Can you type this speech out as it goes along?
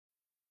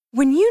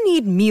When you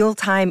need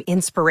mealtime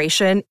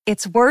inspiration,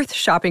 it's worth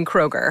shopping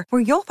Kroger,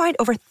 where you'll find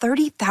over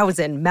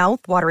 30,000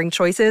 mouth-watering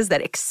choices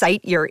that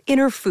excite your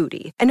inner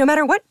foodie. And no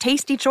matter what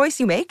tasty choice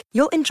you make,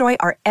 you'll enjoy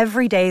our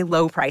everyday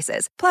low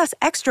prices, plus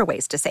extra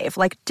ways to save,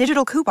 like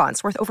digital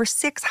coupons worth over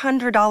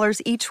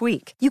 $600 each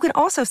week. You can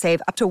also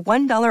save up to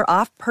 $1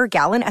 off per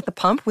gallon at the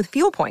pump with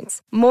fuel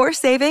points. More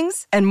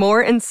savings and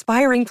more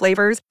inspiring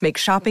flavors make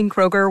shopping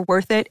Kroger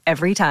worth it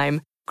every time.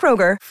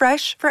 Kroger,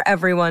 fresh for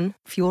everyone.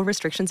 Fuel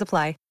restrictions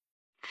apply.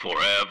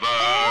 Forever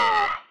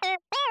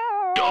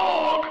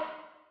Dog.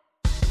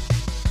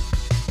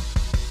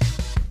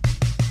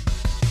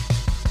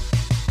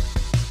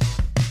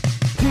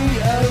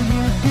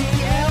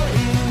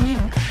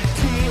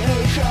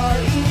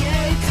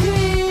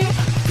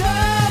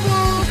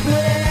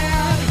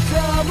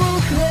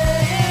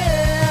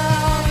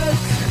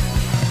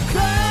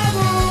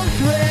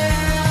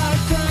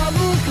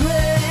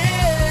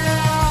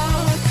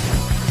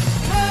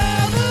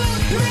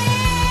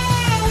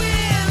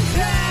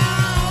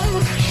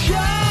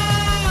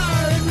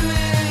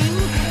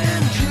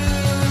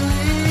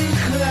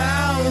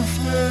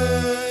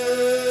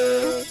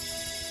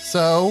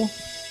 So,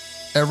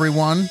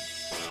 everyone,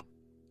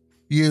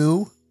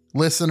 you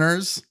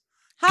listeners,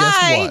 Hi.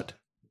 Guess what?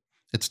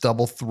 It's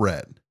Double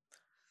Threat.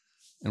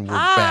 And we're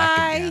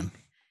back again.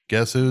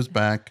 Guess who's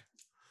back?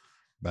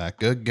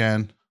 Back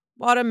again.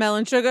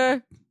 Watermelon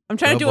sugar. I'm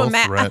trying Double to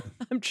do threat.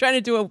 I'm trying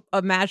to do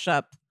a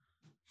mashup.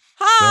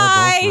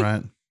 Hi. Double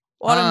Threat.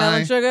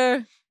 Watermelon Hi.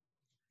 sugar.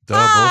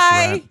 Double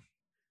Hi. Threat.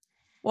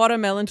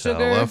 Watermelon Tell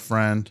sugar. a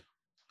friend.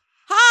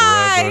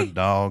 Hi. Forever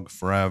dog,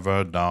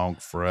 forever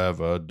dog,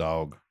 forever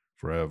dog,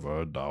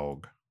 forever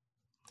dog.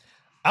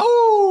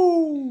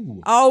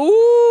 Oh,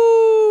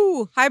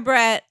 Oh. Hi,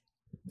 Brett.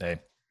 hey.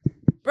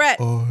 Brett,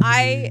 Oh,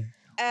 I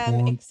am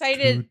want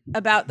excited to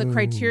about the know.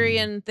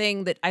 Criterion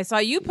thing that I saw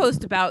you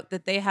post about,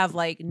 that they have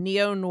like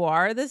neo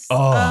noir this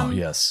Oh,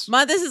 yes.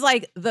 month. This is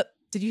like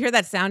did you hear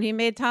that sound he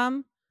made,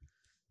 Tom?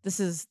 This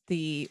is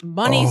the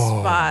money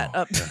spot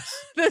up.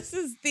 This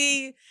is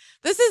the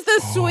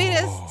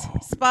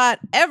sweetest spot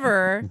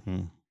ever.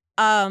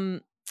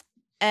 Mhm.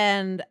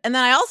 And then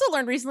I also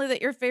learned recently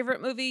that your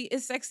favorite movie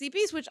is Sexy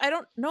Beast, which I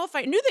don't know if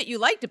I knew that you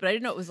liked it, but I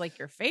didn't know it was like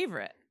your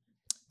favorite.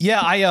 Yeah,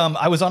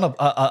 I was on a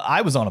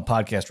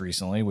podcast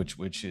recently,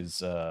 which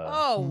is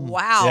Oh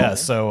wow! yeah.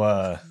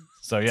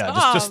 So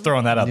yeah, just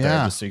throwing that out there,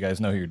 Yeah. just so you guys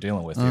know who you're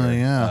dealing with. Oh, here.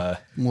 yeah.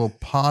 Little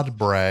pod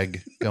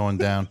brag going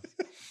down.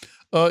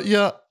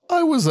 Yeah,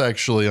 I was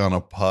actually on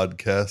a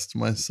podcast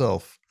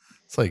myself.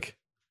 It's like,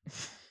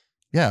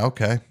 yeah,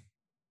 okay.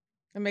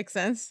 That makes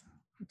sense.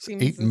 It's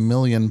 8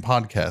 million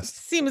podcasts.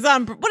 Seems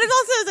on, but it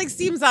also is like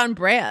seems on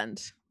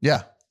brand.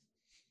 Yeah.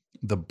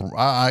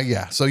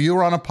 Yeah. So you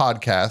were on a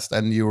podcast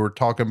and you were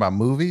talking about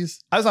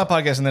movies? I was on a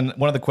podcast, and then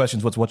one of the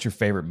questions was, "What's your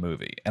favorite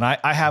movie?" And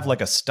I have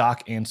like a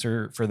stock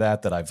answer for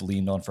that I've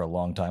leaned on for a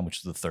long time, which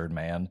is The Third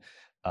Man.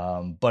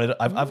 But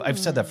I've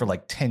said that for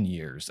like 10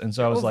 years, and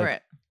so I was Over like,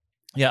 it.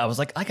 yeah, I was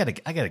like, I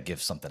gotta give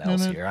something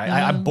else here.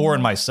 I'm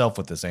boring myself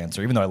with this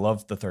answer, even though I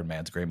love The Third Man.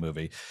 It's a great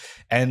movie,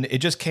 and it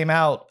just came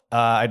out.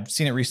 I'd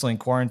seen it recently in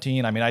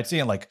quarantine. I mean, I'd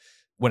seen it like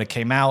when it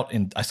came out,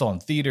 and I saw it in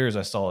theaters.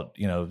 I saw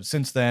it,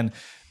 since then.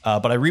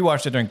 But I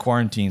rewatched it during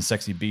quarantine,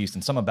 Sexy Beast,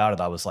 and some about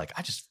it I was like,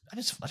 I just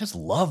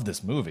love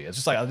this movie. It's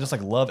just like I just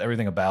like love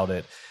everything about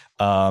it.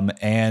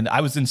 And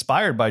I was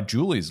inspired by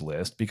Julie's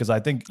list, because I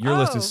think your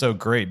list is so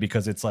great,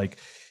 because it's like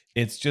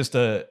it just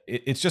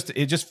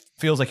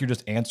feels like you're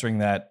just answering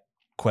that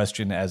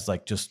question as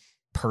like just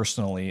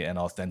personally and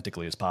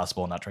authentically as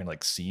possible, and not trying to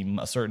like seem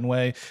a certain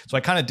way. So I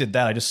kind of did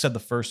that. I just said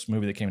the first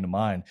movie that came to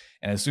mind,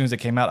 and as soon as it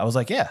came out, I was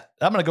like, yeah,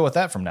 I'm gonna go with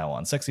that from now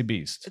on. Sexy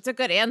Beast. It's a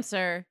good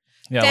answer.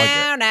 Yeah,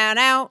 Down, down,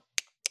 out.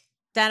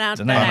 Down,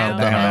 down, down,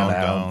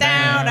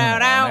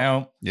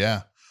 down.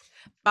 Yeah.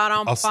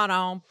 Ba-dum, I'll-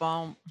 ba-dum,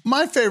 bum.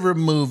 My favorite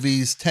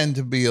movies tend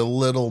to be a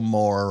little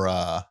more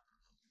I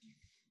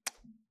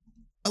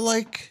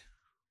like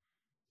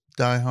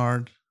Die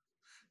Hard,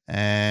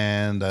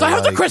 and Die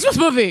Hard's a Christmas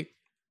movie.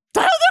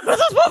 Die Hard's a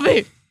Christmas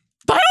movie.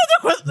 Die Hard's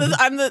a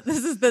Christmas.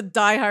 This is the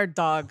Die Hard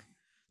dog.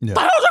 Yeah.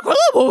 Die Hard's a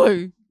Christmas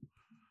movie.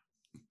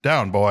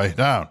 Down, boy,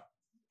 down.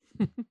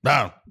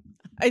 Down.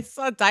 I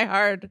saw Die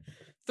Hard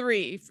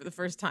 3 for the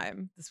first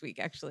time this week,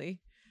 actually.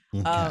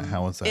 Okay,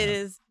 how was that? It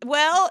is,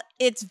 well,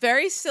 it's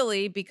very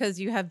silly, because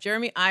you have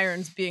Jeremy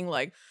Irons being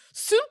like,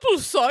 Simple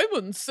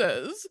Simon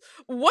says,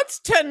 what's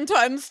 10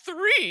 times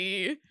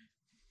 3?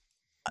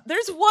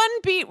 There's one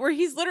beat where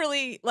he's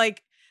literally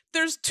like,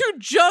 there's 2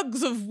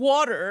 jugs of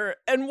water,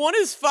 and one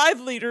is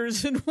 5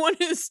 liters and one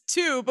is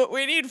 2, but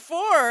we need 4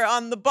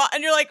 on the bottom.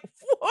 And you're like,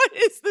 what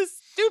is this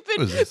stupid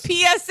What is this?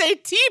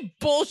 PSAT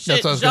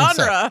bullshit That's what I was gonna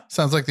say. genre?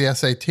 Sounds like the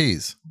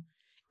SATs.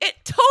 It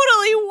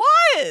totally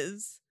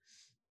was.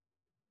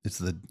 It's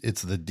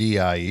the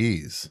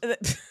DIEs.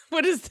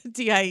 What is the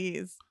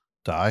DIEs?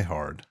 Die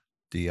Hard.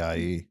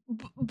 DIE.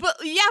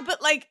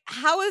 But like,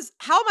 how am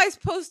I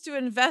supposed to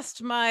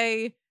invest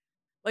my,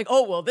 like,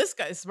 oh well, this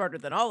guy's smarter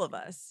than all of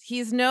us.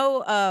 He's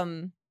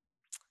no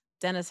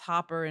Dennis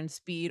Hopper in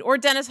Speed, or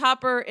Dennis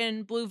Hopper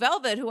in Blue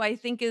Velvet, who I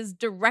think is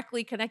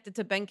directly connected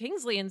to Ben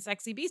Kingsley in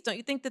Sexy Beast. Don't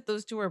you think that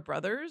those two are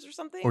brothers or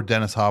something? Or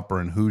Dennis Hopper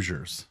in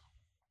Hoosiers.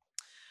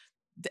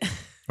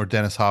 Or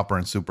Dennis Hopper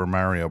in Super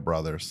Mario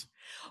Brothers.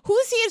 Who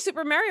is he in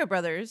Super Mario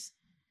Brothers?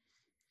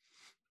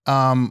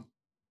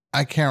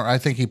 I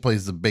think he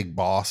plays the big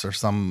boss or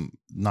some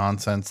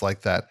nonsense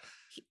like that.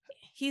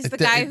 He's the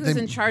guy who's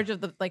in charge of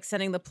the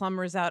sending the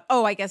plumbers out.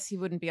 Oh, I guess he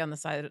wouldn't be on the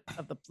side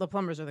of the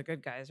plumbers are the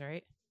good guys,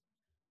 right?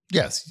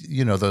 Yes,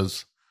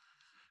 those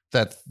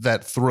that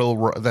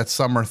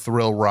summer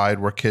thrill ride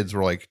where kids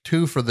were like,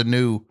 2 for the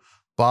new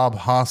Bob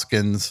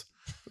Hoskins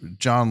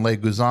John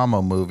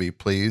Leguizamo movie,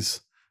 please.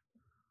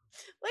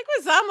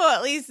 Leguizamo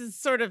at least is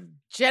sort of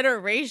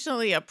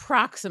generationally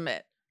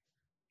approximate.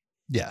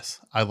 Yes,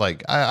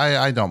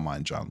 I don't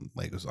mind John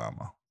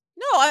Leguizamo.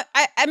 No,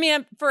 I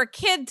mean, for a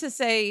kid to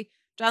say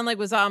John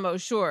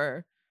Leguizamo,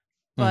 sure.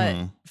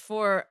 But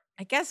for,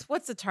 I guess,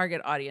 what's the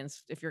target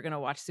audience if you're going to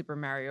watch Super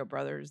Mario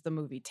Brothers, the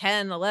movie?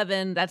 10,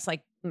 11, that's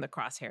like in the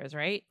crosshairs,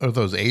 right? Are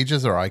those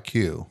ages or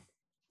IQ?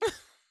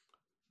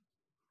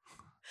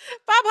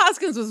 Bob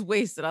Hoskins was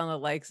wasted on the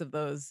likes of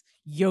those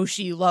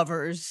Yoshi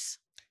lovers.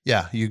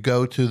 Yeah, you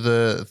go to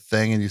the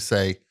thing and you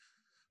say,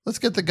 let's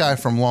get the guy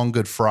from Long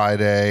Good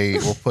Friday.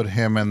 We'll put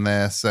him in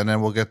this, and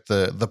then we'll get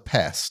the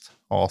Pest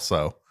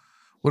also.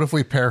 What if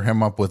we pair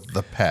him up with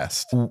the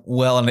Pest?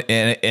 Well, and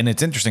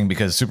it's interesting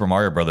because Super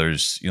Mario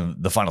Brothers,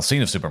 the final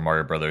scene of Super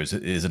Mario Brothers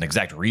is an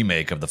exact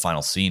remake of the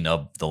final scene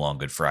of The Long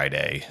Good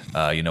Friday.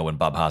 When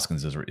Bob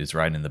Hoskins is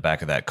riding in the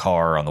back of that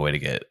car on the way to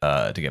get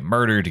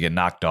murdered, to get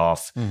knocked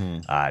off.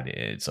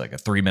 It's like a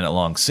 3-minute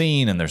long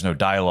scene, and there's no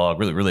dialogue.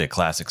 Really, really a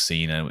classic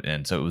scene,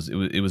 and so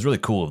it was really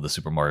cool of the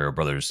Super Mario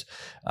Brothers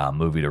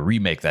movie to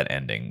remake that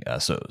ending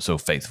so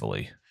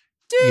faithfully.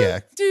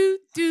 Do.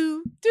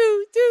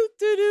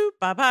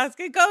 Bob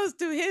Hoskins goes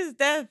to his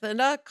death in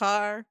a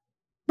car.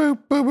 Boop,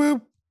 boop,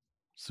 boop.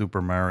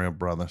 Super Mario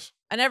Brothers.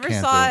 I never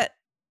saw it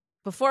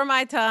before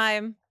my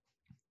time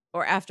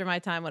or after my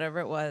time, whatever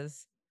it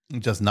was.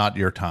 Just not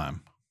your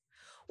time.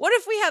 What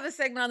if we have a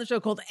segment on the show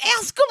called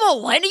Ask a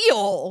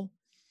Millennial?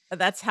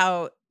 That's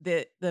how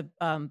the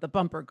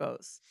bumper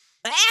goes.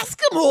 Ask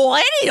a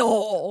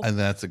Millennial. And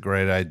that's a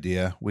great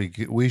idea.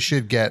 We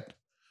should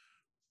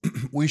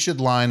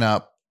line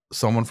up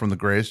someone from the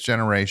Greatest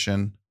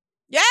Generation.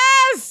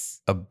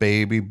 Yes. A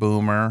baby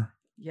boomer.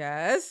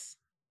 Yes.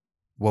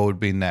 What would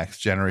be next?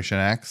 Generation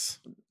X?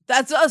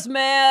 That's us,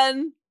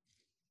 man.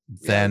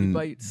 Then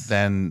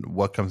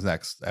what comes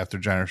next after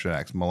Generation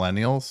X?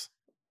 Millennials?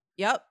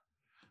 Yep.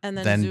 And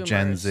then Zoomers.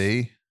 Gen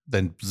Z?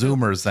 Then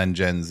Zoomers, then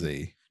Gen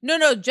Z.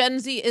 No, Gen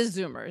Z is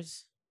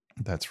Zoomers.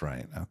 That's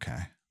right. Okay.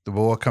 But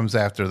what comes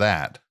after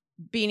that?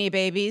 Beanie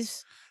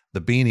Babies.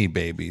 The Beanie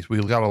Babies.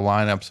 We've got to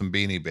line up some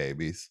Beanie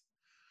Babies.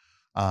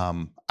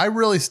 I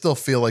really still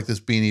feel like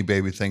this Beanie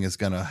Baby thing is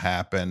going to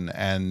happen.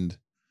 And,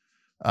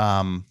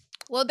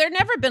 well, they've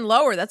never been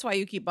lower. That's why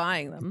you keep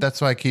buying them.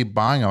 That's why I keep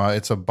buying them.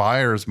 It's a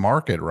buyer's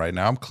market right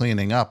now. I'm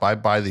cleaning up. I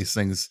buy these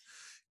things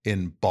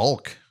in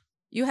bulk.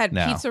 You had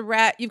Pizza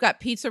Rat. You've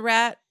got Pizza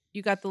Rat.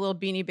 You got the little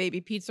Beanie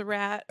Baby Pizza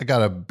Rat. I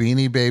got a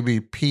Beanie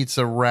Baby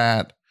Pizza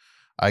Rat.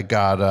 I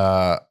got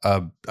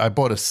I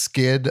bought a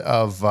skid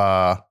of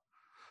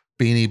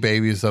Beanie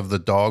Babies of the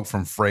dog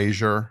from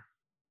Frasier.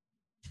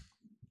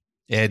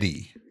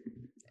 Eddie,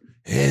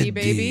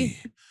 baby.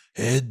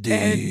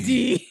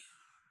 Eddie,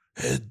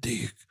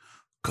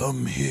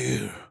 come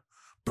here.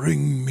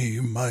 Bring me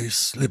my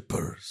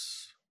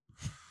slippers.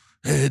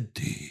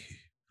 Eddie,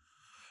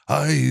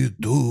 I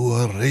do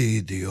a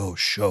radio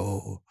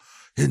show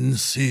in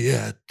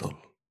Seattle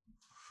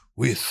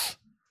with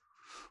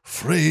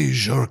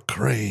Frasier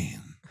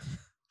Crane,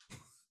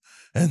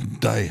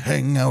 and I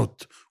hang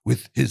out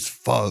with his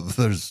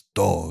father's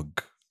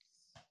dog.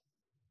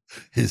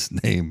 His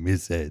name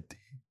is Eddie.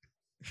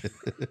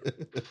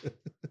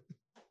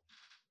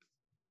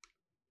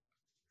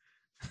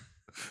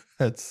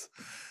 That's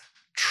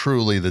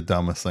truly the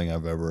dumbest thing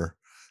I've ever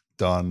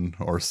done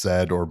or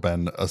said or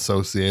been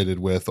associated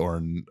with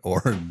or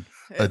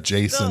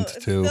adjacent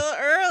to. It's still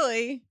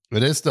early.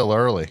 It is still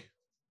early.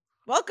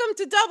 Welcome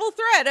to Double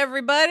Threat,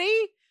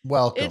 everybody.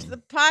 Welcome. It's the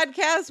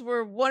podcast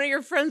where one of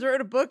your friends wrote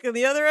a book and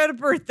the other had a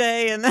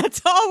birthday, and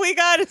that's all we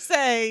got to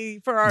say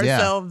for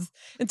ourselves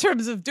in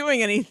terms of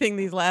doing anything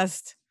these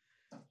last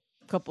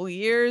couple of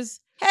years.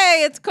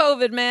 Hey, it's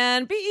COVID,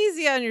 man. Be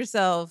easy on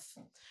yourself.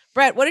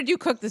 Brett, what did you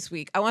cook this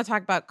week? I want to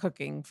talk about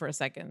cooking for a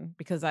second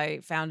because I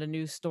found a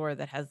new store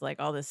that has like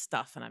all this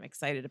stuff and I'm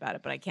excited about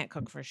it, but I can't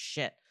cook for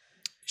shit.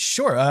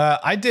 Sure.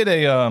 I did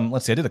I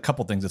did a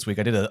couple things this week.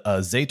 I did a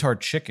za'atar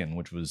chicken,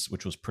 which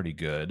was pretty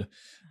good.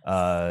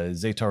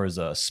 Za'atar is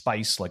a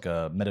spice, like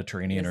a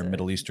Mediterranean or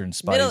Middle Eastern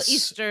spice. Middle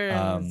Eastern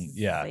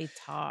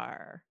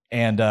za'atar.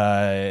 And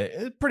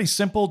pretty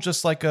simple,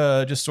 just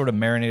sort of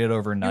marinated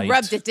overnight. You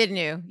rubbed it, didn't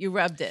you? You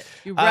rubbed it.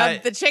 You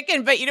rubbed the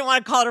chicken, but you didn't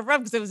want to call it a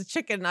rub because it was a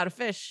chicken, not a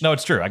fish. No,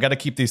 it's true. I got to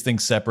keep these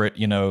things separate.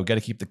 Got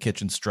to keep the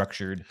kitchen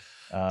structured.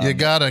 You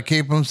got to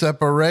keep them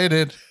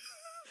separated.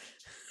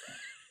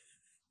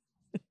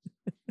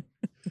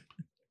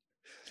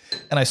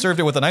 and I served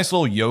it with a nice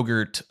little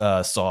yogurt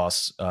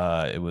sauce.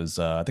 It was,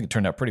 I think it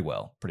turned out pretty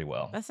well.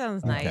 That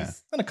sounds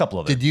nice. And a couple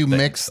of Did you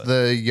mix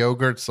the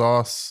yogurt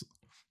sauce,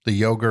 the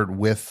yogurt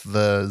with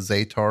the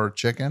za'atar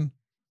chicken?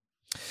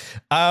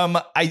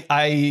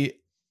 I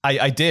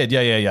did.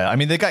 Yeah. I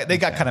mean, they got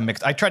kind of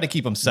mixed. I tried to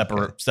keep them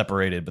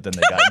separated, but then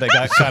they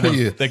got kind of.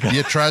 You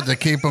tried to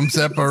keep them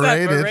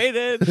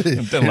separated.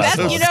 That's,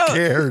 so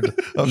scared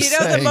of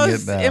saying the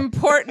most it now.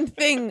 important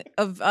thing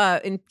of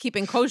in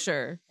keeping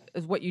kosher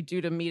is what you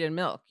do to meat and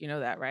milk. You know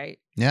that, right?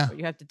 Yeah. What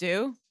you have to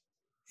do.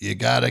 You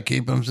gotta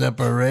keep them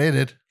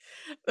separated.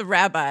 The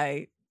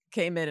rabbi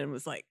came in and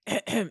was like,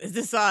 "Is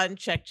this on?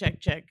 Check.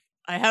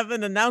 I have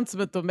an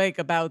announcement to make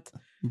about."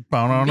 No.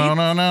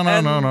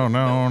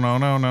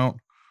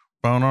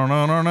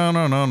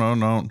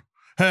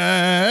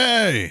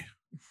 Hey,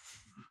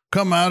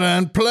 come out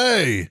and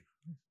play.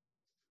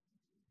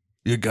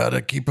 You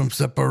gotta keep them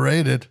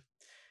separated.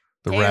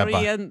 The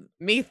rabbi.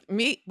 Meat.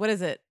 What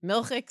is it?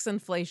 Milchiks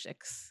and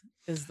fleischiks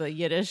is the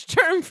Yiddish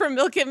term for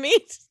milk and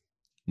meat.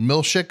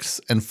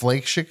 Milkshiks and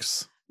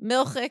flakeshiks.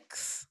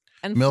 Milchiks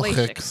and Milchiks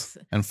fleischiks.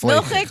 and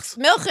flakeshiks.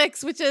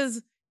 Milchiks, which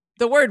is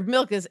the word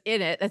milk is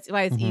in it. That's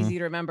why it's easy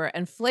to remember.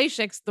 And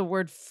fleischiks, the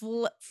word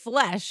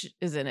flesh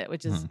is in it,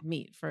 which is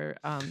meat for.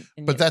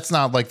 But that's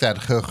not like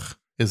that.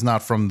 Is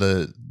not from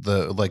the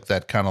like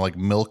that kind of like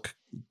milk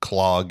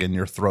clog in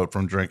your throat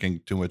from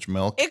drinking too much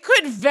milk. It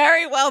could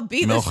very well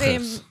be the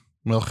same.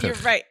 Milchis.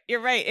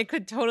 You're right. It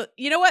could totally.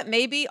 You know what?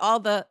 Maybe all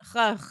the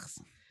chachs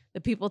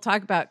that people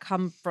talk about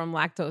come from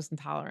lactose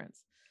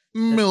intolerance.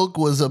 Milk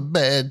was a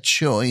bad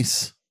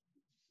choice.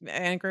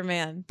 Anchor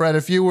man. Brett,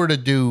 if you were to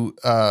do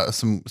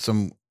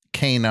some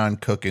canine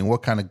cooking,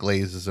 what kind of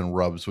glazes and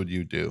rubs would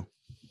you do?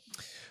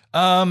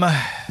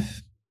 I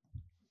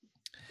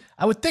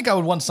would think I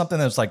would want something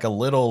that's like a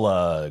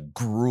little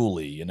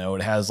gruely, you know.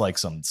 It has like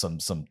some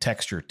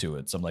texture to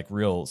it, some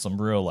real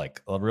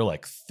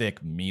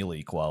thick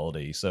mealy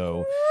quality.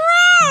 So,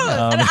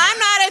 and I'm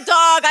not a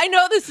dog. I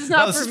know this is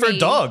not this is me. for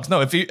dogs. No,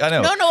 I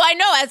know. No, I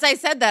know. As I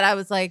said that, I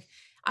was like,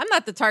 I'm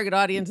not the target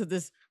audience of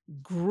this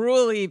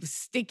gruely,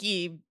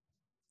 sticky,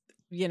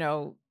 you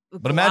know.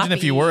 But imagine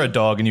if you were a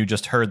dog and you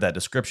just heard that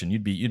description,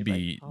 you'd be you're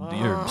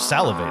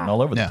salivating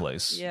all over the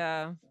place.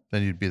 Yeah.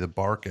 Then you'd be the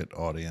bark it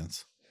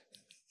audience.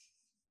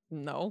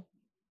 No.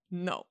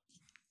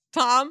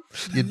 Tom?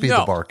 You'd be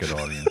the bark it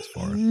audience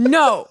for it.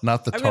 No.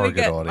 Not the I'm target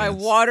gonna get audience. my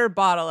water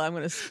bottle. I'm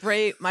going to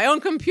spray my own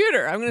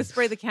computer. I'm going to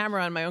spray the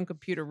camera on my own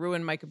computer,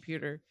 ruin my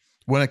computer.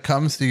 When it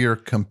comes to your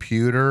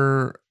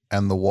computer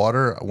and the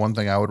water, one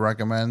thing I would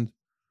recommend,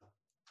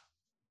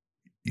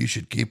 you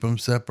should keep them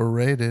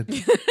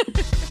separated.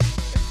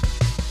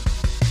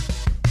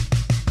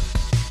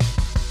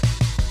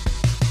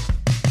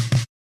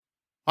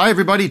 Hi,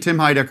 everybody. Tim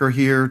Heidecker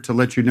here to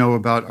let you know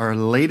about our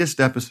latest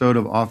episode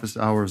of Office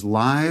Hours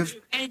Live.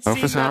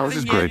 Office Hours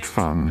is great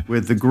fun.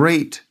 With the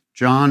great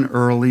John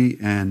Early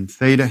and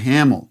Theda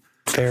Hamill.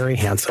 Very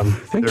handsome.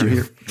 Thank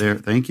you.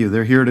 Thank you.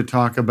 They're here to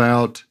talk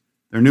about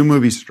their new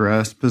movie,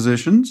 Stress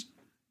Positions.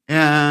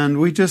 And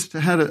we just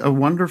had a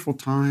wonderful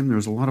time. There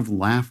was a lot of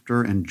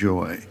laughter and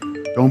joy.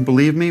 Don't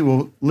believe me?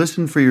 Well,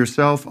 listen for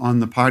yourself on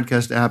the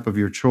podcast app of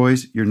your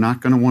choice. You're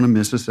not going to want to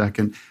miss a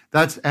second.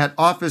 That's at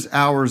Office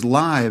Hours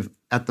Live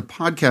at the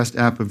podcast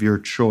app of your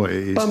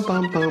choice. Bum,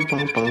 bum, bum,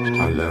 bum, bum.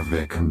 I love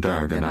Vic and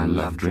Doug, and I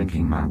love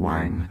drinking my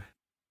wine.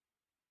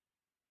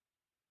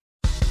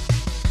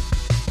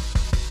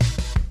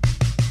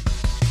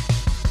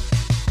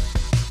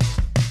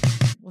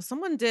 Well,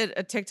 someone did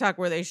a TikTok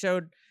where they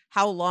showed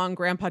how long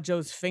Grandpa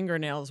Joe's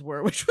fingernails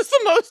were, which was the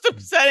most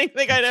upsetting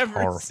thing I'd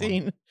ever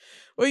seen.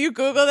 Will you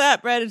Google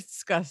that, Brett? It's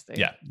disgusting.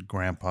 Yeah.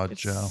 Grandpa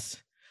Joe.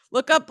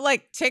 Look up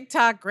like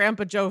TikTok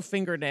Grandpa Joe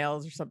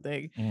fingernails or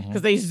something,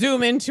 because they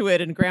zoom into it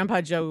and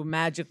Grandpa Joe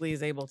magically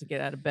is able to get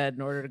out of bed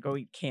in order to go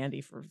eat candy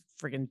for a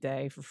friggin'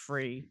 day for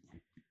free.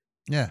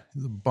 Yeah,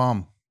 he's a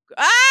bum.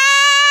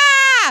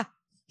 Ah!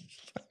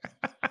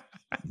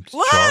 It's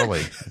What?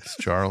 Charlie. It's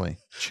Charlie.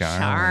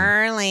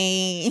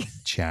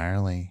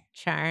 Charlie.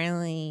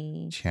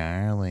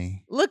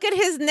 Look at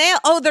his nail.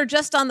 Oh, they're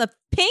just on the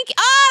pink.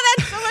 Oh,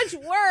 that's so much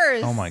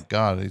worse. Oh my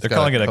God. They're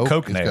calling it a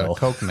Coke He's got nail. a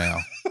Coke nail.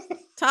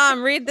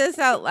 Tom, read this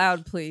out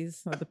loud, please,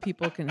 so the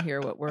people can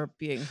hear what we're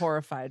being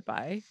horrified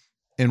by.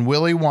 In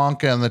Willy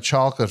Wonka and the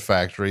Chocolate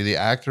Factory, the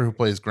actor who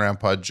plays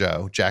Grandpa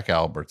Joe, Jack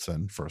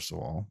Albertson, first of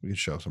all, we can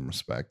show some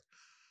respect,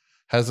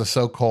 has a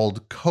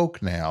so-called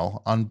Coke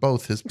nail on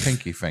both his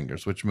pinky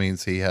fingers, which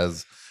means he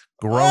has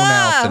grown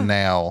out the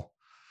nail,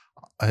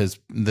 his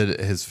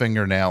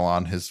fingernail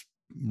on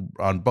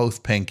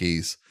both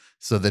pinkies,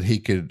 so that he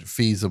could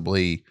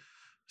feasibly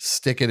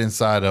stick it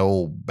inside an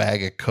old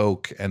bag of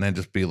Coke and then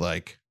just be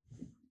like,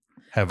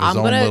 have his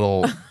own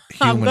little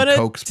human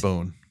Coke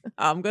spoon.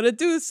 I'm gonna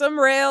do some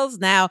rails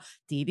now.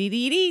 Dee dee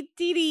dee dee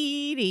dee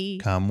dee dee.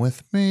 Come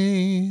with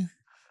me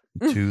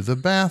to the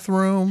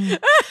bathroom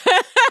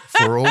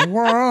for a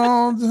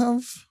world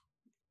of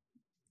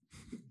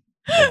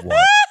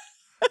what?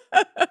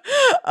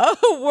 A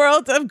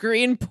world of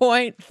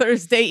Greenpoint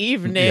Thursday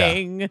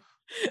evening. Yeah.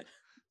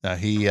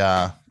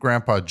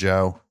 Grandpa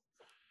Joe,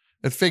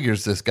 it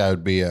figures this guy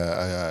would be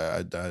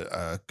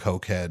a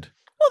cokehead.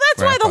 Well,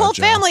 that's why the whole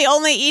Joe. family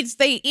only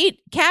they eat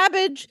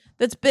cabbage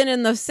that's been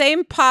in the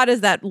same pot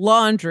as that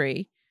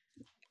laundry.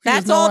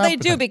 That's all they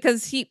do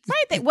because he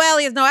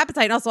has no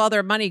appetite. And also all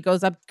their money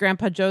goes up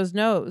Grandpa Joe's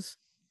nose.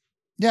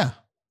 Yeah.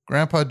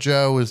 Grandpa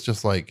Joe is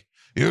just like,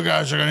 you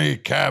guys are going to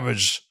eat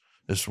cabbage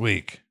this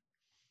week.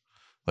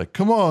 Like,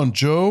 come on,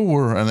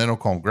 Joe. And they don't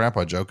call him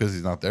Grandpa Joe because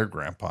he's not their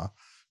grandpa.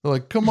 They're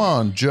like, come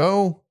on,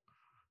 Joe.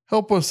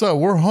 Help us out.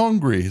 We're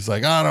hungry. He's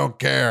like, I don't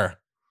care.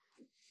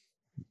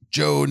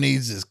 Joe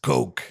needs his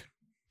Coke.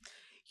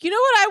 You know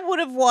what I would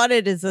have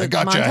wanted is a I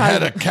got you a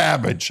head of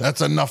cabbage.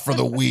 That's enough for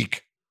the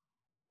week.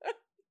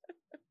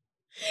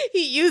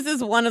 He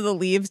uses one of the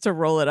leaves to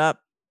roll it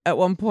up at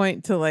one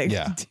point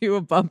to do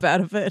a bump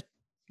out of it.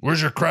 Where's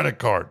your credit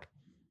card?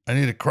 I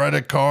need a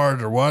credit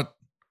card or what?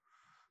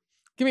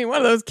 Give me one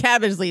of those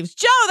cabbage leaves.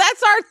 Joe,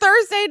 that's our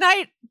Thursday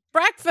night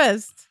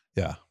breakfast.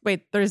 Yeah.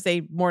 Wait,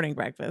 Thursday morning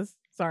breakfast.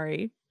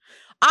 Sorry.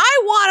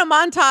 I want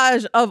a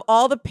montage of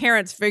all the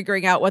parents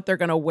figuring out what they're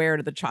going to wear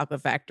to the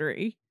chocolate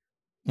factory.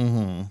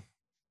 Mm-hmm.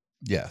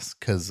 Yes,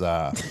 because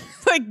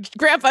like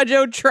Grandpa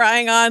Joe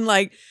trying on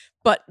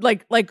but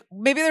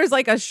maybe there's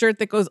like a shirt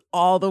that goes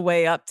all the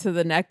way up to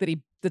the neck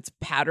that's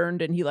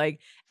patterned and he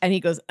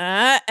goes,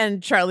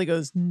 and Charlie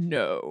goes,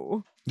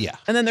 no. Yeah.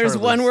 And then there's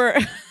one where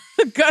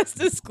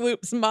Augustus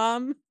Gloop's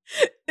mom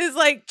is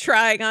like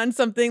trying on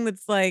something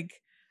that's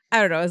like,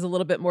 I don't know, is a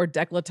little bit more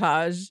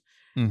décolletage.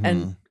 Mm-hmm.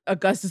 And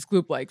Augustus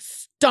Gloop like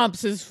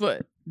stomps his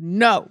foot.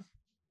 No.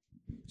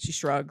 She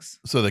shrugs.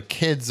 So the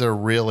kids are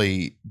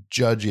really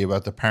judgy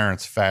about the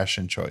parents'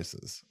 fashion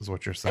choices, is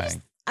what you're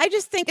saying. I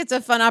just think it's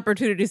a fun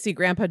opportunity to see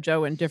Grandpa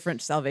Joe in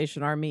different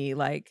Salvation Army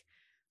like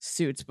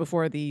suits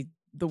before the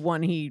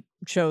one he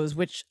chose,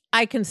 which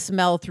I can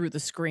smell through the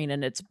screen,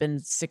 and it's been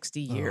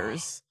 60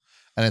 years.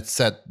 And it's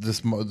set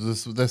this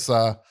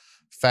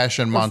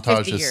fashion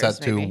montage is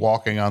set to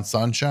Walking on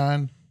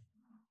Sunshine.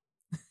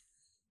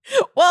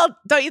 Well,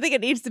 don't you think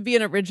it needs to be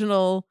an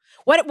original?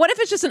 What if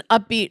it's just an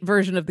upbeat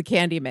version of the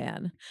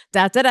Candyman?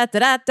 Da da da da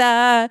da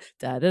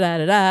da da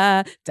da da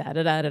da da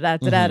da da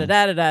da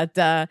da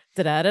da da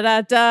da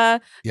da da.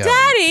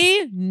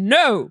 Daddy,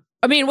 no.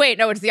 I mean, wait,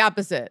 no, it's the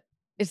opposite.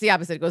 It's the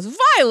opposite. It goes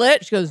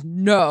Violet. She goes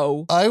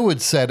no. I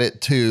would set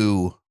it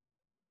to.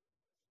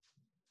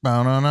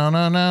 No no no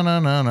no no no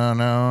no no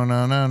no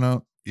no no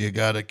no. You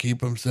gotta keep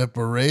them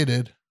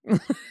separated.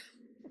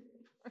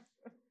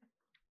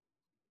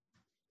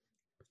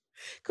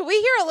 Could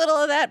we hear a little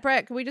of that,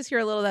 Brett? Could we just hear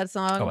a little of that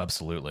song? Oh,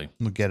 absolutely.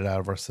 We'll get it out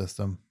of our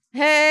system.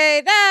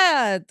 Hey,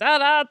 da, da,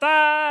 da,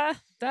 da,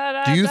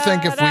 da, do you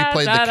think if we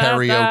played the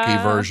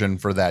karaoke version version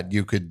for that,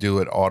 you could do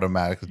it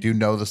automatically? Do you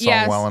know the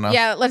song well enough?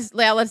 Yeah, let's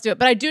do it.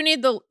 But I do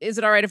need is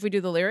it all right if we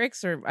do the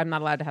lyrics, or I'm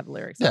not allowed to have the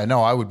lyrics? Yeah,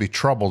 no, I would be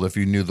troubled if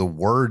you knew the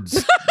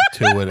words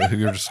to it. If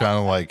you're just kind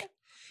of like.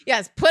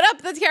 Yes, put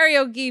up the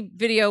karaoke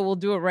video. We'll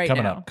do it right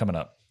now. Coming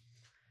up.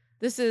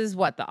 This is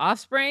what, The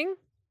Offspring?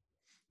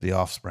 The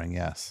Offspring,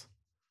 yes.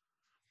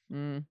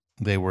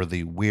 They were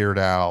the Weird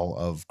Al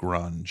of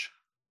grunge.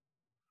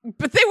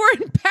 But they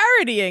weren't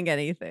parodying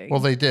anything. Well,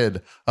 they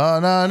did.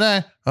 Oh,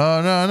 no.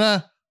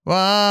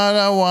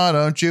 Why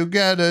don't you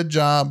get a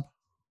job?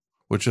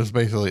 Which is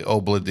basically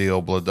obla-dee,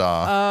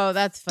 obla-da. Oh,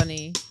 that's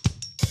funny.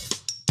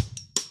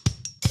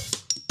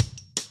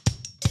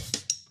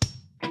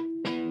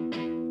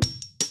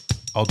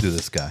 I'll do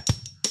this guy.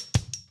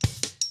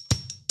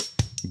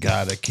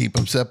 Gotta keep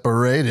them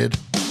separated.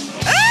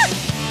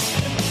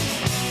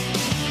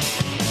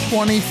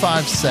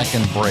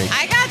 25-second break.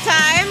 I got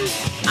time.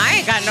 I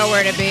ain't got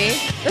nowhere to be.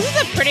 This is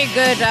a pretty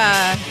good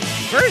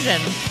version.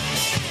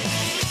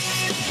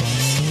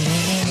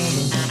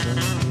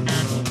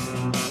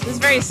 This is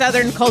very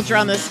Southern culture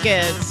on the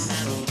skids.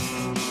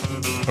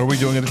 Are we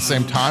doing it at the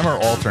same time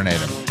or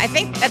alternating? I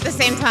think at the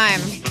same time.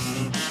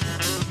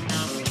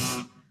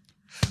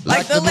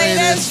 Like the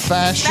latest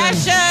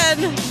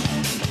fashion.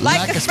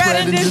 Like a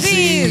spreading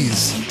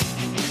disease.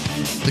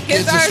 The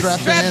kids are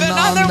strapping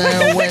on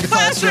their way to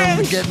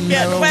classroom, getting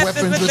their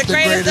weapons with the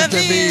greatest of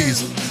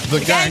ease. The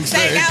gangs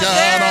they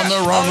got on the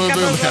run with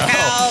the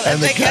cow,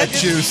 and they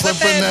catch you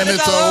slipping and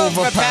it's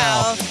over,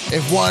 pal.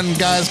 If one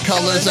guy's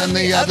colors and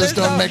the others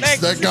don't mix,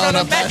 they're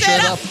gonna bash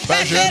it up,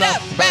 bash it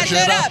up, bash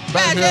it up,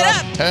 bash it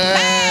up.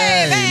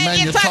 Hey, man,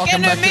 you're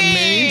talking back to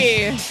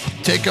me?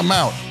 Take them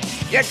out.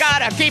 You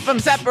gotta keep them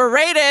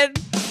separated.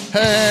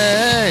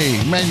 Hey,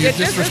 man, you're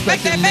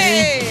disrespecting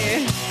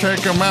me?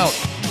 Take them out.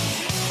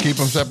 Keep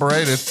them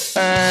separated.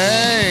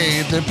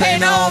 Hey, they pay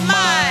no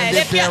mind.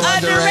 If you're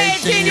under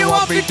 18, you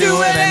won't be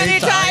doing any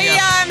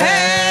time.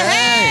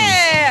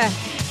 Hey,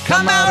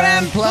 come out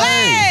and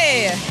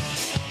play.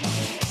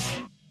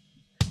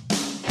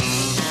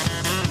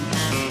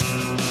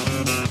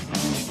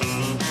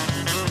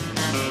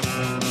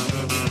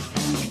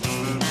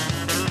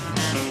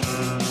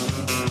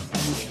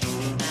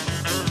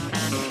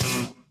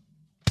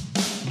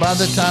 By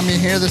the time you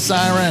hear the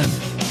siren,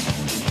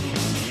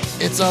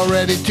 it's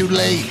already too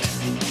late.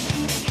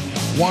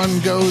 One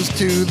goes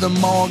to the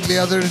morgue, the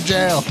other to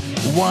jail.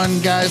 One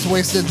guy's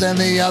wasted, then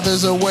the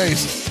other's a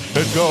waste.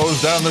 It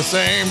goes down the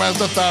same as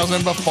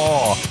 1,000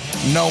 before.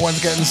 No one's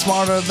getting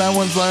smarter, no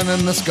one's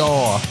learning the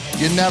score.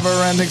 Your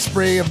never-ending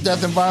spree of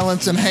death and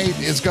violence and hate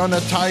is gonna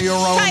tie your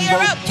own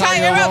rope.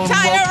 Tie your rope.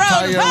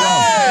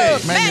 Hey,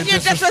 man, you're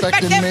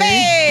disrespecting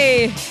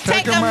me.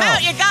 Take them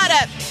out. You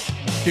gotta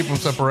keep them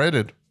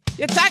separated.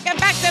 You're talking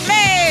back to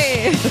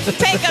me.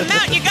 Take them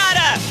out. You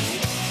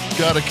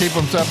gotta keep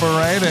them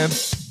separated.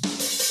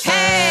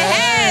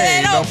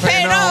 Hey, they don't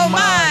pay no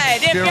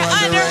mind. If you're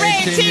under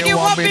 18, you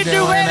won't be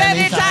doing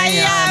any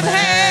time.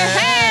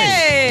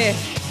 Hey,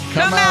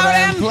 come out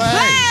and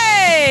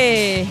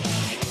play.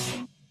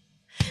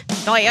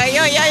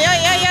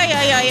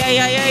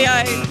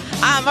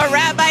 I'm a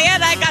rabbi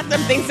and I got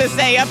some things to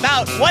say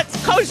about what's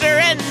kosher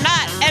and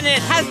not, and it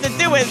has to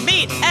do with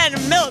meat and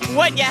milk.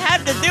 What you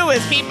have to do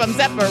is keep them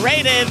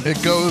separated.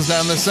 It goes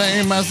down the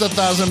same as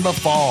 1,000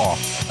 before.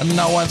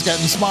 No one's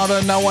getting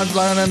smarter, no one's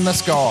learning the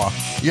score.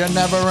 Your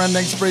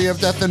never-ending spree of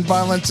death and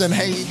violence and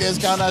hate is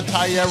gonna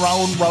tie your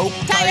own rope.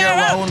 Tie your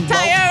own.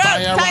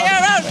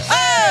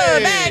 Oh,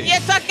 man,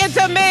 you're talking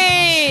to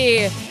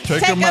me.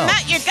 Take them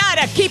out. You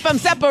gotta keep them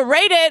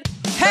separated.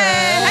 Hey,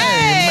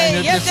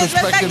 man, you're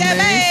disrespecting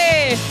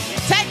me.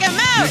 Take them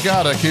out. You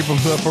gotta keep them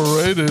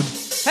separated.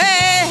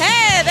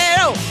 Hey, they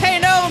don't pay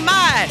no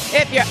mind.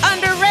 If you're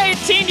under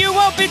 18, you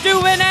won't be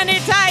doing any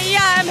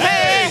time.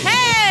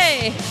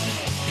 Hey.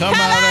 Come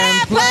out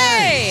and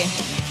play.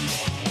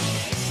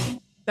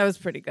 That was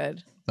pretty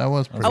good. That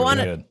was pretty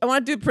good. I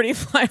want to do Pretty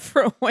Fly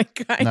for a White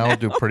Guy. Now we'll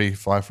do Pretty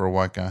Fly for a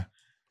White Guy.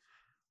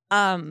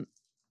 I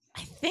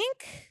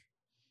think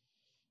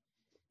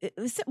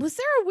was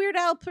there a Weird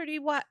Al Pretty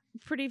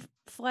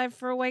Fly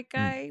for a White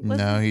Guy?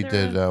 No, he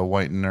did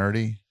White and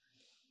Nerdy.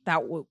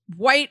 That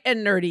White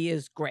and Nerdy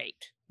is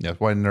great. Yes,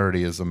 White and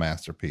Nerdy is a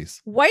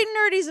masterpiece. White and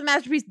Nerdy is a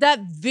masterpiece.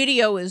 That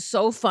video is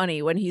so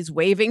funny when he's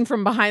waving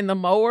from behind the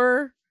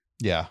mower.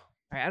 Yeah.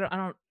 All right, I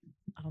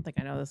don't think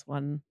I know this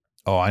one.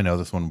 Oh, I know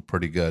this one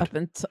pretty good.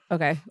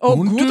 Okay. Oh,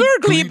 Guder,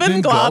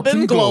 Gleben,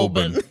 Globen,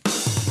 Globen.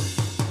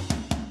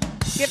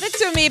 Give it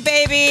to me,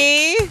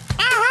 baby.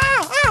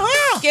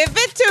 Give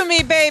it to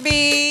me,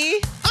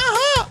 baby.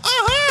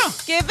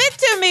 Give it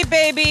to me,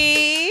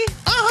 baby.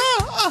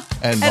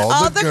 And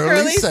all the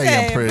girlies say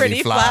I'm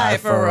pretty fly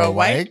for a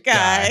white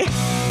guy.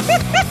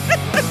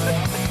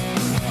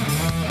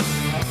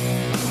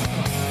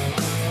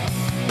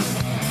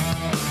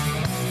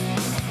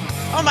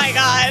 Oh my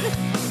God.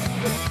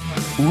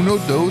 1,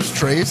 2,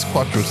 3,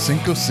 4, 5,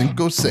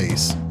 5,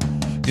 6.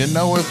 You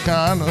know it's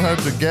kind of hard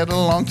to get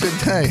along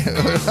today.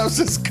 How's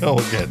this go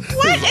again?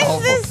 What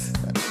is this?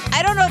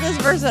 I don't know this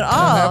verse at all.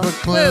 I have a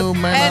clue,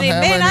 man. And he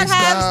may not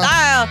have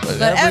style, but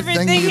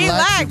everything he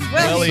lacks,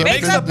 well, he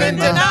makes up in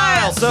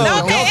denial. So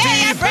no,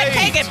 hey, Brett,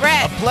 take it,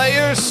 Brett. A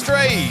player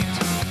straight.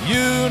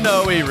 You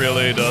know he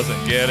really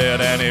doesn't get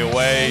it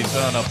anyway. He's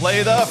gonna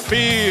play the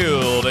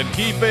field and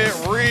keep it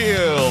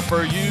real.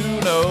 For you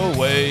no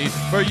way,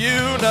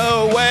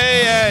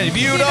 and if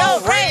you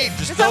don't rate,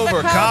 just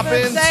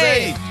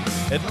overcompensate.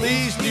 At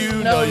least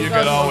you know you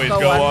can always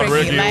go on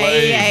Ricky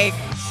Lake.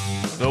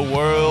 The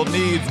world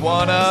needs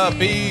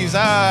wannabes.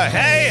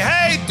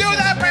 Hey, do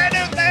that brand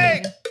new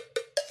thing.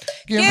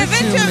 Give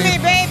it to me,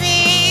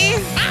 baby.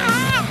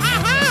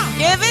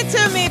 Give it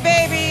to me,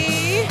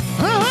 baby.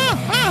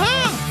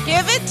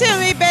 Give it to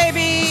me,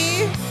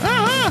 baby.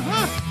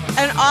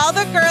 And all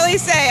the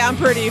girlies say I'm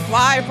pretty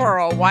fly for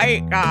a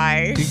white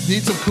guy. He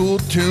needs some cool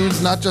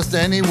tunes, not just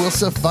any will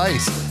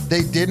suffice.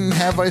 They didn't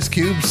have Ice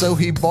Cube, so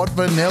he bought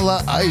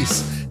Vanilla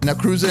Ice. Now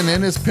cruising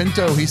in his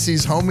Pinto, he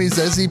sees homies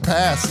as he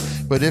pass.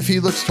 But if he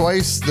looks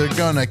twice, they're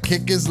gonna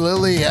kick his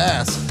lily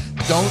ass.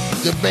 Don't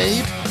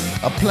debate,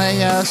 a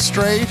player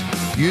straight.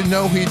 You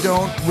know he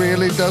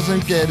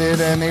doesn't get it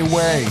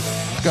anyway.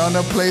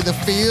 Gonna play the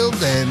field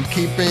and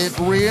keep it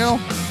real.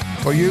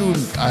 For you,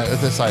 I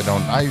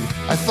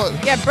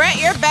thought. Yeah, Brett,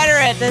 you're better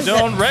at this.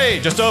 Don't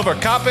rate, just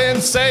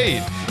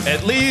overcompensate.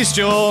 At least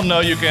you'll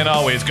know you can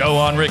always go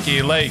on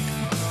Ricky Lake.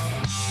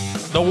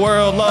 The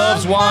world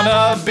loves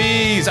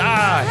wannabes.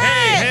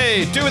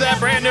 Hey, do that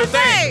brand new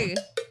thing.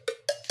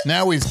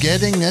 Now he's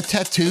getting a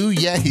tattoo.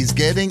 Yeah, he's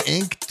getting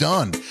ink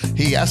done.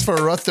 He asked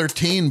for a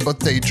 13, but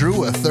they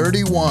drew a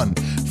 31.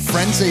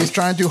 Friends say he's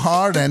trying too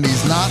hard and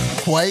he's not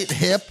quite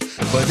hip,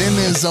 but in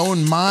his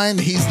own mind,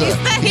 he's the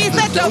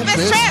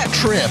dopest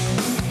trip.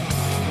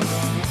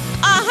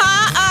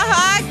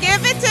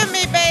 Give it to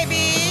me,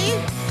 baby.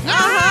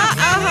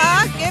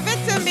 Give it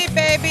to me,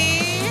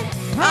 baby.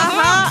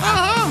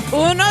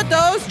 1,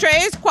 2,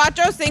 3, 4, 5,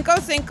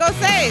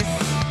 6.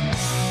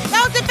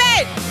 No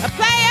debate. A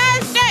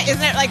player straight.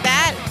 Isn't it like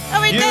that?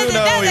 Oh, he doesn't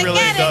get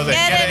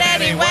it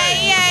anyway.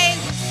 Yay.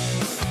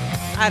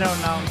 I don't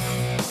know.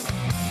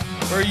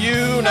 For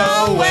you,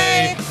 no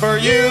way. For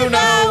you,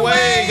 no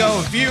way.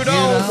 Go if you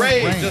don't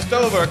rate, just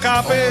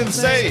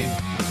overcompensate.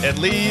 At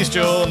least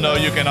you'll know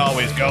you can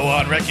always go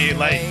on Ricky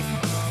Lake.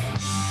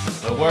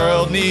 The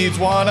world needs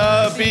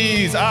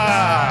wannabes.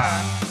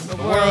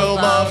 The world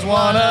loves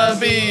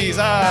wannabes.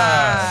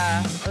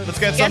 Let's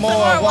get some more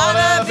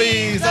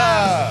wannabes.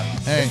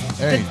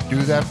 Hey,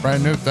 do that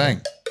brand new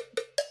thing.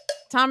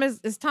 Tom,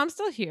 is Tom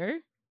still here?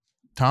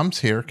 Tom's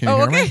here. Can you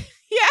hear me?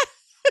 Yeah.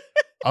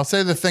 I'll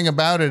say the thing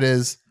about it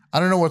is,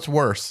 I don't know what's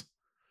worse.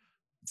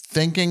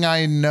 Thinking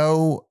I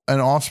know an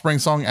Offspring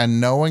song and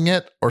knowing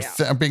it, or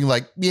being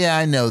like, yeah,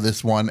 I know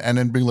this one, and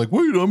then being like,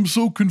 wait, I'm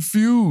so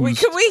confused. Wait,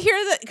 can we hear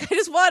I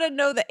just want to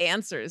know the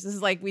answers. This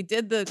is like, we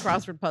did the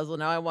crossword puzzle.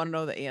 Now I want to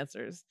know the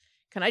answers.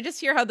 Can I just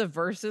hear how the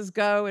verses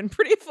go in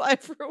Pretty Fly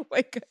for a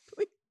White Guy,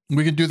 please?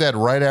 We can do that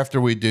right after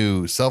we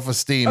do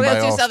Self-Esteem by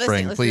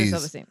Offspring, please.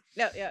 Self-Esteem.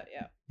 Yeah.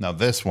 Now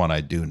this one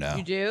I do know.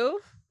 You do?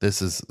 This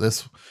one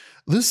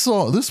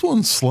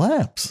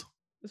slaps.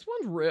 This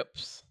one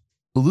rips.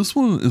 Well, this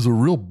one is a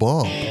real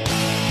bump.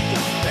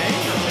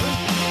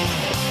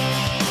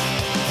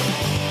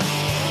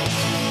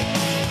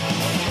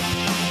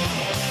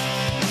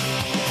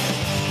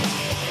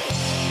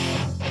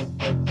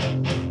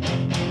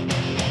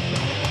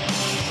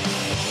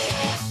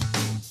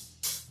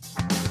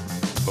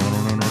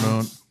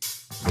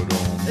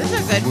 This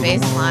is a good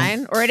bass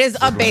line, or it is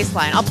a bass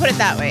line. I'll put it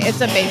that way. It's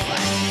a bass line.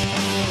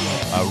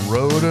 I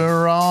wrote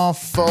her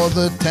off for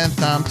the 10th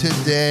time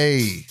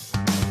today,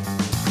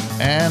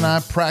 and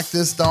I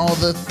practiced all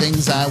the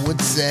things I would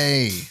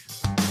say.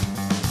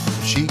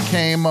 She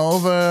came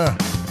over,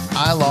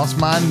 I lost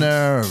my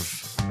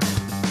nerve.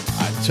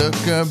 I took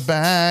her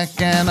back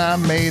and I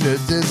made her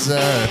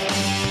dessert.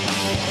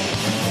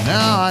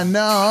 Now I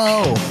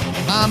know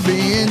I'm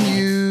being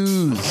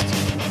used.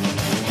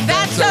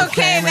 That's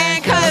okay,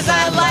 man, cause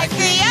I like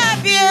the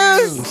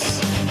abuse.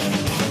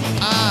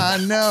 I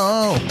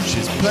know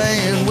she's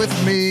playing with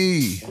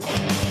me.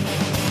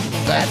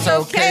 That's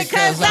okay,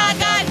 cause I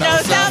got no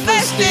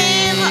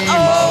self-esteem.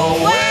 Oh,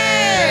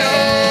 yeah.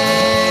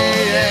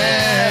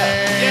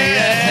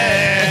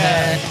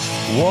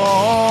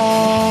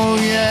 Whoa,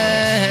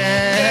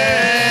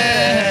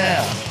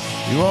 yeah.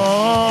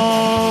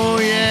 Whoa,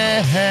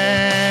 yeah.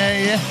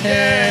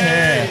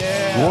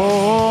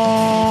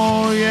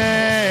 Whoa,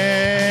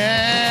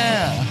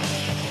 yeah.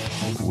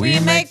 We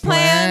make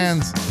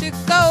plans to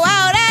go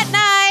out at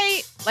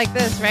night. Like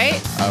this,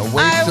 right? I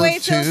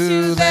wait till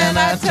 2, then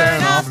I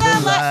turn off the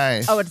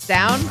light. Oh, it's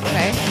down?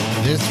 Okay.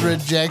 This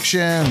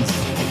rejection's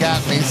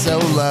got me so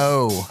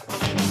low.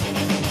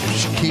 If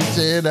she keeps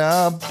it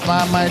up,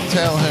 I might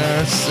tell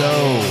her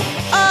so.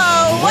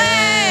 Oh,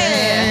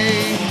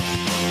 way!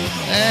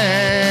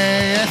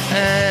 Hey,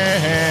 hey,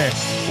 hey.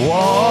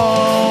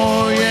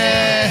 Whoa,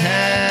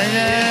 yeah,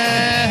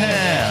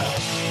 yeah.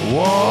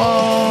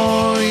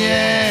 Whoa,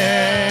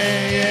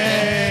 yeah,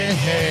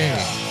 yeah.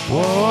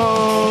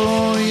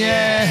 Whoa, yeah.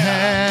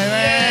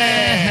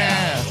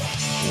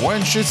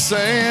 When she's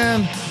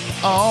saying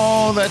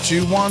all that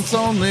she wants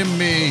only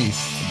me,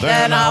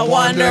 then I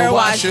wonder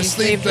why she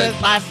sleeps with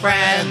my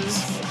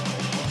friends.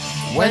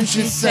 When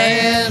she's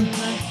saying,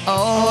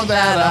 oh,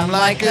 that I'm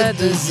like a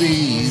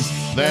disease,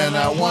 then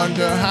I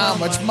wonder how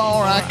much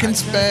more I can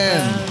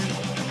spend.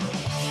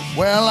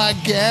 Well, I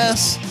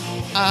guess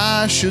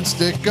I should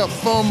stick up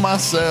for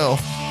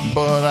myself,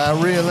 but I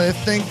really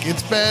think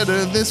it's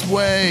better this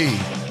way.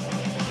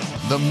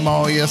 The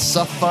more you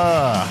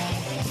suffer,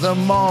 the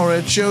more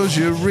it shows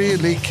you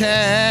really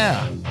care.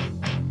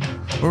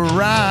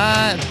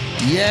 Right,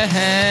 yeah.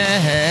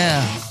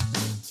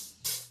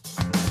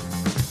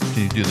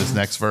 Can you do this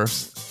next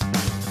verse? I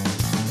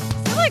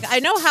feel like I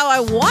know how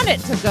I want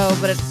it to go,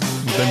 but it's...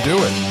 Then do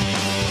it.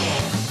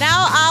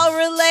 Now I'll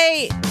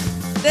relate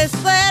this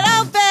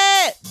little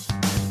bit.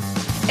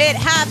 It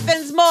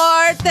happens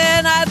more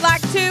than I'd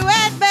like to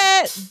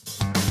admit.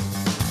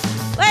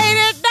 Late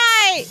at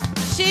night,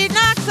 she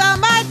knocks on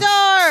my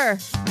door.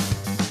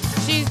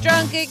 She's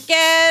drunk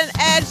again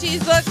and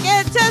she's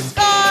looking to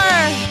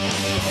score.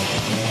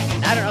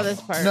 I don't know this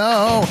part.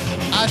 No,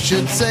 I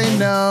should say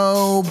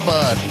no,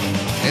 but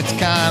it's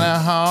kind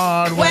of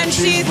hard when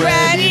she's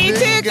ready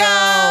to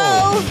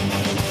go.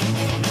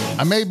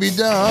 I may be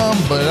dumb,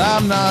 but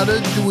I'm not a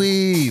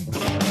dweeb.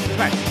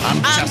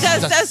 I'm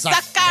just a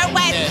sucker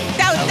with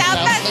no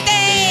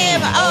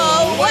self-esteem.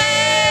 Oh,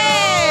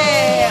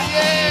 way!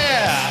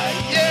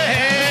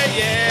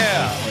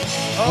 Yeah.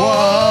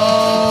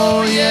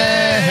 Whoa,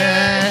 yeah.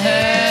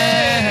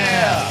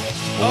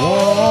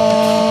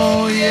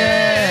 Oh,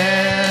 yeah.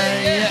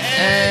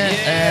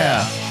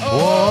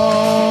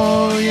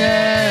 Oh,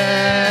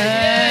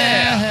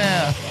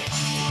 yeah.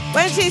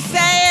 When she's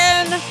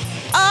saying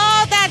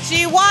all that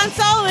she wants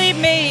only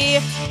me,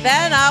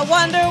 then I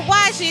wonder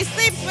why she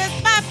sleeps with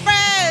my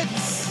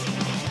friends.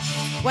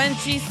 When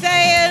she's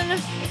saying,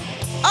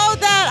 oh,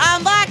 that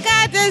I'm like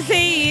a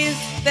disease,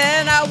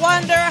 then I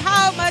wonder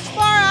how much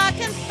more I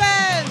can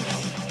spend.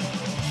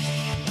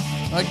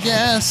 I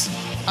guess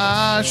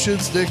I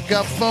should stick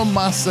up for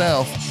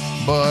myself,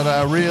 but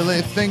I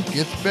really think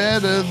it's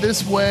better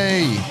this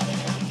way.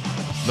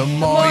 The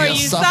more you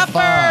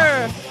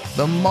suffer,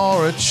 the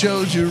more it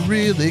shows you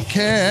really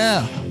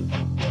care.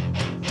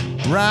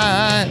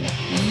 Right,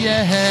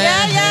 yeah.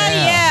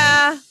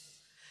 Yeah.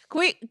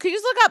 Could you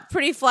just look up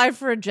Pretty Fly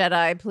for a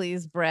Jedi,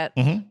 please, Brett?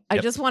 Mm-hmm. I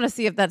just want to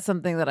see if that's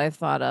something that I've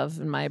thought of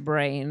in my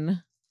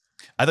brain.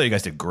 I thought you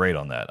guys did great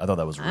on that. I thought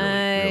that was really,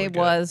 really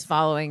good. I was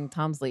following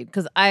Tom's lead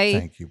because I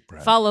Thank you,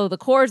 Brett. follow the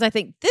chords. I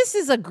think this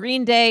is a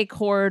Green Day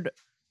chord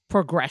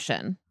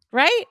progression,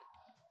 right?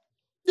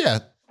 Yeah,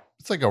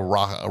 it's like a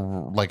rock,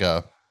 like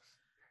a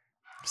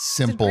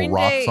simple Green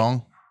rock Day-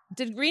 song.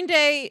 Did Green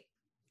Day?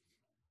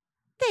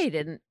 They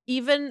didn't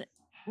even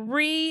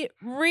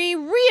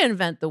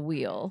reinvent the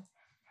wheel.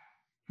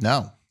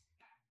 No,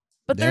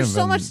 But They there's so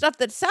haven't- much stuff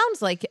that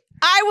sounds like it.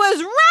 I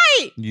was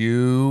right.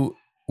 you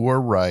were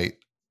right.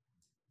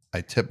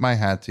 I tip my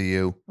hat to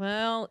you.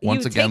 Well,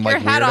 Once you again, take like your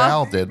hat Weird off,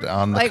 Al did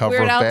on the like cover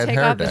Weird of Al Bad take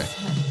Hair off Day. his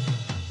hat.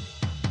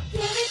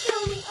 Give it to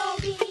me,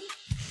 Obi.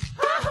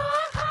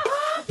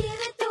 Give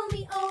it to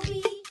me,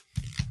 Obi.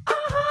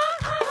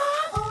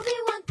 Obi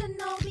want the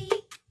Nobi.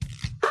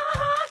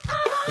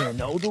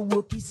 And all the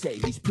Wookiees say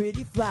he's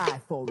pretty fly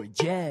for a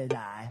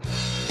Jedi.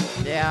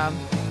 Yeah.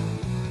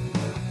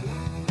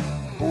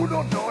 Oh,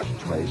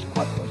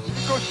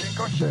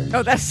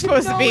 Oh, that's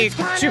supposed to be.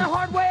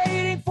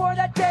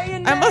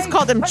 I almost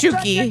called him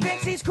Chucky.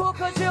 He's cool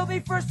 'cause he'll be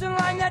first in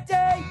line that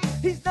day.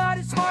 He's not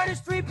as smart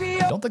as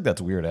 3PO. I don't think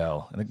that's Weird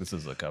Al. I think this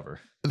is a cover.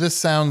 This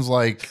sounds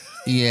like,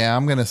 yeah,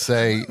 I'm going to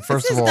say,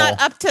 first This is of all,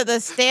 not up to the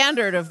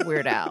standard of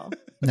Weird Al.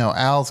 no,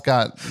 Al's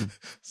got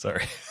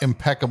Sorry.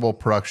 impeccable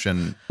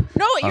production.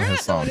 No, on you're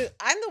his not the one song. who.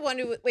 I'm the one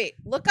who. Wait,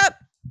 look up.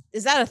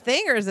 Is that a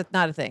thing or is it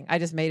not a thing? I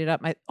just made it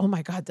up. Oh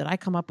my god, did I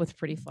come up with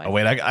Pretty Fly? Oh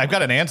wait, I've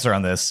got an answer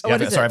on this. Oh,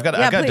 what is it? I've got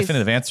Yeah, a please.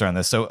 definitive answer on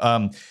this. So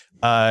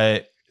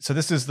so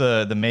this is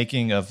the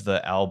making of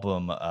the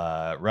album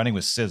Running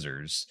with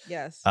Scissors.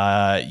 Yes.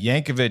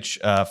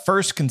 Yankovic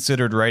first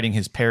considered writing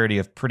his parody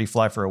of Pretty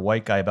Fly for a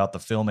White Guy about the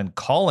film and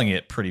calling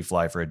it Pretty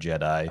Fly for a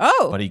Jedi.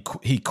 Oh. But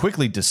he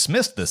quickly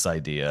dismissed this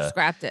idea.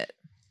 Scrapped it.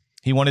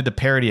 He wanted to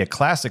parody a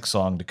classic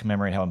song to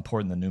commemorate how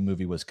important the new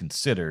movie was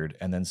considered,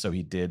 and then so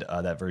he did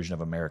that version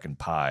of American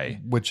Pie.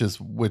 Which is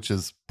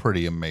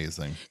pretty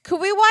amazing. Could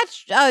we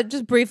watch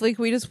just briefly?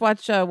 Can we just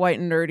watch White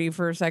and Nerdy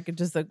for a second?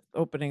 Just the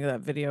opening of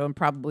that video and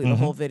probably the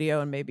whole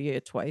video and maybe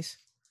it twice.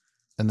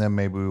 And then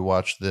maybe we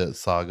watch the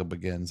saga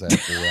begins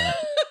after that.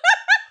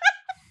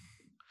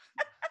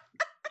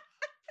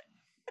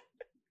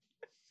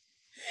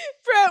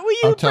 Brett, will you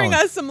I'm bring telling-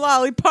 us some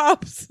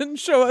lollipops and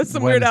show us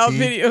some When Weird Al he-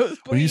 videos?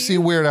 When you please? see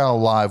Weird Al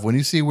live,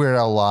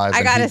 I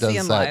and gotta he see does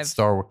him that live.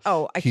 Star Wars,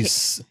 Oh, I can't.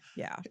 he's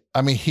Yeah.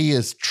 I mean, he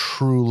is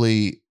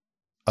truly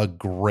a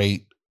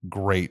great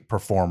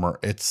performer.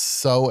 It's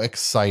so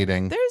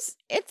exciting.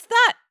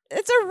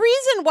 It's a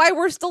reason why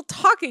we're still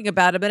talking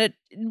about him. And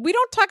we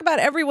don't talk about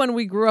everyone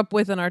we grew up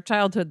with in our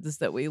childhoods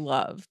that we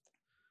loved.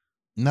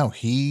 No,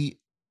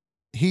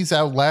 he's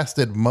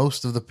outlasted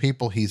most of the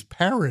people he's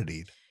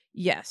parodied.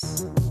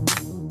 Yes.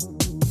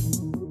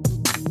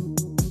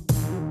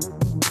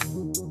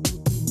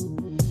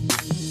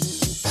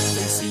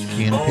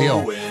 Key and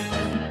Peele. They're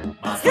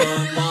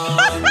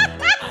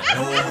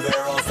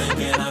all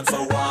thinking I'm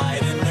so white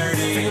and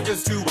nerdy. Think I'm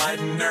just too white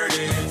and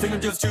nerdy. Think I'm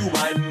just too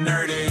white and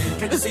nerdy.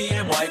 Can't you see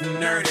I'm white and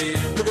nerdy?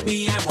 Look at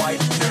me, I'm white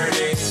and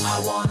nerdy. I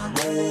wanna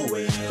roll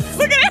with.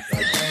 Look at the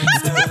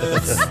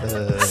gangsters.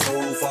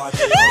 So far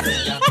they all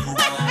think I'm too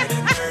white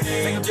and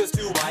nerdy. Think I'm just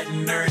too white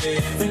and nerdy.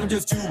 Think I'm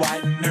just too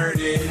white and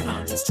nerdy.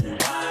 I'm just too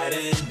white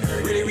and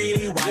nerdy. Really,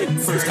 really white and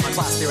nerdy. First in my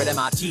class there at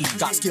MIT.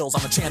 Got skills,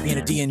 I'm a champion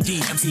at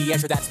D&D. MC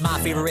Escher, that's my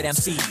favorite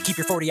MC. Keep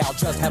your 40, I'll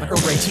just have an Earl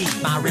Grey tea.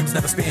 My rims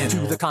never spin, to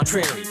the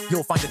contrary.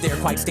 You'll find that they're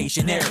quite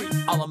stationary.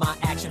 All of my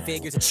action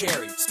figures are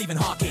cherry. Stephen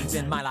Hawking's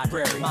in my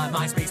library. My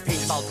MySpace page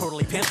is all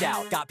totally pimped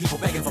out. Got people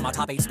begging for my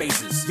top 8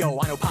 spaces. Yo,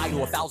 I know pie to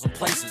 1,000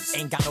 places.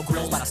 Ain't got no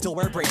grills, but I still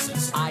wear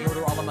braces. I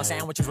order all of my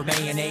sandwiches with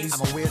mayonnaise.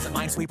 I'm a whiz at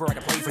Minesweeper, I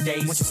can play for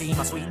days. Once you see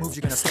my sweet moves,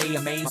 you're gonna stay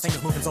amazed. My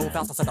fingers moving so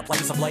fast, I'll set the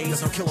place ablaze.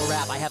 There's no killer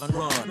rap I haven't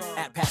run.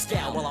 At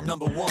Pascal, well, I'm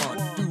number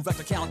 1. Do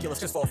vector calculus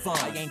just for fun.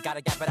 I ain't got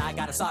a gap, but I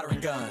got a soldering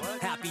gun.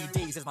 Happy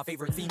Days is my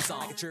favorite theme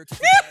song. I can sure keep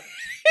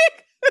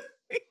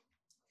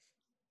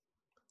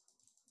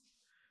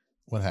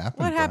What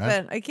happened? What Brad?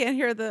 happened? I can't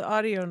hear the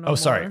audio no Oh,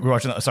 sorry. more. We're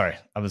watching. Sorry,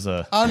 I was.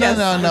 Oh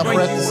no, no.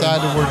 Brett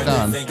decided we're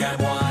done. Think I'm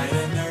white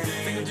and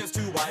nerdy. Think I'm just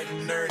too white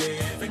and nerdy.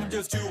 Think I'm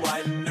just too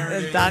white and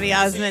nerdy. Donny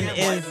Osmond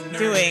is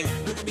doing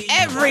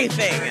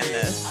everything in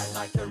this. I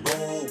like to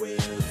roll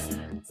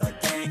with the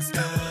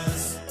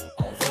gangsters.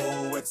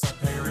 Although it's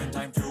apparent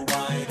I'm too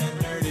white and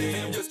nerdy.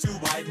 Think I'm just too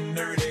white and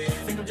nerdy.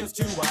 Think I'm just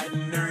too white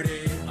and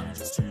nerdy. I'm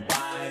just too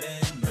white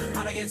and nerdy.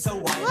 How'd I get so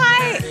white and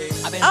nerdy?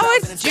 Oh,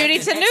 it's Judy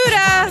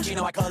Tenuta. You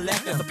know I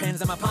collect them. The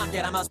pens in my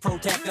pocket, I must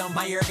protect them.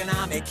 My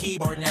ergonomic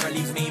keyboard never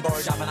leaves me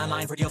bored. Shopping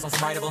online for deals on some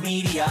writable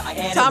media. I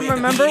edit Tom,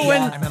 remember Wikipedia. I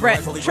when remember Brett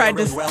I totally tried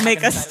wrote to well.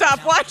 make us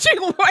stop watching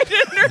White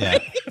and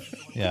Nerdy?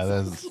 Yeah,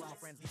 that's.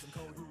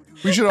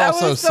 We should That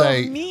also was so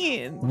say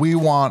mean. we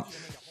want.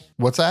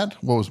 What's that?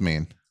 What was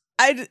mean?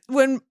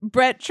 When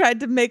Brett tried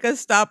to make us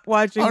stop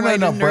watching Oh no, White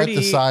no. and Brett Nerdy,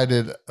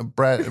 decided.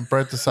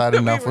 Brett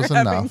decided we enough were was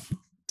having enough.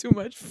 Too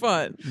much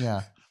fun.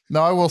 Yeah.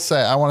 No, I will say.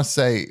 I want to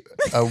say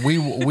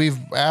we've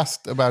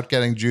asked about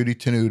getting Judy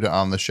Tenuta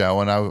on the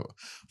show, and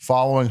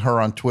following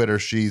her on Twitter.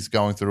 She's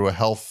going through a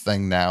health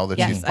thing now that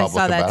she's Yes, I public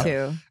saw that about.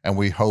 too. And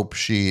we hope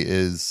she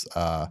is.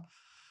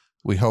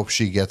 We hope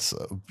she gets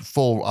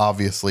full,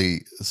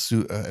 obviously,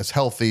 as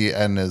healthy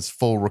and as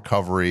full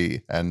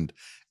recovery, and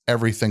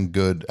everything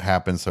good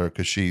happens to her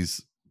because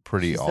she's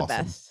pretty awesome. The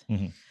best.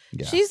 Mm-hmm.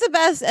 Yeah. She's the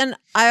best. And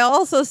I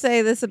also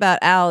say this about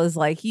Al is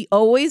like he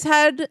always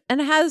had and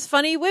has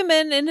funny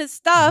women in his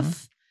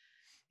stuff.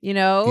 You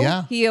know?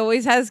 Yeah. He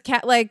always has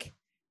like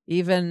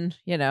even,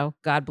 you know,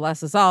 God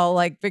bless us all,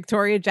 like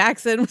Victoria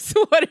Jackson was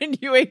the one in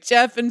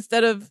UHF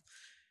instead of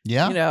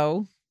Yeah. you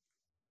know.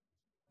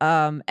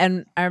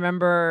 And I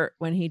remember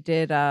when he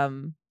did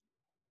the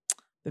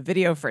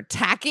video for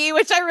Tacky,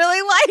 which I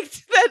really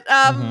liked,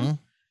 that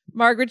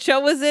Margaret Cho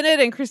was in it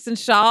and Kristen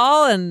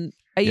Schaal and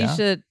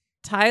Aisha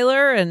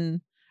Tyler.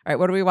 And all right,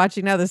 what are we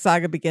watching now? The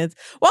saga begins.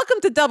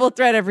 Welcome to Double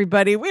Threat,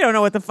 everybody. We don't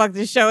know what the fuck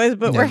this show is,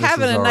 but we're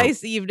having a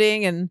nice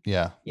evening, and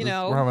you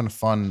know, we're having a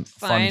fun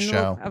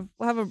show.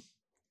 We'll have a,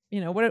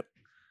 you know, what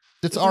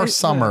it's our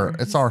summer.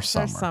 It's our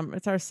summer.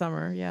 It's our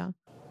summer. Yeah.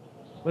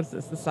 What's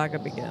this? The saga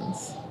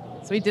begins.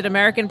 So we did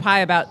American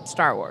Pie about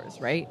Star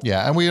Wars, right?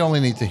 Yeah, and we only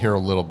need to hear a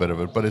little bit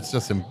of it, but it's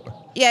just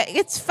yeah,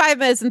 it's 5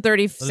 minutes and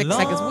 36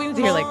 seconds. We need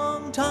to hear like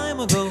long time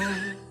ago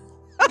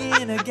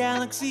in a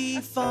galaxy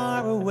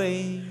far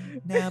away,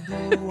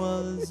 Naboo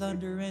was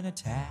under an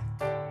attack.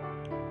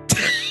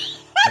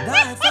 And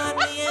I thought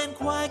me and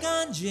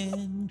Qui-Gon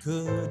Jinn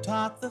could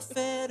talk the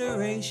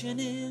Federation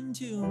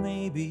into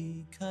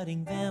maybe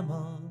cutting them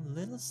a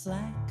little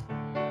slack.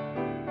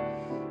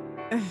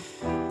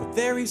 But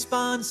their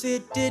response,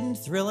 it didn't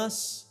thrill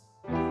us.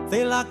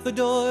 They locked the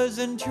doors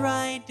and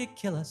tried to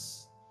kill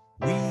us.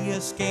 We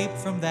escaped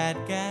from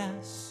that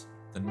gas,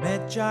 then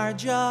met Jar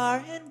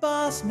Jar and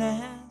Boss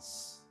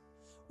Nass.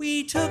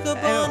 We took a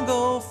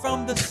bongo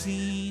from the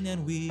scene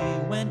and we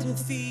went to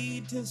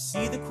Theed to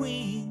see the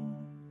Queen.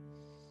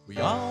 We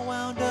all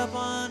wound up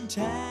on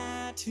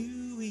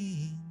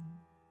Tatooine.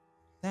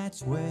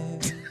 That's where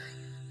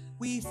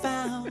we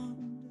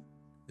found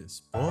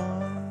this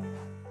boy.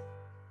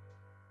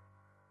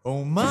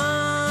 Oh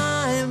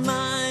my,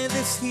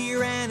 this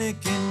here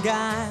Anakin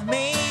guy.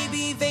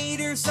 Maybe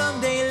Vader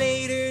someday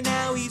later,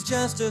 now he's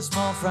just a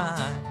small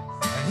fry.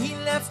 And he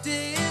left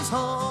his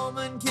home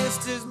and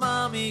kissed his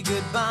mommy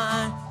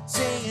goodbye,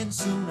 saying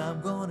soon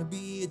I'm gonna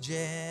be a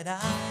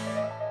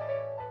Jedi.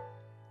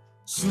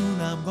 Soon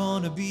I'm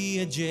gonna be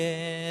a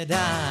Jedi.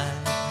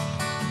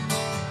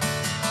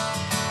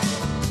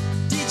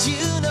 Did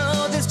you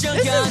know this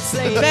junkyard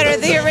slave better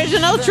the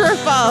original, true or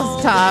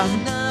false, Tom?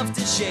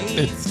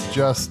 It's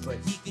just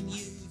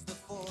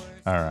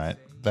all right.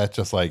 That's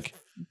just like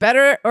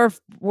better or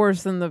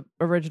worse than the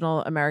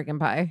original American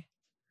Pie?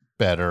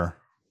 Better.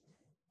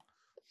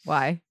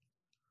 Why?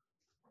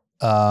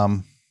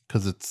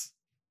 Because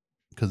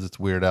it's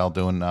Weird Al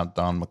doing not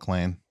Don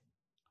McLean.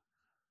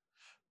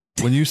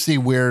 When you see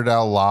Weird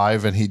Al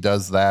live and he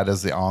does that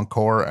as the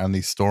encore, and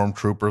these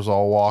stormtroopers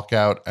all walk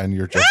out, and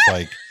you're just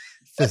like,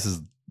 this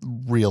is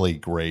really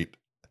great.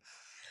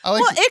 Well,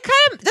 it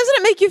kind of doesn't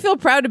it make you feel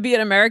proud to be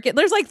an American?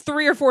 There's like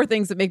 3 or 4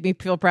 things that make me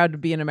feel proud to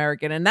be an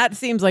American, and that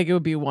seems like it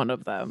would be one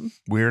of them.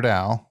 Weird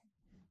Al.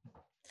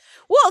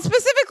 Well,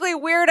 specifically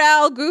Weird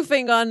Al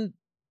goofing on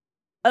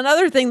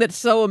another thing that's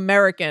so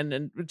American,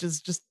 and which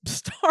is just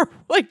Star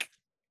like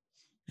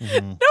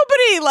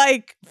nobody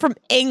like from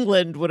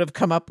England would have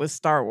come up with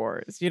Star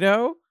Wars, you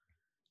know?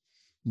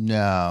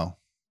 No.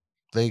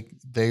 They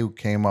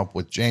came up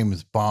with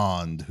James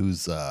Bond,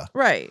 who's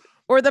right.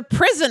 Or The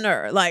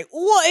Prisoner. Like,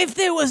 what if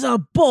there was a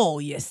ball,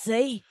 you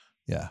see?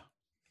 Yeah.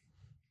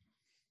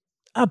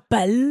 A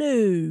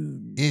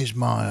balloon. Here's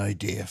my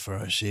idea for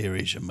a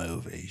series of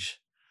movies.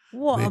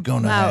 What We're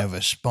going to about- have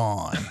a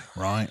spy,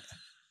 right?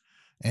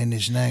 And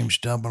his name's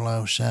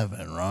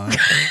 007, right?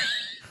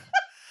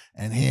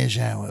 And here's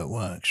how it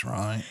works,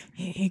 right?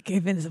 He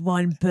giving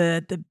one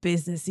bird the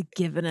business, he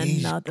giving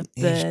another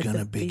bird. He's going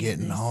to be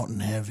getting hot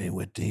and heavy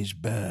with these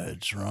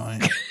birds,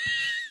 right?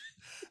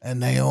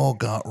 And they all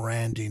got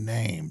randy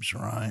names,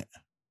 right?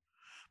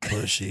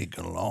 Pussy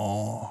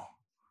galore,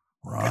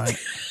 right?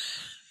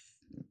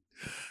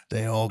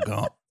 They all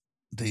got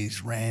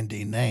these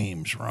randy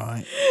names,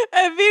 right?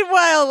 And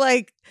meanwhile,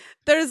 like,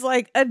 there's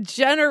like a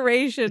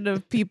generation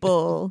of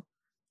people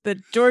that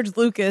George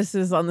Lucas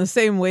is on the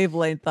same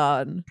wavelength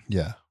on.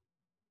 Yeah.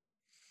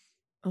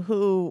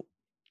 Who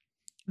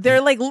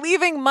they're like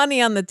leaving money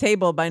on the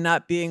table by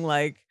not being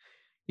like,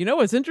 you know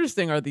what's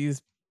interesting are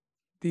these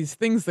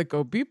things that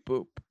go beep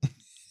boop.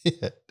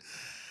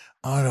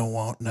 I don't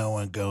want no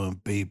one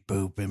going beep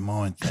boop in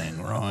my thing,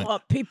 right?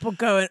 Well, people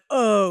going,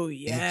 oh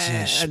yeah,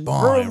 It's a and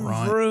spy, vroom,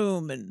 right?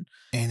 vroom, and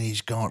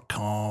he's got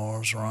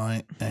cars,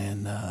 right?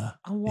 And I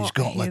he's want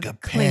got like him a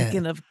pen,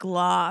 clinking of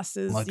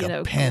glasses, like you a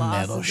know, pen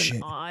glasses that'll and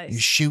shoot. eyes. You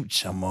shoot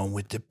someone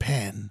with the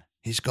pen.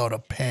 He's got a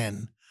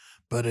pen,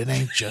 but it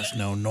ain't just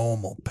no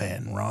normal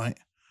pen, right?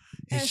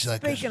 And It's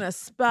like speaking of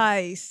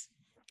space,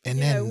 and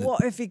you then know,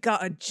 what if he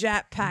got a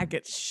jetpack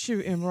and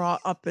shoot him right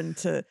up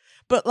into?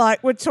 But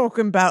like we're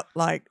talking about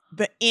like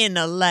the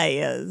inner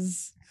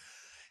layers.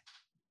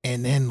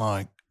 And then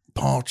like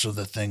parts of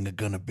the thing are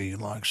going to be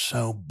like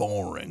so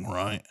boring,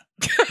 right?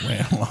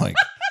 Where like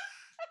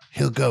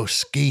he'll go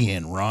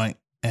skiing, right?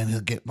 And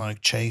he'll get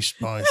like chased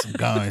by some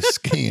guys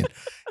skiing.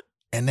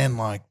 And then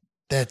like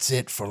that's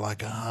it for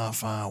like a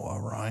half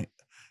hour, right?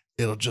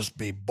 It'll just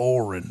be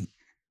boring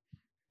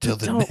till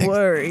the Don't next.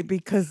 worry,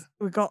 because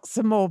we got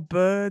some more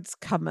birds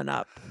coming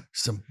up.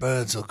 Some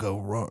birds will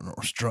go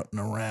strutting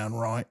around,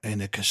 right,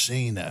 in a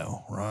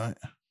casino, right?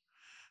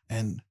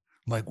 And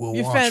like we'll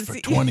You watch for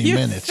fancy- 20 you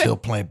minutes. fa- He'll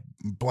play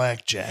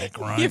blackjack,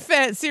 right? You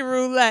fancy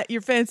roulette?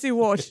 You fancy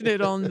watching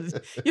it on?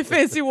 You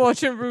fancy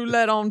watching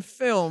roulette on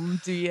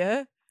film? Do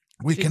you?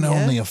 We can Yeah.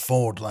 only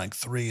afford like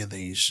 3 of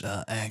these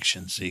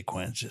action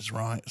sequences,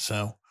 right?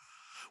 So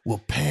we'll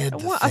pad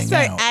the I thing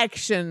say out.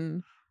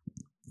 action.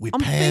 We I'm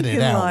pad it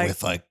thinking out like-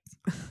 with like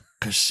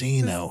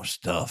casino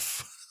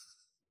stuff.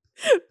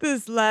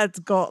 This lad's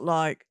got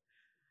like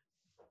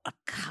a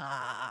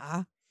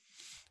car.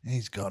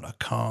 He's got a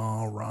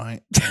car,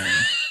 right?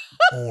 And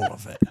all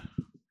of it.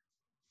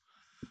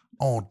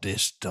 All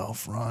this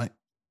stuff, right?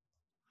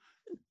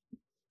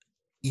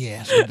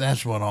 Yeah, so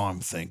that's what I'm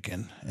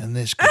thinking. And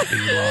this could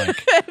be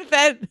like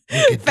Then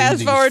we could do fast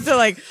these- forward to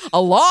like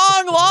a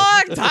long,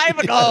 long time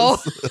ago.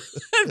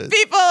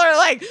 People are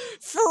like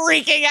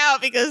freaking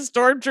out because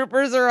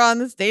stormtroopers are on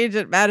the stage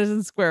at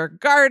Madison Square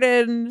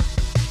Garden.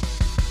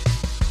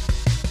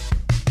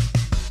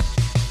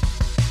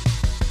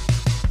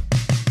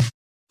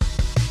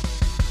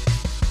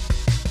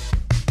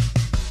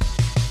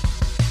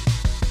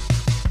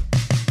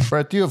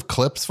 Brett, do you have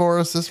clips for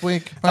us this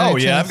week? by Oh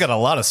any yeah, chance? I've got a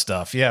lot of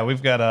stuff. Yeah,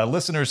 we've got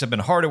listeners have been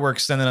hard at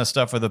work sending us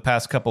stuff for the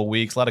past couple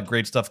weeks. A lot of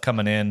great stuff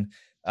coming in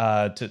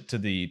to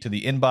the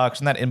inbox,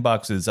 and that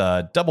inbox is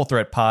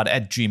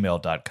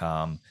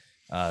doublethreatpod@gmail.com.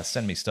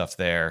 Send me stuff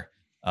there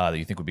that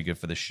you think would be good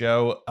for the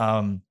show.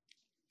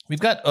 We've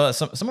got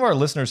some of our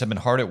listeners have been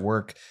hard at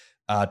work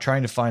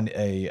trying to find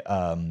a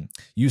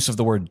use of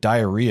the word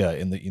diarrhea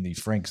in the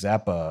Frank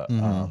Zappa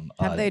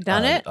Have they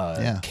done it?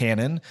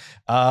 canon.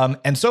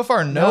 And so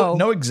far,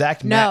 no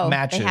exact No, they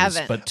matches,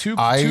 haven't. but two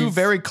I've-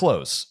 very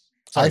close.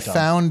 Sorry, I Tom.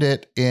 found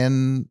it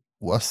in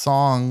a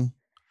song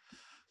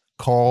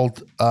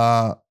called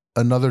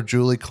 "Another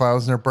Julie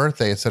Klausner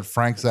Birthday." It said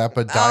Frank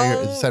Zappa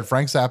Oh. It said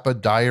Frank Zappa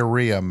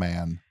Diarrhea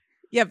Man.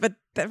 Yeah, but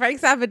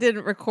Frank Zappa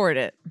didn't record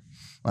it.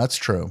 That's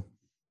true,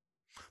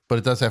 but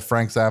it does have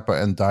Frank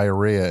Zappa and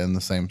diarrhea in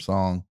the same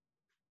song.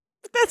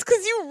 But that's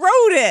because you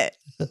wrote it.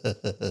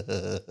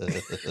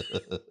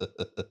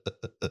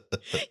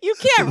 You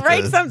can't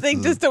write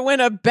something just to win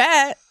a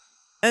bet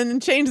and then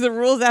change the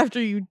rules after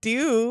you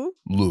do.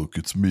 Look,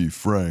 it's me,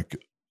 Frank.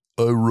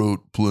 I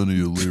wrote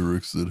plenty of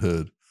lyrics that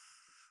had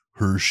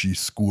Hershey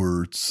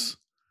squirts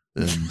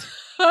and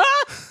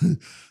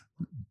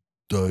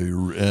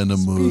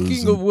enemas.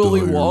 Speaking of and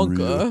Willy diarrhea.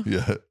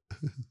 Wonka.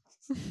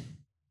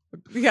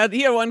 Yeah. He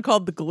had one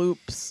called The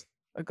Gloops.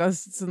 I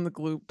guess it's in The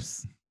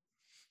Gloops.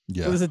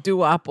 Yeah. It was a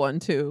doo-wop one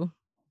too.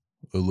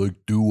 I like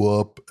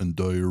doo-wop and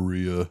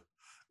diarrhea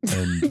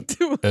and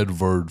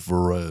Edvard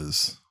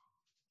Varese.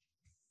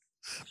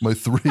 My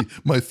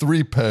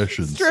three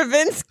passions.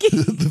 Stravinsky.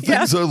 The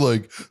things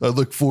I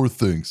like 4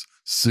 things: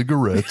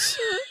 cigarettes,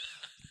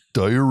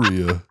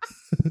 diarrhea,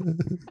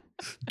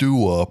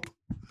 doo-wop,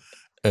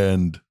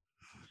 and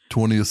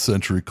 20th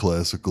century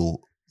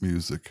classical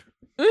music.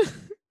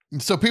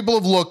 So people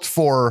have looked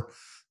for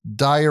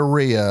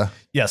diarrhea.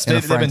 Yes, in a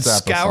they've been Frank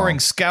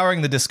Zappa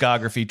scouring the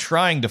discography,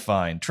 trying to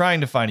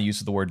find a use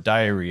of the word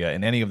diarrhea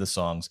in any of the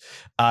songs.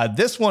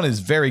 This one is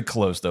very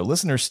close, though.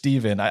 Listener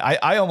Steven,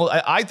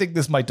 I think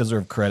this might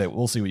deserve credit.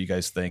 We'll see what you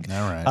guys think.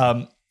 All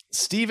right.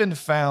 Steven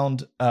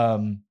found a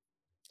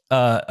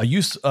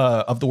use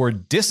of the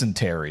word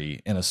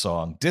dysentery in a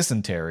song.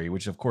 Dysentery,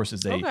 which of course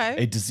is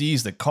a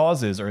disease that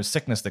causes, or a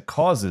sickness that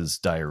causes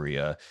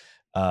diarrhea.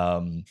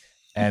 And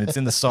it's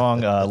in the song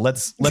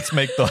Let's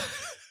Make the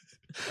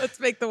Let's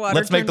make the water.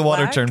 Let's make the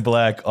water turn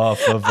black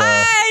off of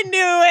I knew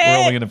it.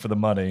 Rolling in it for the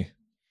money.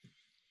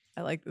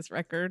 I like this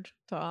record,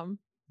 Tom.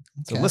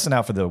 So listen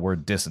out for the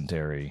word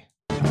dysentery.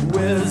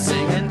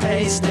 Whizzing and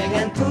pasting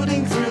and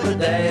putting through the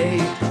day.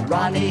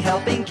 Ronnie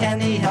helping,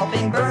 Kenny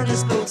helping burn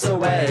his boots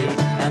away.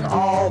 And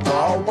all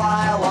the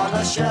while on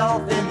a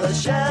shelf in the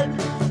shed,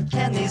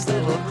 Kenny's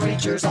little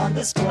creatures on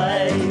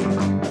display.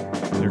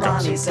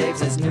 Ronnie saves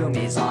his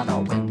noomies on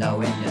a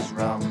window in his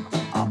room.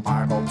 A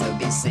marvel to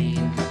be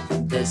seen.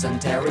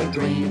 Dysentery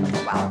green,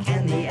 while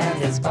Kenny and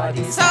his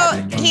buddies. So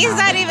have a game he's out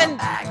not in the even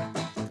bag.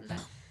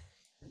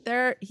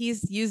 there.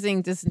 He's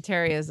using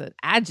dysentery as an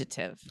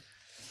adjective.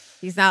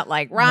 He's not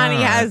like Ronnie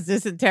All right. has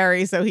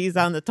dysentery, so he's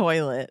on the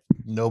toilet.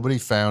 Nobody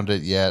found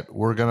it yet.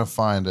 We're gonna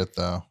find it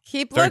though.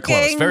 Keep Very looking.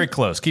 close. Very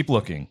close. Keep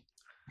looking.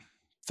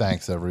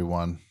 Thanks,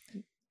 everyone.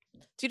 Do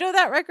you know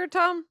that record,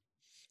 Tom?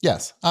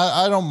 Yes,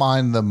 I don't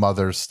mind the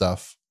mother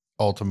stuff.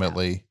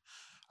 Ultimately,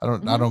 I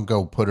don't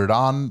go put it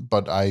on,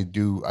 but I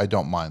do. I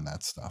don't mind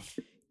that stuff.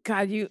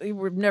 God,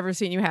 we've never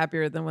seen you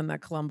happier than when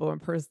that Columbo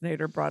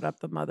impersonator brought up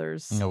the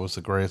mothers. It was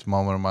the greatest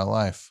moment of my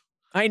life.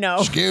 I know.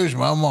 Excuse me,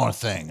 one more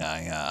thing.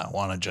 I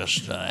want to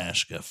just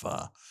ask if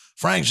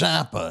Frank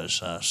Zappa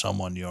is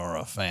someone you're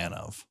a fan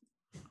of.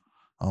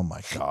 Oh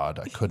my God,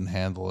 I couldn't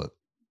handle it.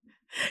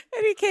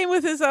 And he came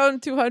with his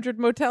own 200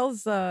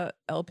 Motels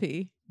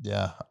LP.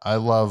 Yeah, I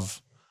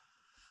love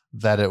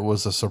that it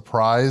was a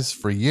surprise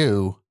for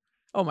you.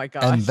 Oh my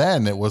gosh. And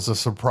then it was a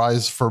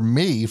surprise for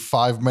me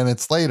 5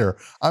 minutes later.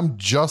 I'm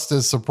just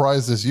as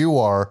surprised as you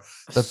are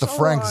that the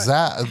Frank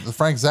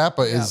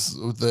Zappa is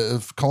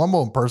the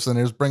Columbo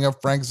impersonators bring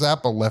up Frank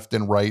Zappa left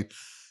and right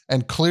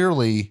and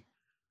clearly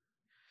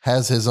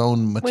has his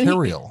own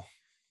material.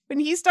 When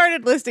he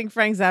started listing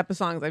Frank Zappa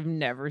songs, I've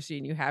never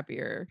seen you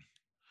happier.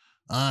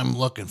 I'm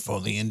looking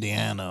for the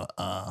Indiana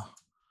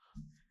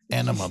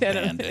Enema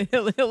Bandit.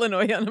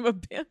 Illinois Enema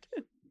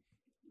Bandit.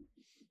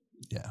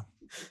 Yeah.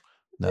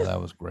 No,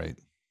 that was great.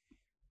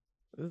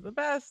 It was the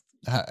best.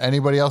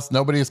 Anybody else?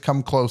 Nobody has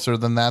come closer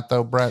than that,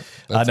 though, Brett.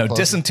 No,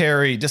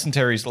 dysentery.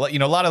 Dysentery's, a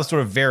lot of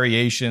sort of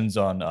variations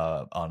on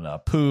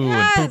poo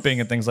and pooping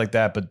and things like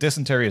that. But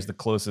dysentery is the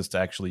closest to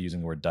actually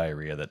using the word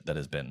diarrhea that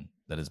has been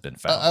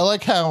found. I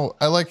like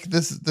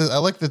this. I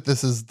like that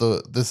this is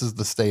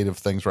the state of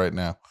things right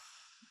now.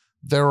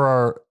 There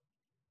are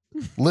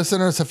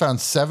listeners have found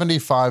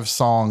 75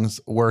 songs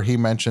where he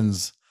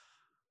mentions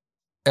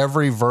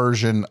every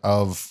version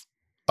of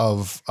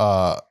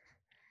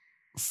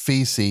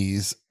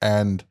feces,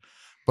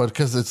 but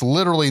because it's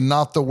literally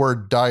not the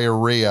word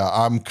diarrhea,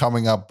 I'm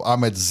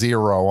at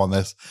 0 on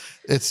this.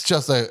 It's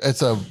just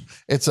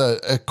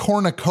a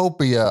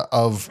cornucopia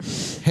of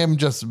him,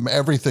 just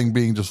everything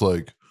being just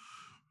like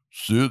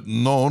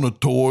sitting on a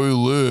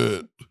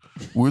toilet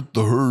with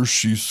the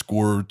Hershey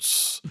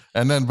squirts,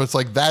 and then but it's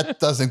like that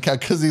doesn't count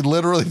because he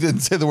literally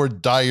didn't say the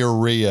word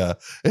diarrhea.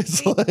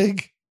 It's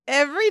like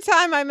every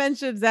time I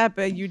mention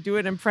Zappa, you do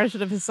an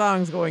impression of his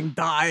songs going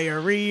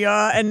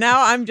diarrhea, and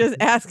now I'm just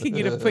asking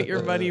you to put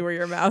your money where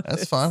your mouth is.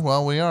 That's fine.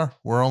 Well,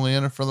 we're only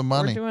in it for the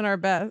money. We're doing our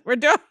best. We're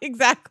doing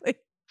exactly.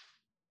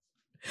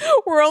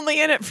 We're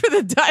only in it for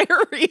the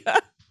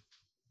diarrhea.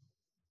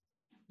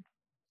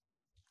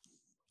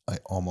 I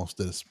almost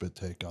did a spit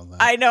take on that.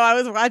 I know. I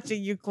was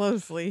watching you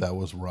closely. That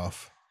was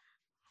rough.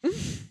 I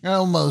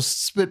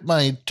almost spit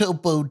my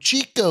Topo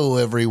Chico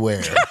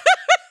everywhere.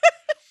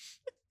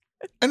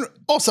 And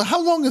also,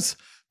 how long is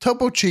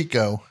Topo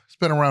Chico? It's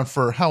been around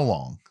for how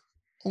long?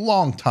 A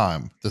long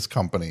time, this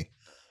company.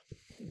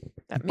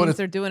 That means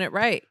they're doing it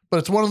right. But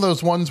it's one of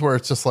those ones where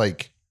it's just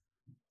like,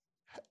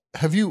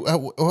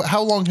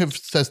 how long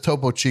has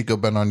Topo Chico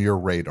been on your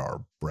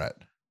radar, Brett?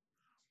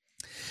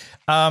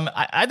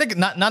 I think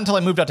not until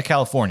I moved out to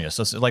California.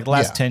 So it's like the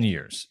last 10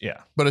 years.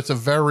 Yeah. But it's a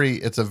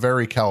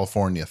very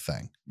California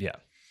thing. Yeah.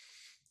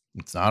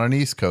 It's not an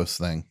East Coast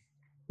thing.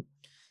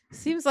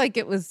 Seems like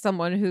it was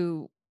someone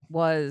who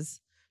was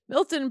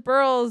Milton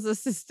Berle's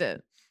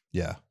assistant.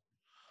 Yeah.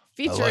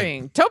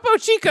 Featuring Topo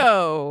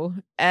Chico.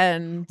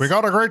 And we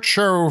got a great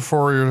show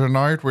for you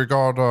tonight. We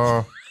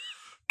got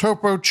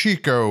Topo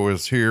Chico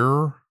is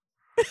here.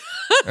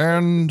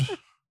 And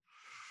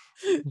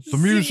the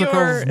music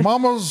of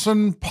Mamas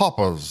and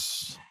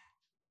Papas.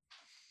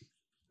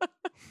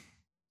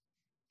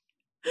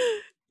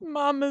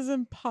 Mamas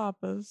and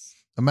Papas.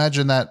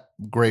 Imagine that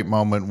great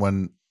moment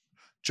when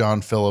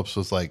John Phillips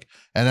was like,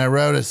 and I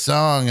wrote a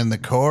song and the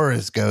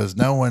chorus goes,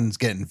 no one's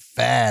getting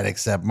fat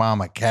except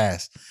Mama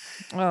Cass.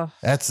 Oh,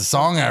 that's the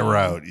song I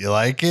wrote. You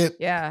like it?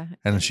 Yeah.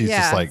 And she's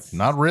just like,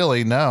 not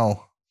really,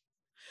 no.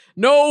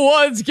 No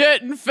one's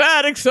getting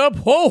fat except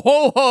ho,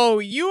 ho, ho.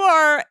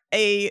 You're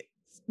a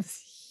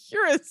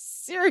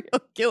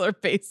serial killer,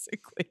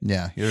 basically.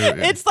 Yeah.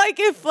 It's like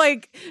if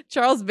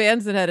Charles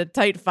Manson had a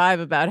tight 5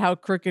 about how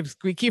crooked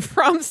Squeaky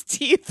From's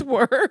teeth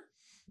were.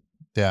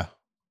 Yeah.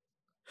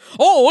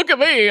 Oh, look at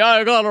me.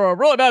 I got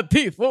really bad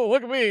teeth. Oh,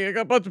 look at me. I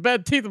got a bunch of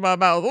bad teeth in my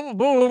mouth.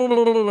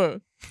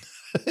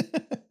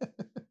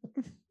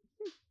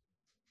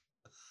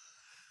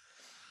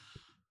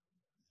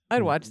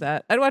 I'd watch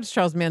that. I'd watch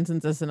Charles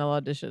Manson's SNL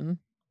audition.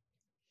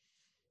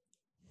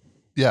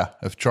 Yeah.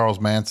 If Charles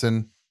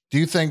Manson, do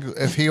you think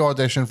if he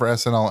auditioned for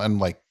SNL and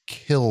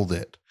killed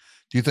it,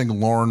 do you think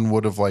Lorne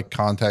would have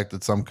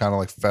contacted some kind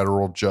of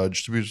federal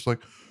judge to be just like,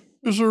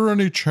 is there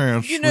any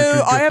chance we could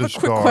get I have a this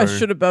quick guy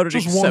question about an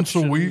just exception. once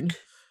a week?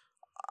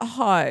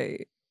 Hi.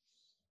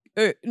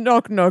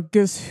 Knock knock,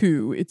 guess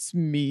who? It's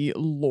me,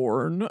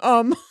 Lorne.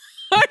 I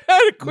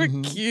had a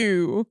quick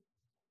cue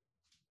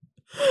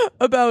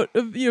about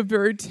a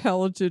very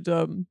talented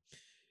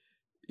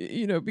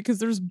because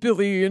there's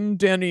Billy and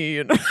Danny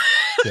and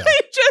Yeah. I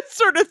just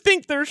sort of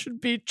think there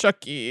should be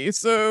Chucky.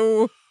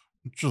 So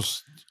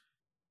just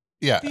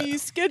yeah. The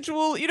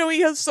schedule,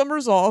 he has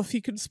summers off.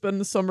 He can spend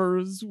the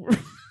summers where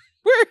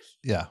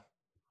Yeah.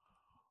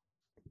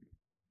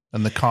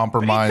 And the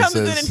compromise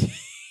is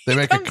they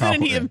make a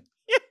compromise.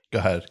 Go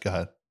ahead.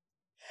 I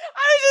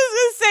was just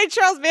going to say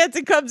Charles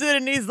Manson comes in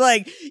and he's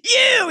like,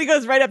 you! He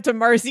goes right up to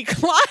Marcy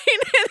Klein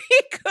and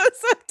he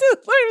goes up to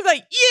the he's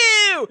like,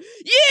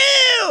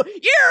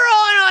 you're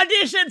on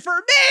audition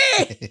for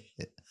me!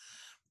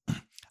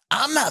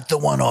 I'm not the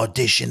one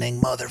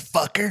auditioning,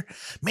 motherfucker.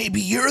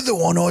 Maybe you're the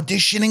one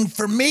auditioning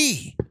for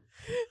me.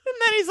 And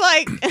then he's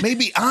like,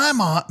 maybe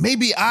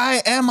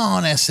I am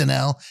on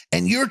SNL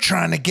and you're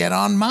trying to get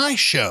on my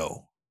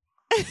show.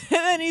 and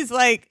then he's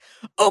like,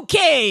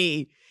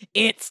 okay,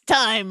 it's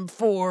time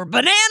for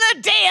Banana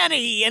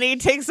Danny. And he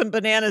takes some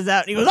bananas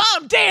out and he goes,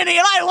 I'm Danny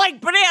and I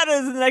like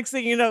bananas. And the next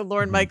thing you know,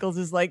 Lorne Michaels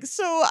is like,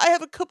 so I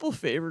have a couple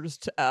favors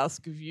to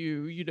ask of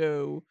you. You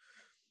know,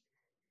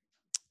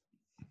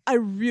 I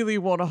really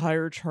want to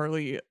hire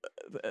Charlie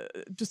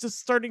just as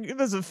starting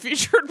as a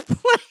featured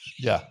play.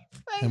 Yeah.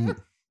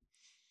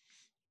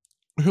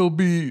 He'll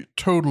be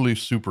totally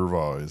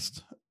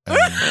supervised.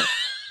 And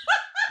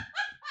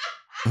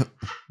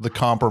the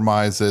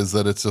compromise is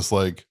that it's just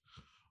like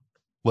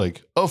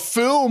a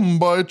film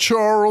by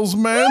Charles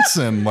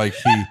Manson. Like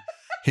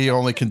he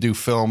only can do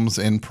films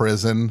in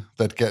prison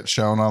that get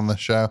shown on the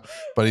show,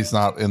 but he's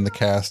not in the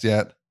cast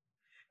yet.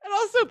 And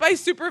also by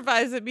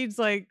supervise, it means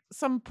like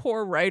some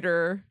poor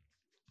writer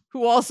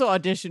who also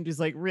auditioned,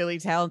 who's like really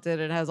talented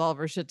and has all of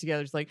her shit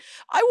together. She's like,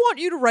 I want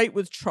you to write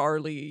with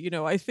Charlie. You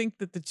know, I think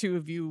that the two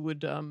of you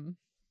would,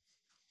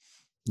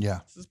 yeah.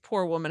 This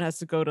poor woman has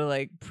to go to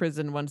like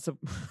prison once a,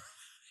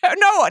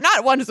 no,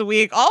 not once a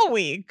week, all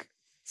week.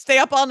 Stay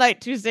up all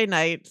night, Tuesday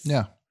nights.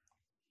 Yeah.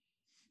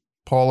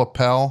 Paula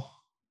Pell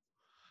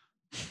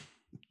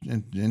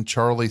in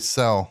Charlie's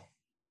cell.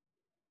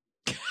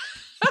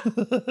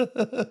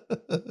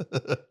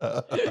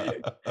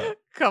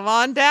 Come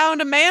on down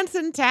to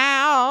Manson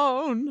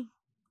Town.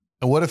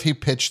 And what if he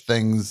pitched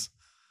things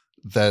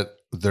that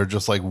they're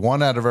just like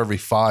 1 out of every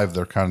 5?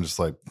 They're kind of just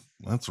like,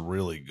 that's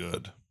really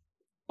good.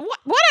 What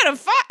 1 out of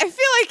 5? I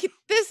feel like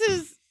this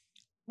is.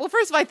 Well,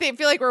 first of all, I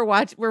feel like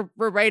we're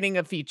writing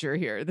a feature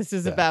here. This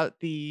is about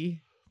the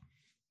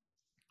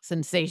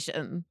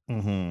sensation.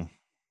 Mm-hmm.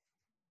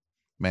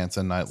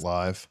 Manson Night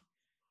Live.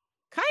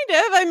 Kind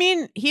of. I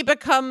mean, he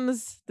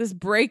becomes this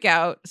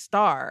breakout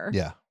star.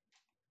 Yeah.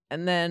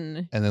 And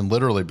then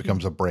literally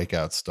becomes a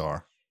breakout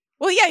star.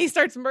 Well, yeah, he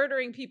starts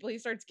murdering people. He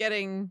starts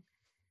getting,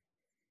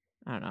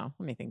 I don't know.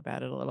 Let me think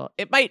about it a little.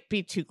 It might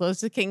be too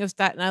close to King of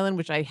Staten Island,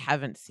 which I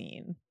haven't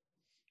seen.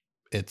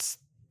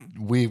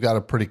 We've got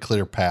a pretty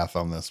clear path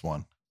on this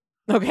one.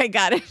 Okay,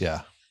 got it.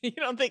 Yeah. You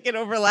don't think it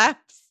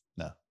overlaps?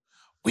 No.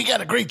 We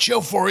got a great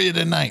show for you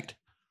tonight.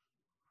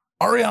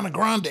 Ariana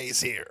Grande's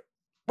here.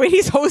 Wait,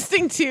 he's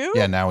hosting too?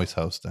 Yeah, now he's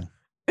hosting.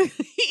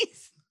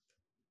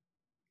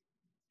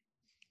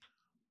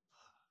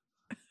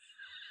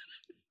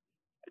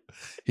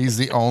 He's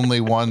the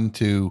only one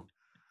to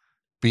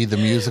be the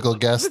musical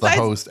guest, the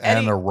host,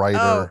 and a writer.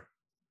 Oh.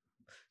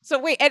 So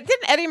wait,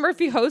 didn't Eddie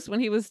Murphy host when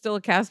he was still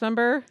a cast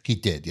member? He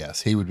did,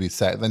 yes. He would be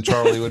second. Then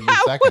Charlie would be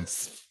second.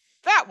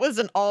 That was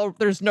an all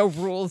there's no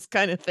rules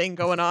kind of thing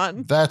going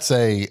on. It's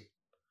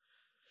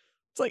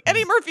like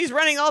Eddie Murphy's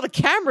running all the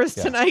cameras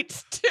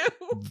tonight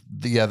too.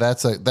 Yeah,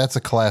 that's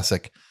a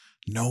classic.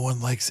 No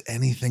one likes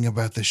anything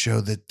about the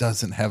show that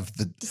doesn't have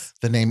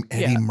the name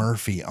Eddie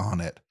Murphy on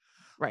it.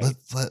 Right.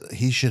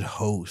 He should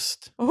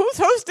host. Well, who's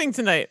hosting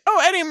tonight?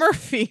 Oh, Eddie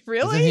Murphy.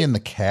 Really? Isn't he in the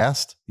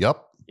cast?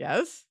 Yup.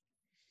 Yes.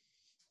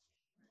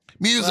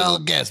 Musical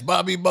guest,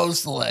 Bobby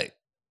Beausoleil.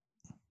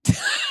 Every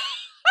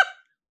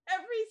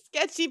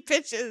sketch he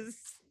pitches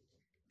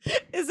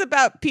is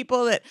about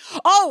people that,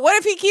 what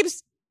if he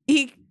keeps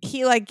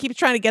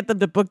trying to get them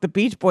to book the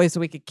Beach Boys so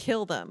we could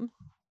kill them?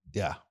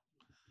 Yeah.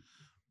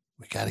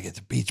 We got to get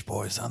the Beach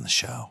Boys on the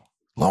show.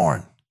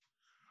 Lauren,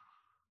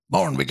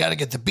 we got to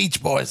get the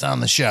Beach Boys on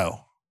the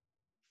show.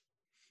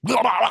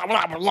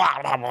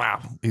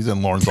 He's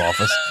in Lauren's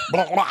office.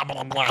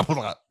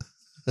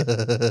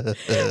 And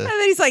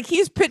then he's like,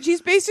 he's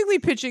basically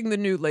pitching the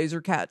new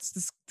Laser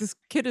Cats. This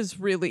kid is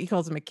really, he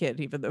calls him a kid,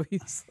 even though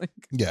he's like,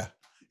 yeah,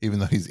 even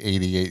though he's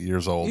 88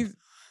 years old.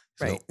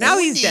 Right. Now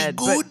he's dead,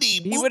 but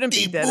he wouldn't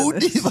be dead in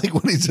this. Like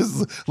when he's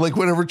just like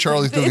whenever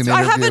Charlie's doing an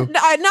interview.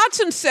 Not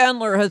since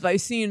Sandler have I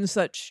seen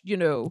such,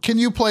 Can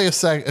you play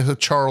a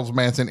Charles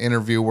Manson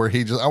interview where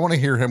I want to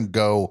hear him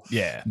go,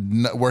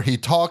 where he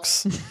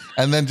talks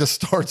and then just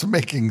starts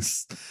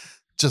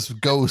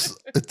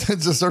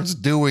starts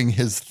doing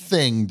his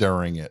thing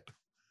during it.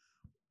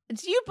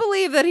 Do you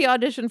believe that he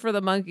auditioned for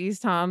the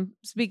Monkees, Tom?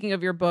 Speaking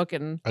of your book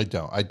and I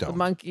don't. The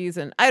Monkees,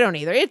 and I don't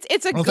either.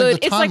 It's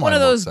like one of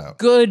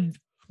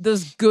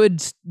those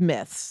good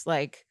myths,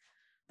 like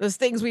those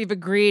things we've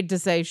agreed to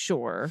say,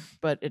 sure,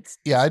 but it's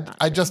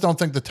I just don't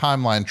think the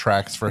timeline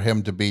tracks for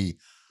him to be.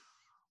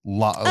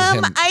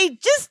 I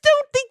just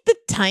don't think the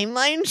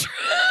timeline tracks.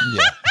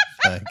 Yeah,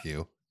 thank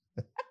you.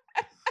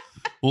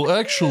 Well,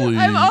 actually,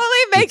 I'm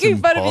only making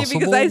fun of you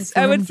because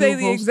I would say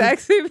the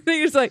exact same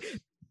thing. It's like,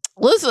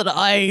 listen,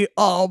 I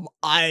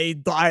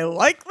like the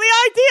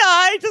idea.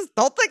 I just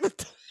don't think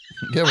that.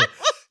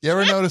 You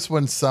ever notice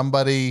when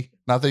somebody,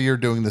 not that you're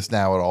doing this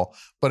now at all,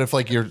 but if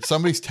like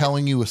somebody's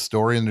telling you a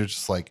story and they're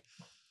just like,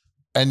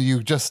 and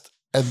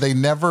they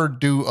never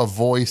do a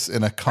voice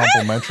in a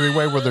complimentary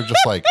way where they're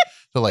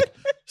like,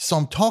 so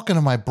I'm talking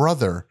to my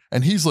brother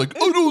and he's like, I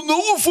don't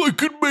know if I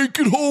could make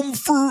it home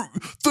for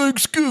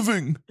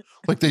Thanksgiving.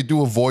 Like they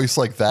do a voice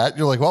like that.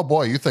 You're like, well,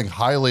 boy, you think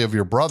highly of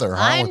your brother,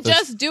 huh? I'm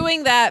just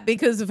doing that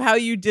because of how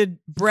you did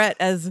Brett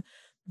as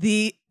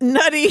the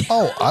nutty.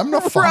 Oh, I'm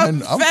not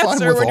fine. I'm fine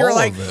with when you're all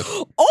like, of it.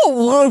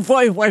 oh, if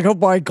I like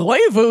my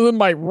glazes and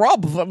my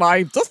rubs, and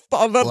I just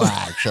thought that. Well,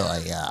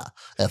 actually,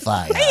 if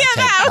I take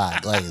my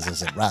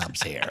glazes and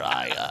rubs here,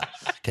 I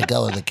could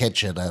go in the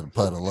kitchen and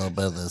put a little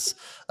bit of this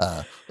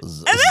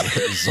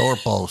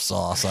Zorpo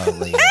sauce on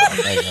the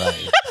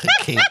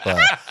thing.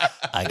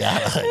 I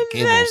gotta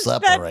keep them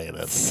separated.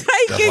 Just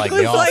like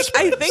the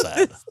offspring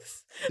said.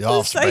 The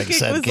offspring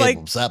said keep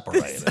them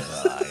separated.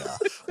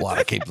 I want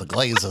to keep the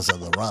glazes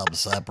and the rubs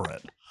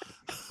separate.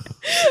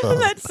 So,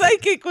 that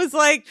psychic was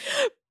like,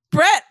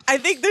 Brett, I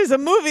think there's a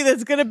movie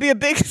that's going to be a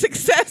big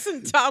success.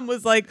 And Tom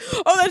was like,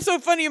 oh, that's so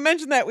funny you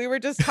mentioned that. We were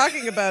just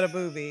talking about a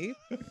movie.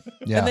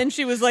 Yeah. And then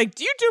she was like,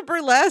 do you do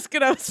burlesque?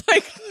 And I was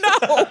like,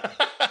 no.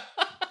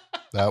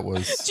 That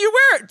was. Do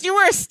you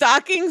wear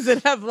stockings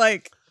that have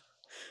like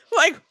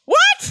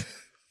what?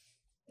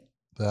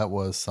 That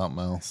was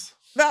something else.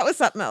 That was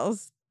something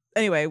else.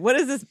 Anyway, what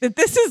is this?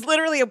 This is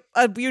literally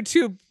a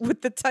YouTube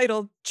with the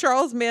title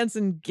Charles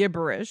Manson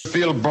Gibberish.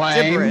 Feel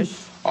blame? Gibberish.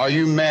 Are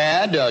you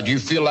mad? Do you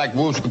feel like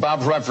Wolf's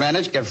kebabs right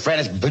friends? Get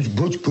friends,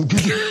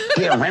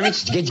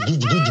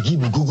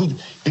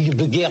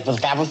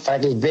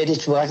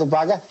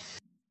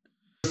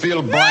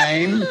 Feel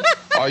blame?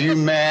 Are you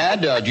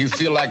mad? Do you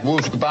feel like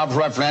Wolf's kebabs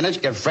right friends?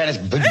 Get friends,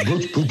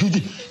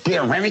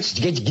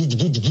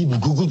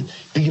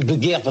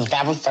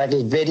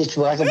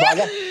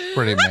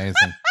 Pretty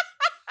amazing.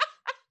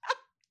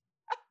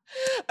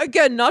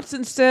 Again, not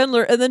since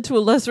Sandler, and then to a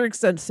lesser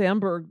extent,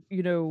 Sandberg,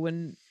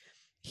 when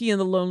he and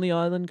the Lonely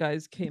Island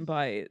guys came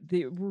by,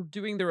 they were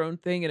doing their own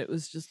thing, and it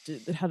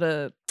had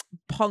a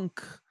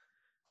punk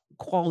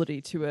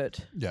quality to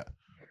it. Yeah.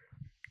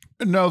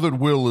 And now that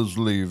Will is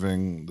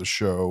leaving the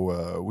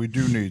show, we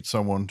do need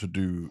someone to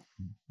do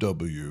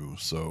W.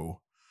 So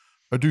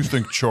I do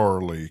think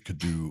Charlie could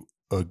do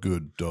a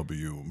good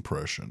W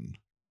impression.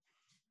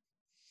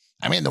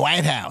 I'm in the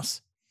White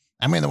House.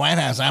 I'm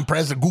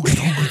President.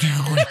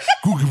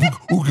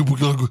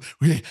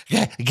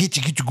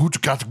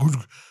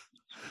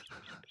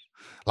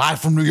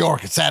 Live from New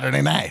York. It's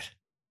Saturday night.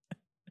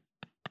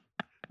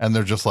 And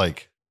they're just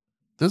like,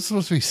 this is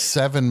supposed to be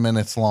 7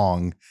 minutes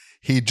long.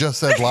 He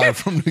just said live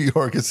from New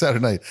York. It's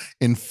Saturday night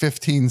in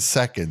 15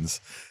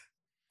 seconds.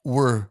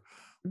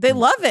 They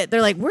love it.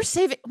 They're like, we're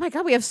saving. Oh my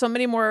God, we have so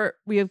many more.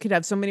 Could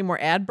have so many more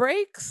ad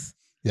breaks.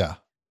 Yeah.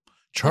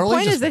 The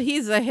point is that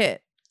he's a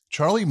hit.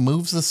 Charlie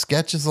moves the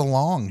sketches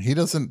along. He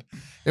doesn't,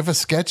 if a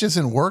sketch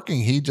isn't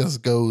working, he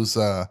just goes,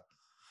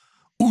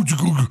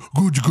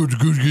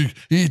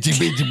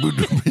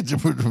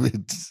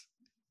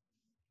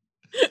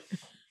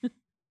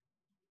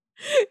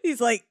 He's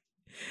like,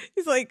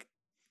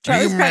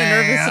 Charlie's kind of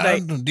nervous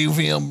tonight. Do you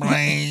feel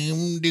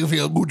blame? Do you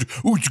feel good?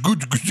 It's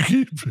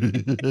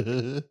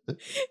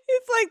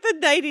like the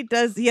night he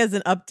has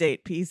an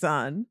update piece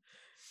on.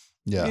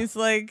 Yeah. He's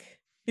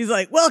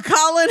like, well,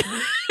 Colin.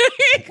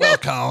 Well,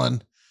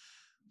 Colin.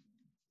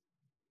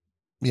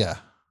 Yeah.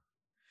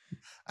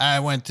 I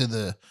went to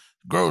the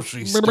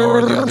grocery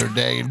store the other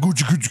day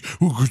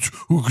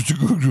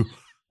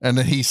and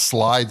then he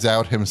slides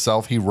out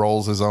himself. He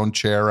rolls his own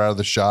chair out of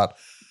the shot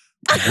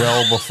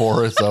well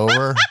before it's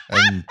over.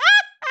 And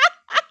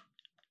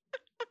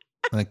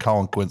then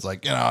Colin Quinn's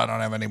like, I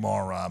don't have any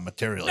more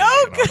material.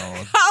 No,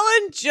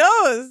 Colin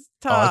Jost.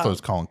 Tom. Oh, I thought it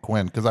was Colin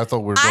Quinn because I thought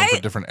we were going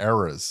for different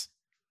eras.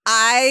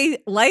 I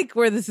like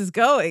where this is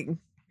going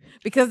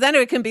because then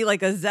it can be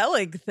like a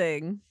Zelig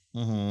thing.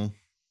 Mm-hmm.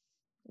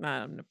 I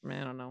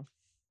don't know.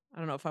 I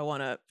don't know if I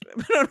want to.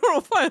 I don't know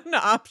if I want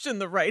to option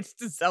the rights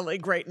to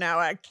Zelig right now.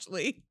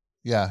 Actually,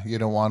 yeah, you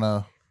don't want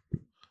to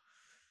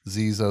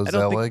Zizo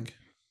Zelig.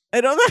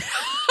 I don't.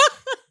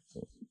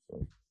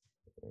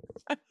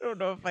 I don't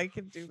know if I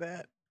can do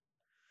that.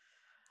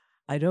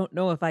 I don't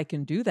know if I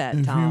can do that,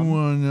 if Tom. If you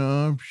want to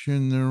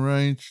option the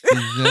rights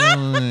to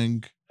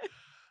Zelig,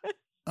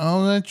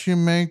 I'll let you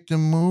make the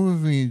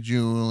movie,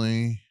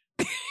 Julie.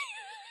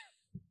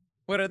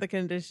 What are the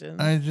conditions?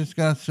 I just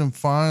got some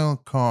file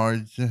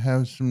cards that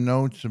have some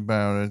notes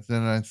about it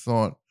that I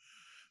thought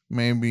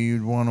maybe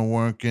you'd want to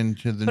work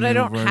into the but new I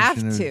don't version have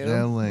of to,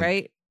 Zelig.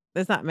 right?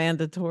 That's not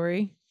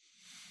mandatory.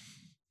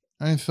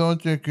 I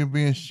thought there could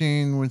be a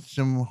scene with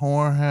some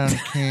whorehound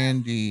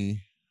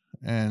candy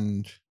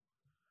and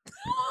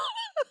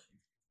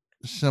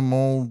some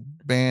old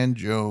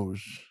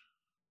banjos.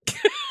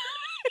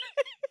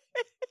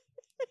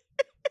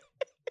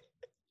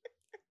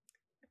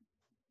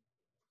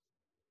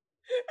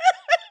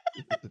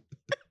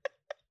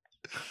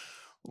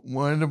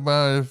 What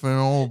about if an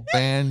old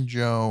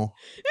banjo?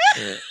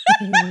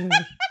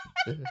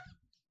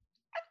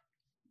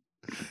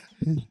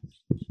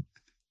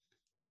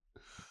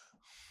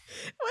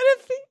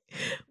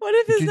 What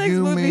if his next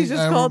movie is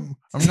just called?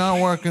 I'm not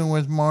working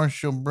with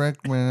Marshall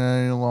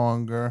Brickman any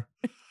longer.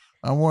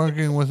 I'm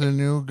working with a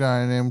new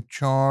guy named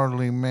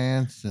Charlie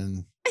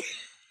Manson.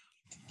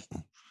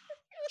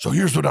 So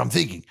here's what I'm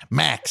thinking,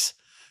 Max,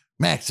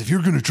 if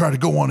you're going to try to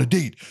go on a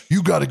date,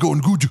 you got to go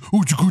and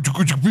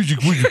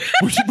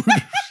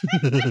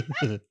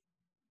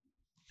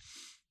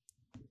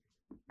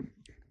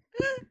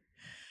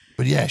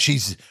But yeah,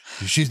 she's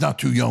not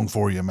too young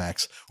for you,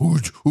 Max.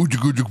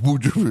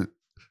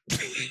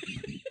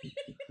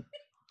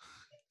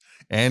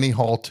 Annie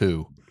Hall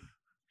 2.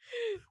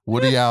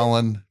 Woody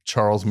Allen,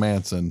 Charles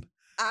Manson.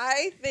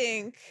 I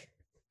think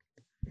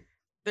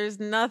there's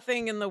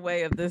nothing in the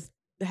way of this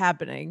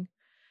happening.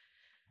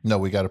 No,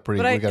 we got a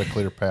But I-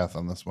 clear path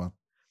on this one.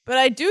 But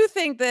I do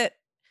think that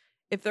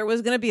if there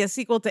was going to be a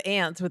sequel to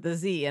Ants with a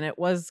Z, and it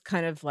was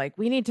kind of like,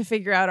 we need to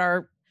figure out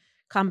our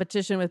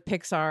competition with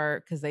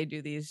Pixar because they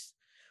do these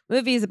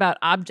movies about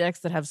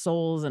objects that have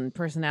souls and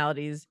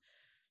personalities.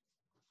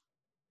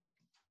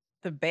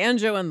 The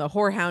Banjo and the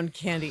Whorehound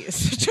Candy is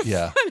such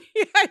a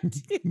funny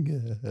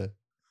idea.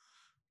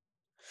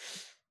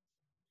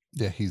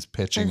 Yeah, he's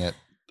pitching it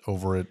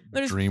over at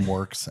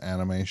DreamWorks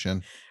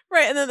Animation.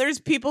 Right. And then there's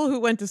people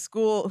who went to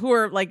school who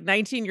are like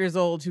 19 years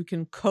old who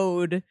can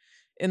code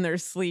in their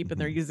sleep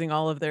and they're using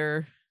all of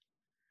their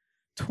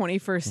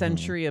 21st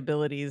century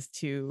abilities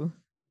to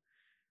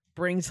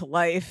bring to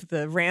life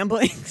the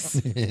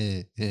ramblings.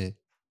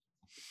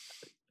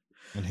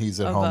 And he's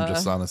at Of, home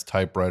just on his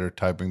typewriter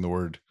typing the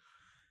word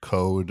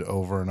code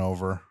over and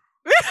over.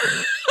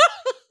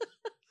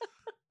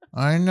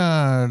 I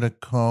know the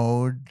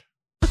code.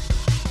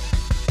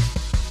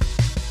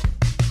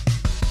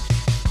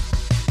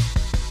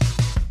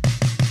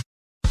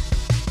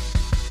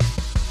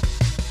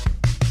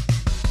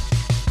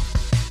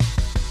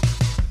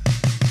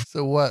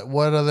 So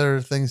what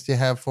other things do you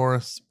have for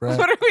us, Brett?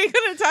 What are we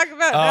going to talk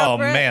about now, Oh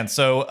Brett? man,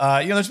 so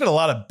there's been a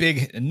lot of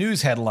big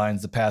news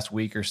headlines the past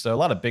week or so. A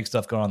lot of big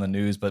stuff going on in the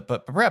news, but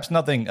perhaps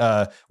nothing.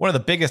 One of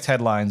the biggest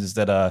headlines is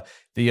that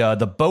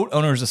the Boat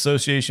Owners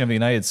Association of the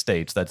United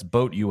States, that's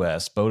Boat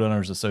US, Boat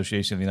Owners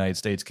Association of the United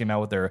States, came out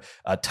with their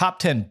top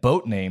 10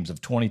 boat names of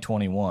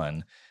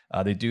 2021.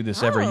 They do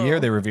this every year.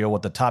 They reveal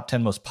what the top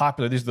 10 most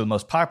popular. These are the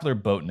most popular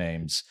boat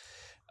names.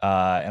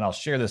 And I'll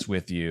share this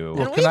with you.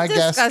 Well, can I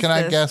guess?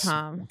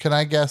 Tom? Can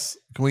I guess?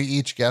 Can we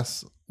each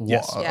guess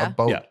Yes. a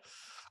boat? Yeah.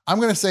 I'm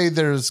going to say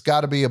there's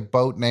got to be a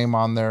boat name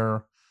on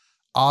there.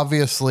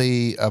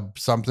 Obviously,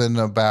 something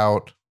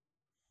about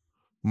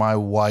my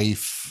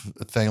wife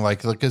thing,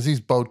 like because these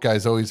boat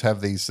guys always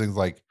have these things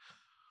like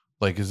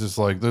is this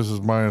like this is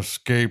my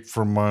escape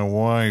from my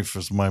wife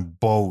is my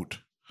boat.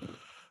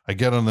 I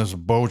get on this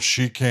boat,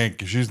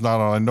 she's not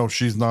on. I know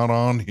she's not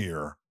on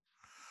here.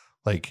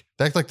 Like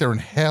they act like they're in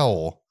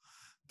hell.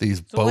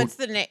 These So boats what's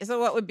the name? So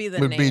what would be the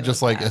would name? be just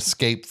of like that?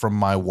 escape from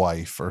my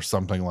wife or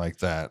something like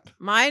that.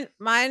 Mine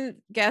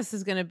guess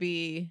is going to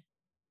be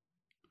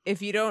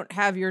if you don't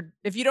have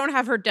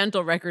her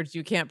dental records,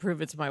 you can't prove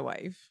it's my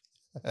wife.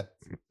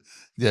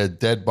 Yeah,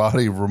 dead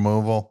body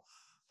removal.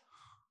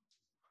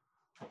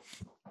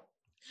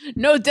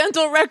 No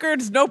dental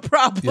records, no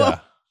problem. Yeah.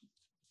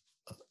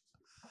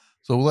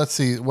 So let's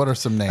see. What are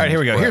some names? All right, here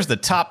we go. Brett? Here's the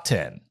top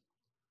 10.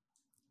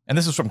 And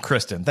this is from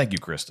Kristen. Thank you,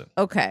 Kristen.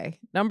 Okay.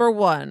 Number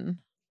 1.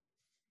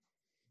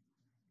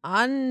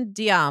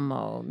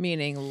 Andiamo,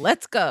 meaning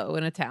let's go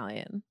in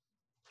Italian.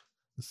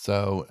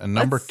 So, and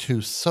number Let's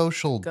 2,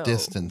 social go.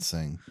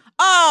 distancing.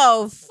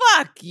 Oh,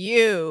 fuck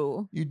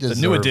you. You It's a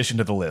deserve new addition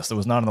to the list. It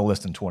was not on the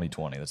list in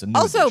 2020. That's a new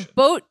Also, addition.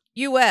 Boat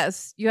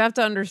US, you have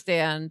to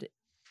understand,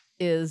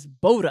 is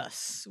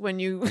Botus. When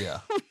you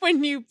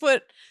when you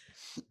put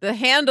the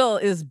handle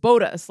is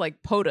Botus,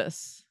 like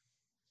POTUS.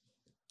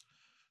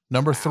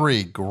 Number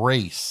 3,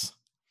 grace.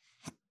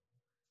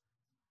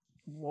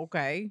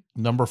 Okay.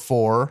 Number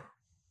 4,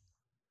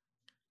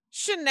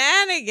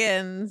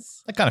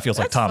 Shenanigans. That kind of feels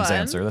like That's Tom's fun.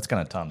 answer. That's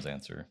kind of Tom's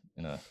answer.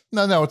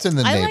 no, it's in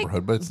the I like-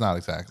 neighborhood, but it's not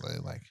exactly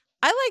like.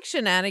 I like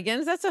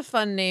Shenanigans. That's a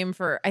fun name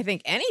for, I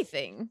think,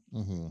 anything.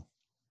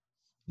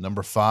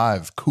 Number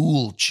 5,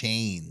 cool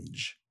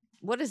change.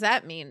 What does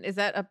that mean? Is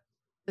that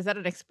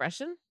an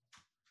expression?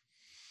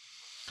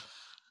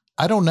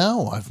 I don't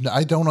know.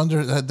 I don't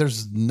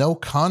there's no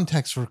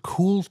context for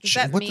cool Does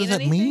that What mean does that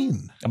anything?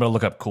 mean? I'm going to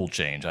look up cool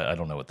change. I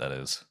don't know what that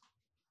is.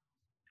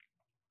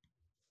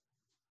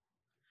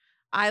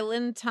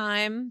 Island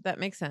time. That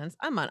makes sense.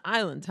 I'm on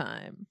island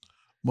time.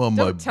 Well,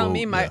 Don't tell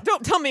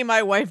me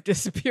my wife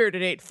disappeared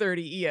at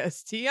 8:30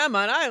 EST. I'm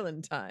on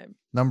island time.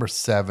 Number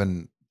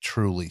 7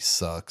 truly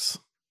sucks.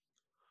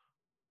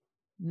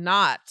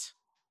 Not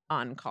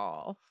on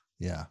call.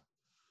 Yeah.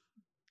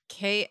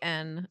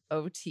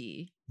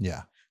 KNOT.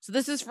 Yeah. So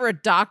this is for a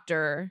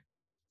doctor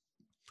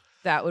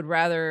that would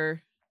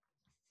rather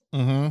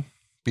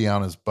Be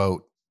on his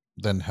boat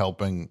than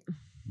helping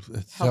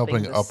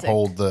Helping the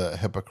uphold the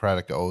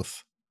Hippocratic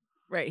Oath.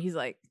 right. He's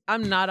like,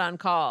 I'm not on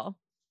call.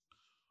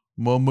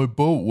 I'm on my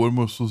boat. What am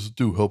I supposed to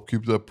do? Help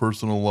keep that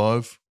person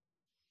alive?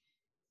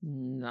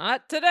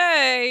 Not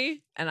today.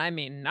 And I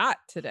mean not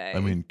today. I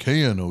mean,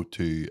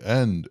 KNOT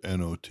and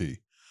NOT.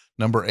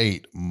 Number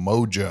 8,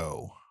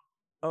 mojo.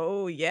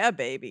 Oh yeah,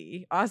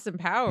 baby. Austin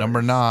Powers.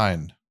 Number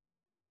 9,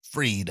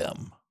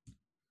 freedom.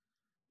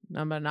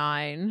 Number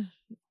 9.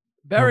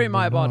 Bury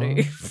my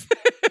body.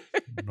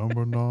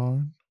 Number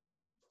 9.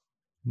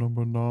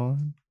 Number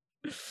 9.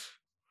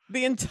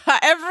 The entire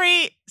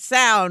every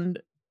sound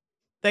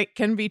that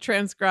can be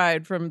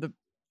transcribed from the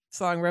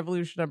song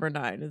Revolution number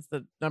 9 is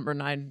the number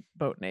 9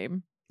 boat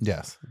name.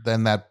 Yes.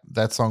 Then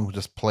that song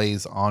just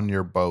plays on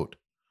your boat.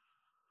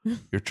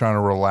 You're trying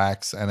to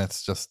relax, and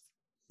it's just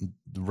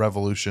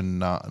Revolution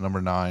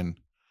number 9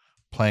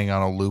 playing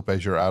on a loop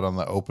as you're out on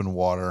the open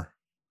water.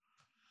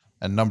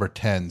 And number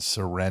 10,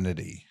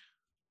 Serenity.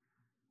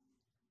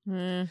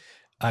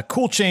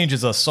 Cool Change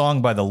is a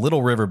song by the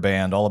Little River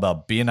Band all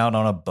about being out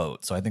on a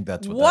boat. So I think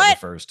that's what that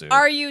refers to. What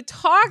are you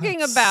talking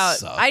That about?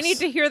 sucks. I need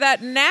to hear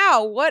that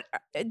now. What,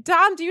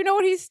 Dom, do you know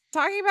what he's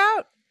talking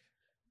about?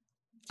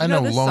 I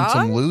know this Lonesome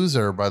song?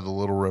 Loser by the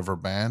Little River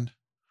Band.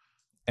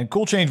 And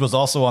Cool Change was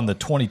also on the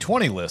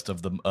 2020 list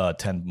of the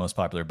 10 most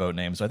popular boat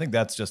names. So I think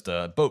that's just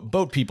a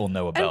boat people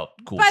know about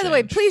Cool By Change. the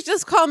way, please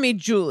just call me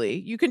Julie.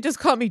 You can just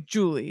call me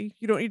Julie.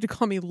 You don't need to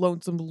call me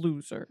Lonesome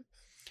Loser.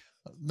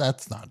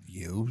 That's not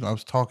you. I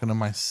was talking to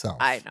myself.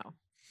 I know.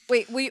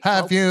 Wait,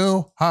 Have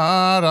you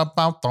heard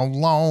about the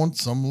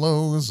Lonesome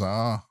Loser?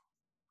 All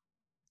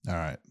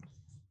right.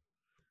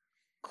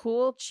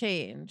 Cool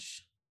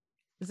Change.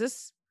 Is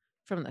this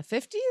from the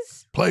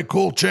 50s? Play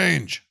Cool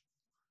Change.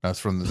 That's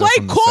from the Play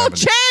from the Cool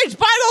 70s. Change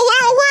by the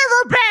Little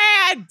River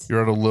Band.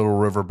 You're at a Little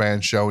River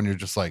Band show, and you're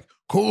just like,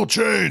 Cool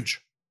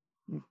Change.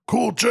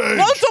 Cool Change.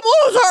 Lonesome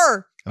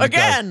Loser. And the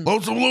guy- Again.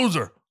 Lonesome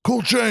Loser.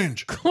 Cool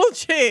Change. Cool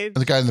Change. and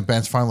the guy in the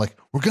band's finally like,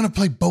 we're going to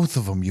play both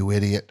of them, you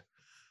idiot.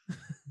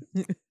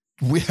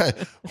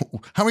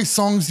 How many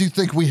songs do you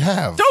think we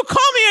have? Don't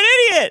call me an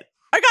idiot.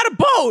 I got a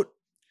boat.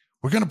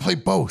 We're going to play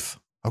both,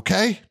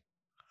 okay?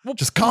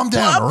 Just calm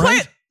down, all play,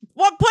 right?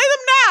 Well, play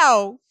them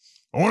now.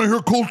 I want to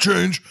hear Cool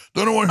Change.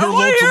 Then I want to hear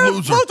wanna Lonesome hear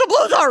Loser. Lonesome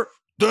Loser.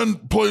 Then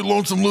play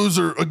Lonesome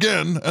Loser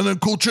again, and then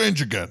Cool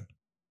Change again.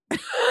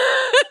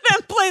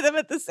 Then play them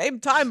at the same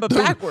time, but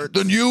backwards.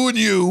 Then you and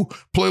you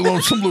play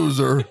Lonesome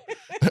Loser,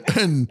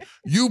 and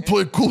you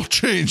play Cool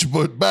Change,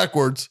 but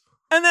backwards.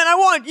 And then I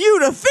want you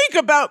to think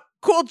about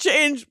Cool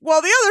Change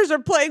while the others are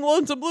playing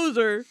Lonesome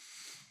Loser.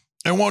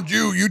 I want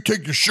you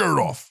take your shirt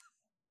off.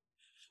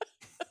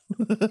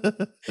 And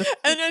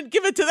then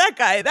give it to that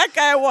guy. That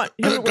guy I want.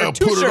 He And would that guy wear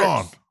two put shirts. it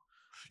on.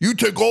 You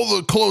take all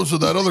the clothes of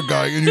that other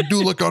guy, and you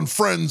do like on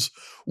Friends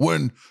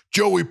when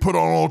Joey put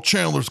on all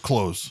Chandler's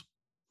clothes.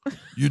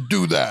 You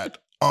do that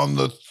on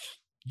the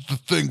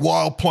thing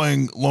while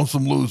playing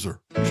Lonesome Loser.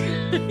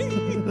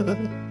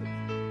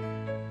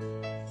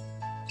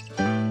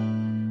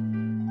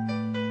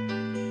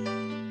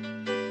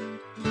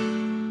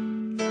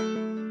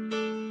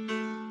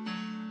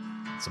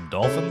 Some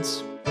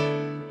dolphins.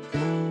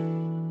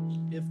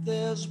 If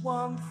there's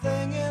one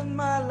thing in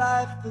my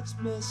life that's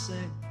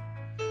missing,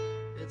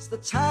 it's the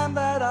time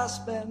that I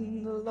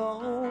spend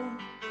alone.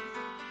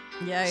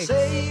 Yikes.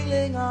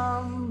 Sailing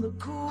on the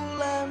cool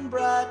and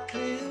bright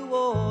clear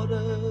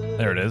water.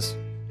 There it is.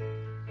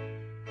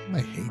 I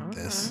hate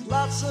this.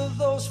 Lots of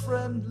those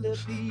friendly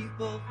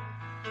people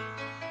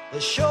are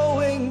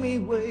showing me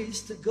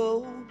ways to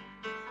go,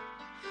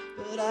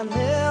 but I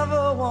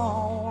never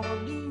want to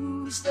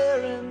lose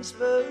their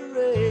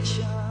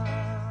inspiration.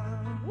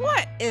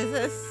 What is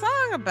this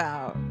song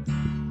about?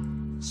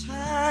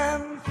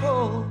 Time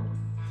for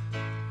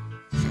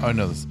I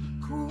know this. A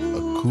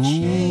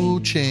Cool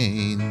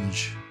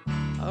Change.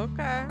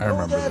 Okay. I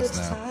remember this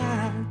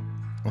now.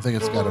 I think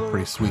it's got a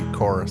pretty sweet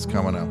chorus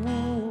coming up.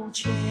 cool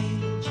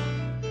change.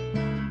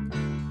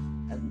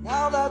 And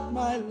now that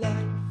my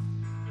life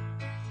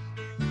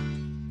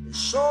is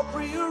so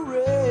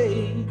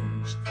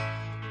prearranged,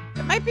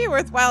 It might be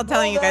worthwhile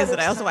telling you guys that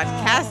I also watched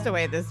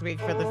Castaway this week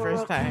for the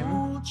first time.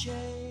 cool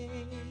change.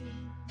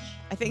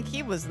 I think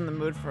he was in the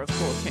mood for a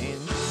cool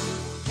change.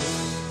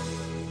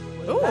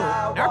 Ooh,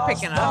 now we're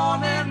picking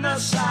up. Born in the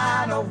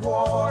sign of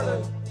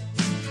water.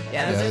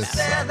 Yeah, Yeah, this this is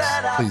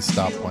sucks. Please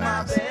stop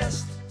playing this.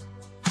 Best.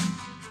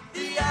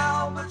 The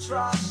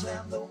albatross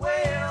and the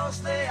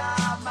whales, they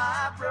are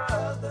my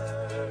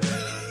brothers.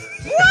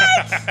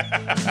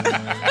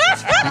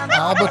 The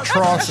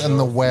albatross and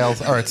the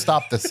whales. All right,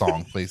 stop this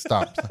song, please.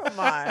 Stop. Come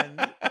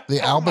on. The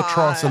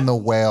albatross and the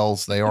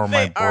whales, they are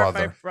my They are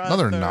brother. my No,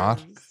 they're not.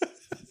 brothers.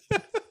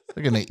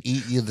 They're going to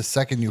eat you the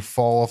second you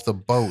fall off the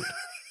boat.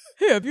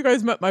 Hey, have you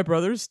guys met my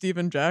brothers, Steve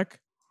and Jack?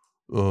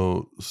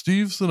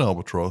 Steve's an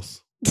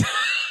albatross.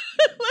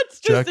 Let's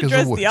Jack just is a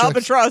address wh- the Jack's-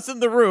 albatross in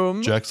the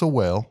room. Jack's a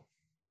whale.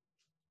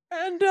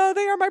 And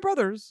they are my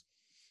brothers.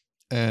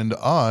 And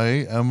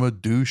I am a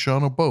douche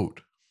on a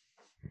boat.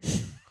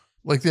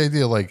 Like the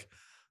idea, like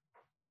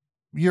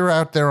you're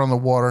out there on the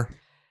water.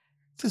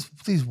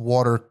 These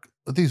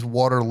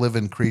water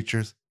living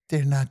creatures,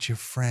 they're not your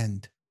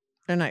friend.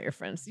 They're not your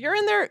friends. You're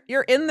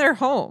in their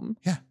home.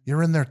 Yeah,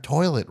 you're in their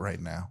toilet right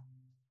now.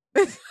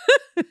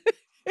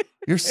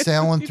 You're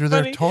sailing through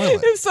their Funny.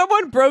 toilet. If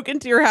someone broke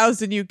into your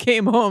house and you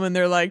came home and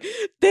they're like,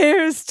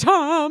 "There's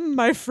Tom,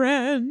 my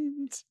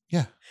friend.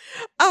 Yeah.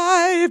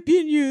 I've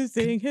been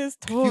using his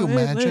toilet. Can you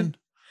imagine?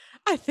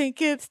 I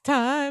think it's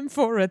time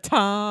for a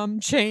Tom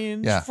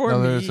change Yeah, for no,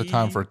 me." there's a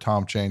time for a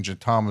Tom change, and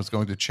Tom is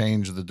going to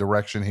change the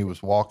direction he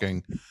was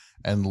walking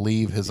and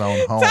leave his own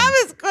home. Tom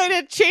is going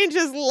to change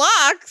his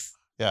locks.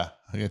 Yeah,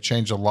 I'm gonna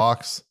change the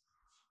locks.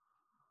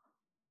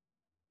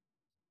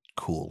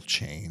 cool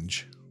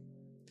change.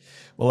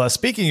 Well,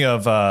 speaking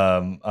of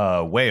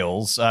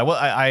whales,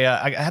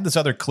 I had this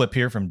other clip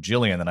here from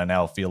Jillian that I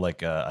now feel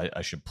like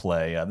I should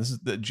play.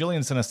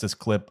 Jillian sent us this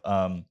clip.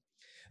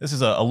 This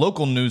is a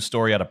local news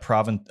story out of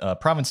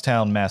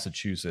Provincetown,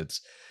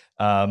 Massachusetts.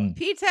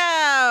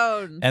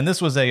 P-Town. And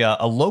this was a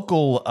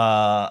local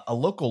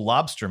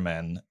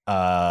lobsterman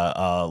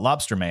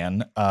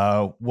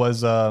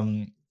was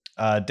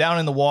down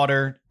in the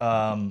water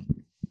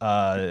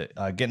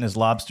getting his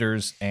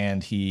lobsters,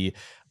 and he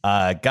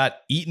got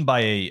eaten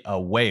by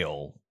a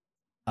whale.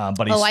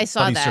 But I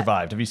saw he that.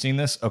 survived. Have you seen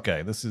this?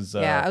 Okay, this is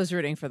I was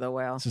rooting for the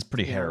whale. This is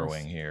pretty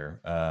harrowing here.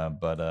 All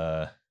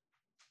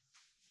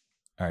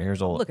right,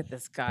 here's look at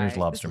this guy. Here's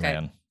Lobster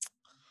Man.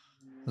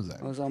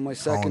 I was on my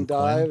second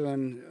dive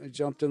and I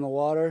jumped in the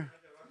water,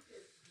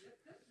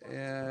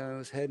 and I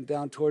was heading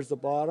down towards the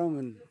bottom,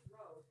 and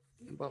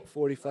about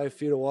 45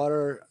 feet of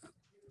water.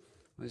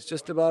 I was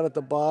just about at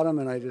the bottom,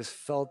 and I just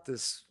felt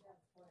this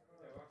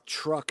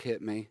truck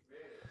hit me,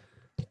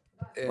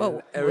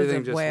 and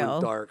everything just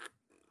went dark.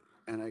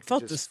 And I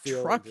felt could this just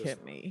feel truck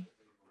hit me.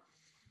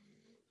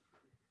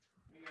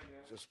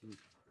 Just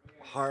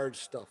hard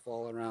stuff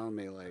all around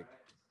me, like.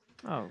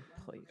 Oh,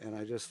 please. And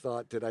I just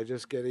thought, did I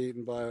just get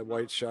eaten by a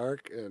white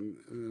shark? And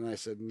then I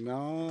said,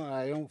 no,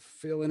 I don't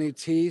feel any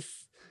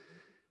teeth.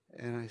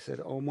 And I said,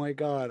 oh my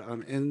God,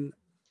 I'm in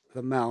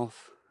the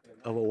mouth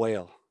of a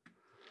whale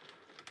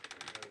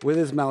with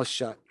his mouth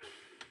shut.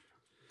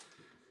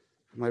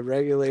 My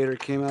regulator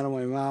came out of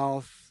my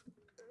mouth,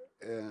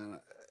 and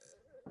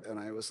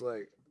I was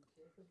like,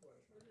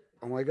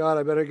 oh my God,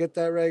 I better get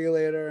that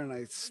regulator. And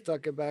I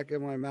stuck it back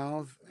in my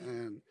mouth,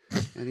 and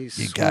he's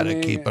You swimming. got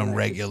to keep him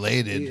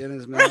regulated. In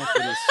his mouth,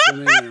 and he's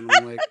swimming, and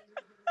I'm like,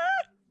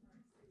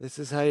 this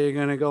is how you're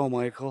going to go,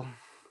 Michael.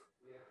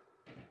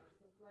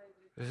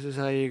 This is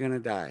how you're going to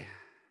die.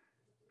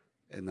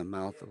 In the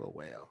mouth of a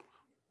whale.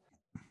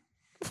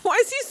 Why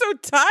is he so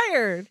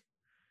tired?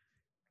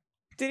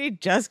 Did he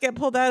just get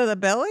pulled out of the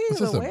belly of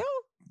the whale?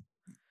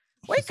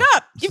 Wake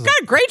up. You've got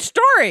a great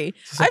story.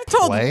 I've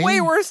told way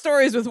worse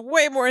stories with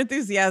way more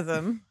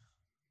enthusiasm.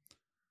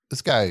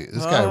 This guy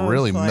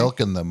really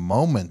milking the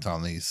moment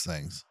on these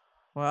things.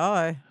 Well,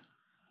 I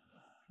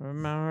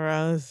remember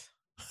I was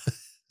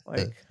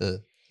like,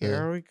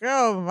 here we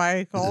go,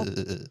 Michael.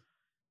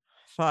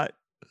 Thought,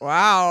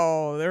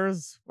 wow,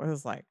 was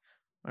like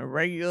my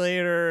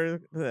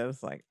regulator. It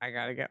was like, I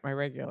got to get my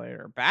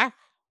regulator back.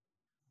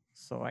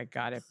 So I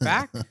got it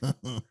back.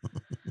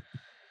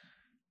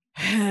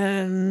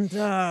 And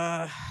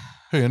hey,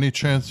 any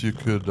chance you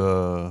could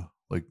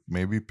like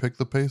maybe pick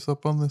the pace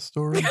up on this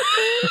story?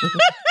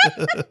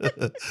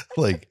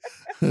 Like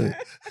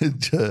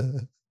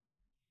because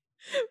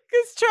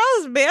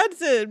Charles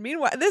Manson,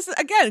 meanwhile, this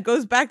again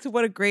goes back to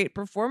what a great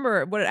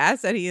performer, what an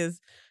asset he is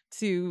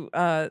to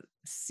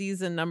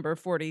season number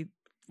 40.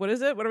 What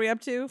is it? What are we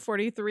up to?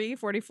 43,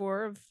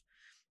 44 of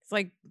it's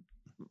like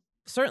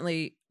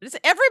certainly it's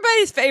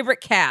everybody's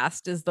favorite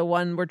cast is the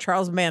one where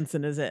Charles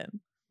Manson is in,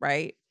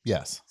 right?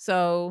 Yes.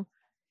 So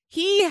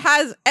he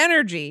has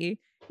energy.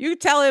 You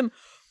tell him,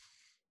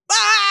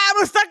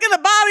 I'm stuck in the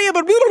body of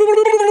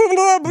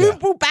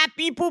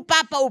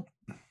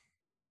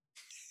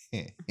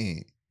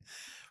a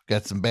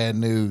Got some bad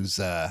news.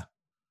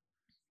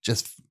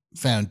 Just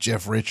found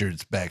Jeff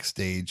Richards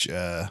backstage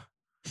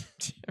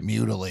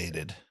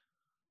mutilated.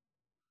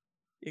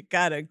 You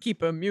gotta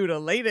keep him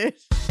mutilated.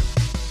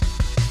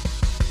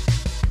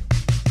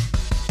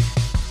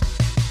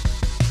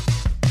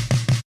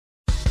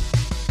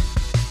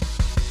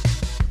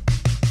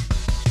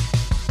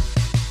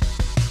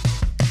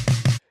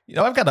 You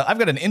know, I've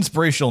got an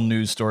inspirational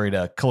news story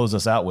to close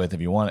us out with.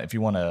 If you want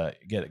to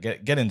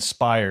get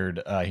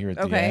inspired here at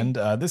the end,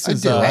 I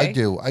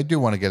do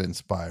want to get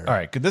inspired. All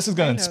right, this is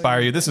going to inspire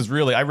you. This is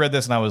really. I read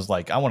this and I was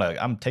like, I want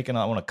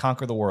to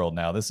conquer the world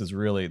now. This has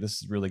really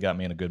got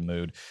me in a good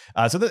mood.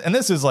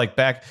 This is like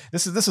back.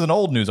 This is an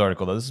old news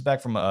article though. This is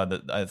back from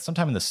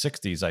sometime in the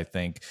 60s, I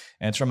think,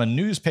 and it's from a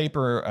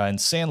newspaper in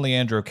San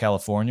Leandro,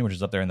 California, which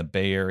is up there in the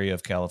Bay Area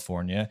of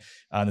California.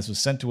 This was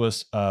sent to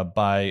us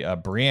by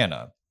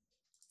Brianna.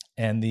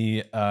 And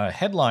the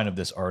headline of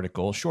this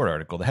article, short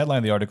article, the headline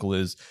of the article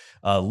is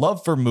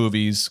Love for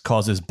Movies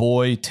Causes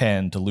Boy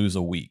 10 to Lose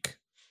a Week.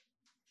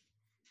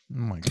 Oh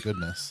my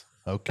goodness.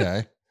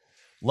 Okay.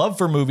 Love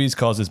for Movies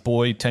Causes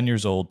Boy 10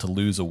 years old to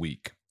lose a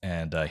week.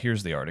 And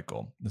here's the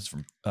article. This is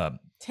from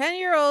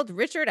 10-year-old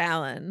Richard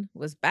Allen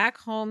was back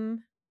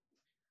home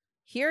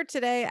here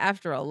today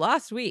after a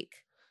lost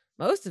week.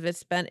 Most of it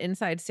spent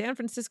inside San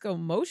Francisco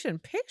motion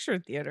picture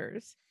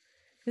theaters.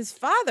 His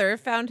father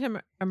found him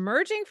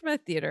emerging from a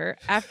theater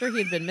after he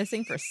had been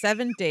missing for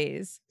 7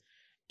 days.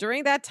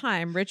 During that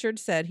time, Richard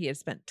said he had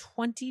spent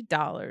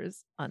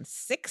 $20 on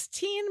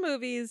 16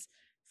 movies,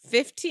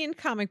 15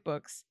 comic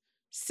books,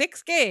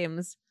 6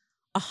 games,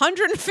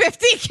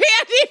 150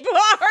 candy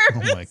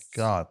bars. Oh my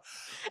God.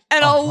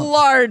 And a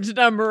large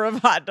number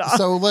of hot dogs.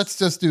 So let's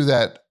just do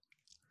that.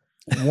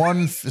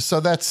 So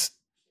that's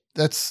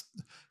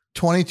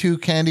 22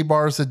 candy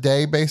bars a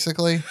day,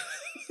 basically.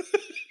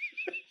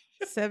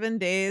 7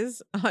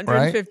 days,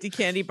 150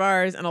 candy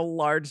bars, and a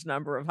large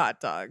number of hot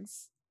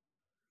dogs.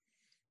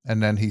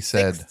 And then he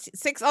said,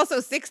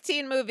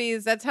 16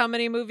 movies. That's how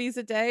many movies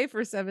a day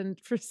for seven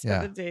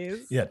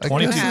days. Yeah,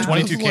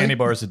 22 candy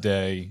bars a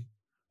day.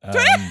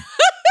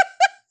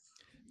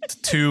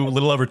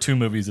 Little over 2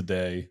 movies a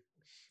day.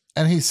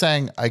 And he's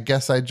saying, I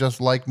guess I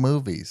just like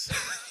movies.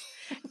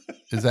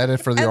 Is that it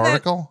for the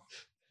article?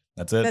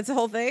 That's it. That's the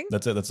whole thing?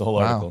 That's it. That's the whole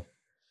article.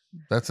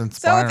 That's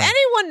inspiring. So if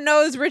anyone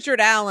knows Richard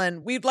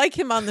Allen, we'd like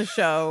him on the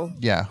show.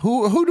 Yeah.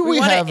 Who do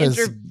we wanna have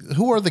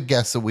who are the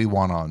guests that we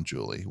want on,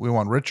 Julie? We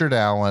want Richard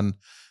Allen,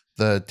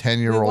 the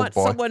 10-year-old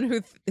boy. Someone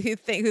who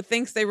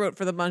thinks they wrote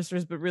for the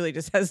Munsters, but really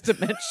just has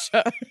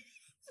dementia.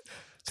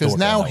 Because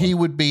now he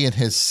would be in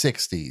his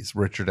 60s,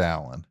 Richard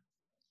Allen.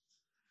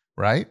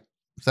 Right?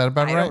 Is that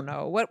about right? I don't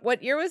know.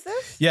 What year was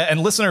this? Yeah,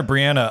 and listener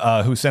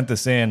Brianna, who sent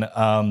this in,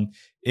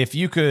 if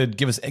you could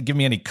give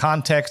me any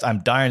context, I'm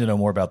dying to know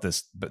more about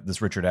this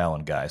Richard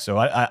Allen guy. So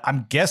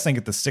I'm guessing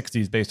at the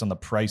 60s based on the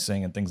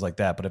pricing and things like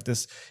that. But if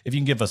you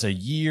can give us a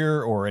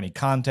year or any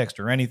context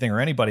or anything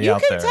or anybody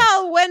out there, you can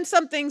tell when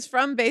something's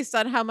from based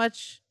on how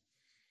much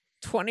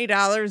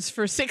 $20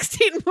 for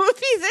 16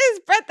 movies is.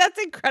 Brett, that's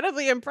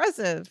incredibly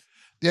impressive.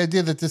 The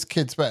idea that this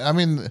kid's,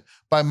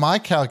 by my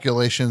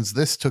calculations,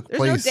 this took place.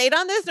 There's no date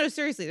on this? No,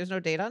 seriously, there's no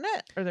date on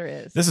it? Or there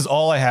is? This is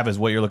all I have is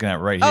what you're looking at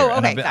right here. Oh,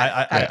 okay. And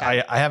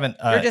I haven't.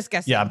 You're just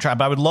guessing. Yeah, I'm trying,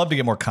 but I would love to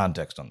get more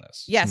context on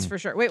this. Yes, for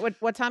sure. Wait,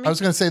 what Tommy? I was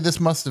going to say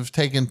this must have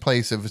taken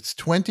place if it's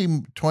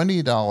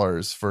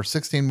 $20 for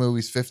 16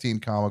 movies, 15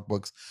 comic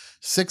books,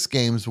 6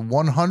 games,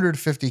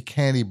 150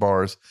 candy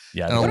bars,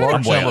 and a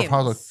large number of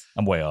hot dogs.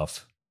 I'm way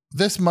off.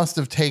 This must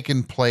have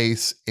taken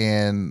place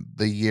in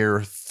the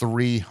year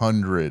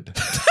 300.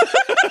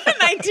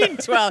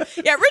 1912.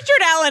 Yeah,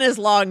 Richard Allen is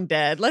long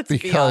dead. Let's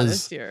be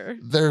honest here.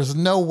 There's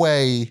no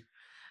way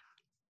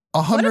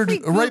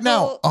 100 right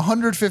now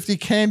 150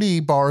 candy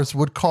bars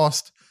would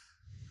cost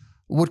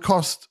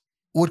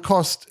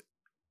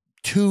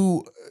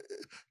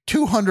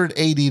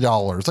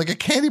 $280. Like a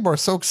candy bar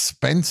is so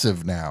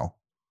expensive now.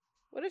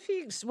 What if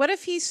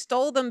he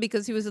stole them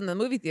because he was in the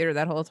movie theater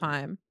that whole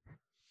time?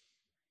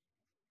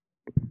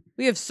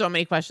 We have so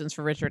many questions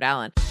for Richard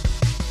Allen.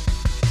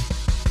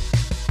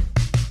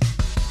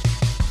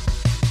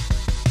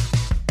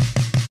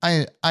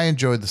 I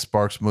enjoyed the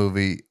Sparks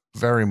movie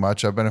very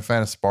much. I've been a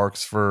fan of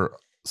Sparks for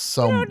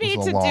so long. You don't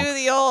need to do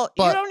the old.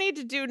 You don't need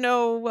to do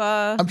no.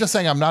 I'm just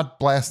saying I'm not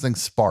blasting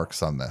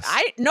Sparks on this.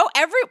 No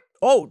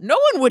one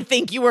would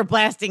think you were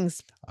blasting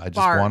Sparks. I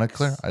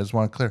just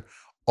want to clear.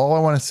 All I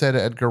want to say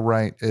to Edgar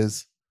Wright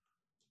is,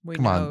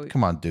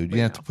 come on, dude. You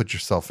have to put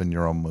yourself in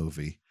your own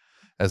movie.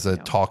 As a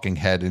talking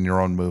head in your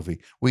own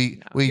movie,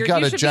 we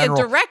got a general.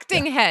 Be a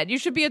directing head. You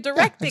should be a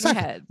directing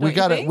head. We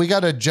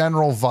got a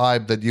general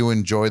vibe that you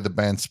enjoy the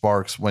band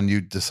Sparks when you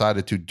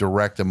decided to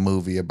direct a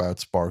movie about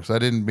Sparks. I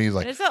didn't mean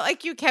like. And it's not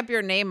like you kept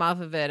your name off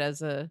of it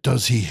as a.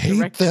 Does he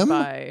hate them?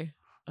 By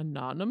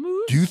Anonymous?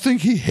 Do you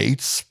think he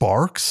hates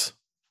Sparks?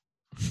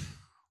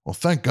 Well,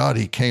 thank God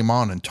he came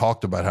on and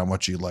talked about how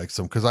much he likes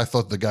them, because I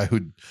thought the guy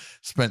who'd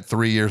spent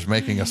 3 years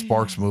making a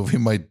Sparks movie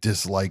might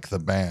dislike the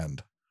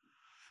band.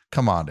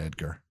 Come on,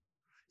 Edgar.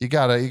 You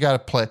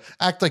gotta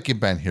act like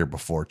you've been here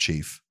before,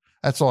 Chief.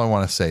 That's all I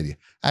want to say to you.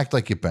 Act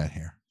like you've been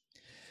here.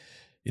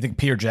 You think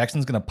Peter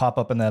Jackson's gonna pop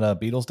up in that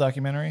Beatles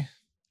documentary?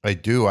 I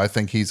do. I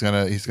think he's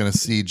gonna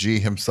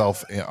CG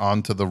himself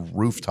onto the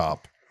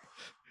rooftop.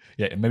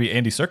 Yeah, maybe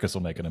Andy Serkis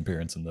will make an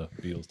appearance in the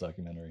Beatles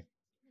documentary.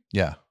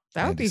 Yeah,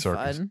 that would be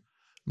fun.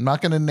 I'm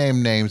not going to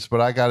name names, but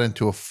I got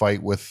into a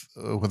fight with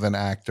an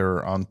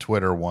actor on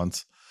Twitter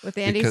once. With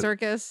Andy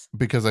Serkis?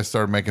 Because I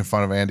started making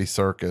fun of Andy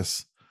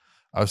Serkis.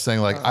 I was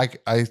saying I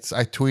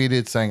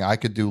tweeted saying I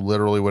could do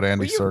literally what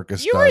Andy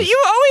Serkis does.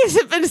 You always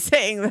have been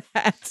saying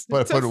that.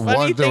 But there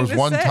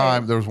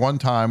was one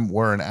time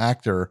where an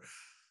actor,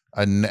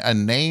 a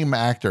name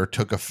actor,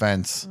 took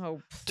offense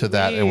to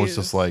that. It was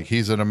just like,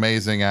 he's an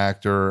amazing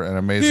actor, an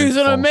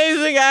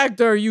amazing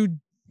actor. You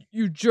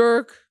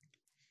jerk.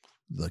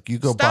 Look, you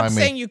go buy me. Stop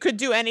saying you could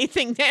do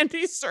anything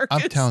Andy Serkis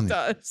I'm telling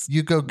does.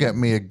 You go get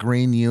me a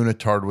green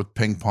unitard with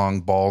ping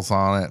pong balls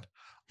on it.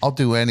 I'll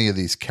do any of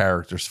these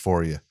characters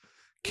for you.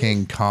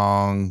 King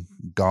Kong,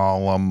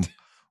 Gollum,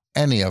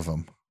 any of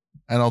them.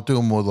 And I'll do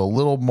them with a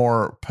little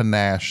more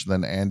panache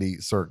than Andy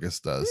Serkis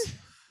does.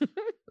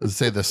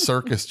 Say the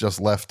circus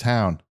just left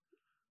town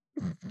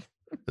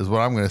is what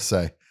I'm going to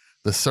say.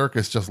 The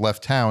circus just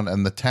left town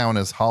and the town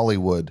is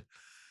Hollywood.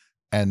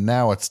 And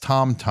now it's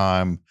Tom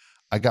time.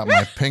 I got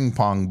my ping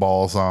pong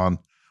balls on.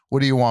 What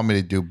do you want me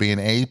to do? Be an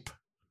ape?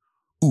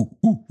 Ooh,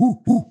 ooh,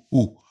 ooh, ooh,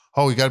 ooh.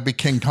 Oh, you got to be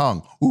King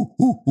Kong. Ooh,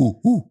 ooh,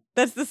 ooh, ooh.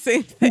 That's the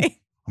same thing.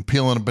 I'm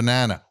peeling a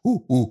banana.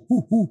 Ooh, ooh,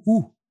 ooh, ooh,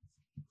 ooh.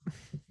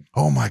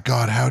 Oh my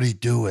God, how'd he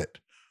do it?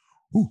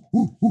 Ooh,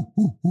 ooh, ooh,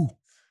 ooh, ooh.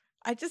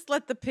 I just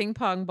let the ping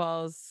pong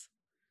balls.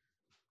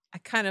 I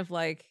kind of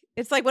like,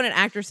 it's like when an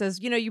actor says,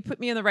 you put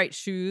me in the right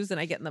shoes and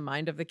I get in the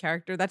mind of the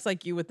character. That's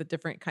like you with the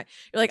different kind.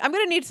 You're like, I'm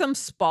going to need some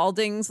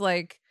Spalding's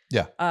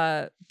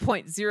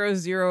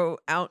 0.00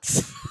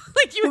 ounce.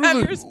 Like You have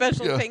your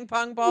special ping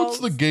pong balls. What's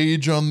the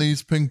gauge on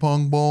these ping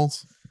pong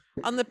balls?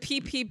 On the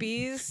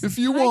PPBs. If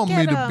you want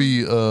me to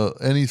be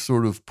any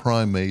sort of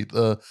primate,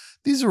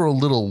 these are a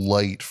little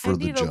light for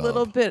the job. A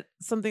little bit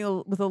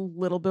something with a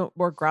little bit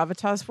more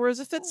gravitas. Whereas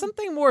if it's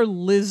something more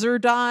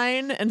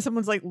lizardine, and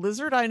someone's like,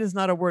 "Lizardine is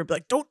not a word," be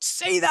like, "Don't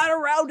say that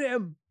around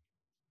him."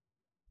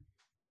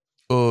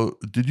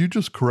 Did you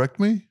just correct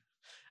me?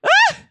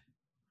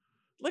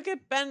 Look at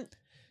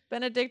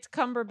Benedict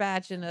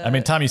Cumberbatch in a. I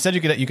mean, Tom, you said you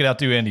could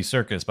outdo Andy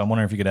Serkis, but I'm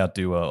wondering if you could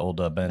outdo old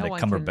Benedict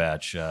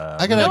Cumberbatch.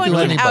 I can outdo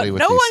anybody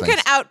with these things. No one can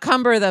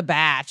outcumber the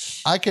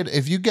batch. I could,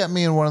 if you get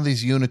me in one of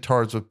these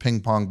unitards with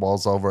ping pong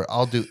balls over,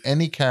 I'll do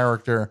any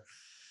character.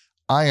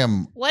 I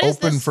am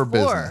open for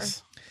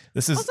business.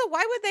 This is also,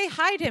 why would they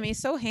hide him? He's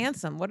so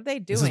handsome. What are they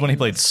doing? This is when he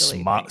played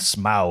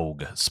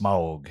Smaug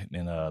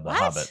in The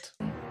Hobbit,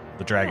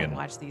 the dragon. I don't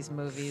watch these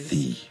movies.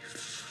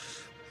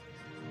 Thief.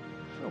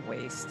 What a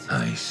waste.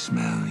 I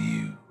smell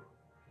you.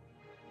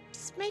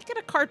 Just make it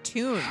a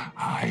cartoon.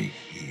 I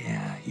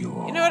hear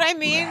your You know what I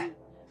mean?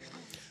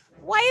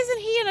 Why isn't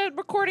he in a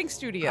recording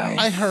studio?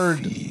 I heard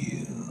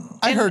they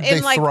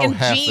throw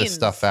half this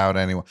stuff out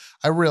anyway.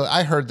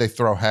 I heard they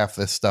throw half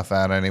this stuff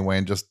out anyway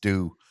and just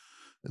do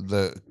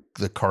the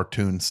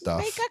cartoon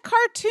stuff. Make a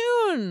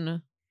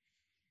cartoon.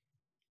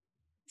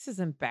 This is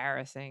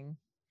embarrassing.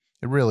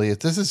 It really is.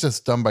 This is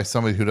just done by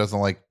somebody who doesn't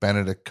like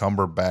Benedict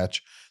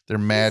Cumberbatch. They're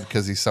mad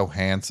because he's so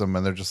handsome,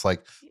 and they're just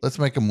like, let's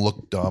make him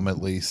look dumb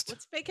at least.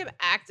 Let's make him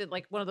act in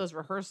like one of those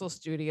rehearsal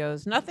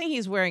studios. Nothing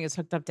he's wearing is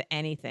hooked up to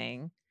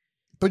anything.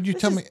 But you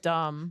tell me,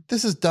 dumb.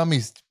 This is dumb.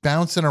 He's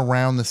bouncing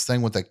around this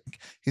thing with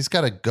he's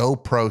got a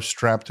GoPro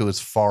strapped to his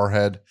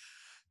forehead,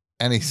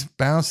 and he's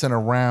bouncing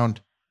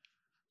around.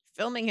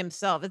 Filming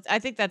himself. I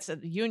think that's a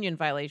union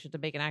violation to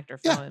make an actor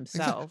film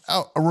himself.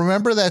 Exactly. Oh,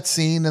 remember that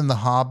scene in The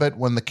Hobbit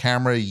when the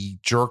camera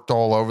jerked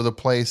all over the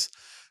place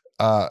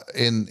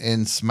in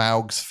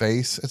Smaug's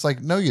face? It's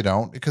like, no, you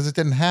don't, because it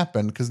didn't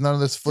happen, because none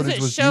of this footage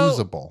was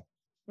usable.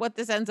 What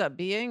this ends up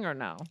being, or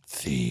no?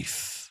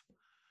 Thief,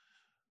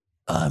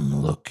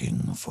 I'm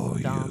looking for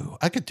you.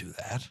 I could do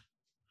that.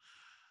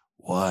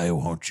 Why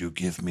won't you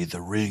give me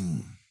the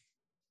ring?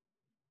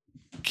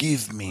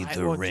 Give me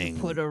the ring.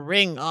 Put a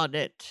ring on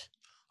it.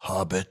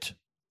 Hobbit,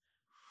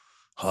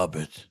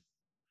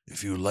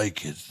 if you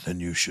like it, then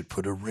you should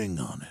put a ring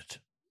on it,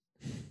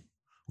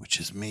 which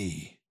is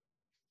me.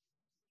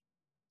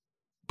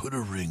 Put a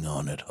ring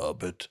on it,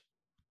 Hobbit.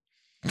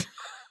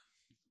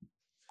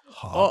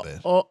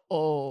 Hobbit.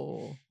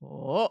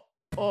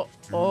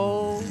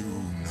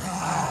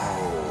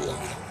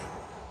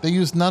 They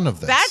use none of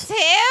this. That's him?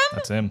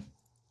 That's him.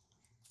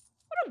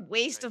 What a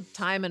waste of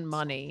time and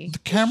money. The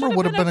camera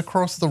would have been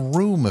across the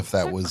room if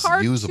that was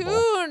usable.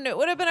 It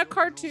would have been a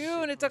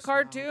cartoon. It's a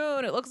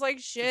cartoon. It looks like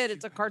shit.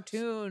 It's a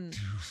cartoon.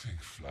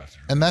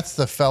 And that's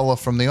the fella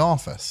from The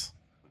Office.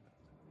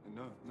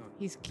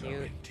 He's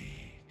cute.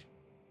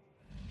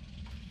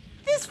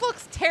 This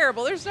looks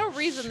terrible. There's no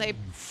reason they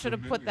should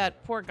have put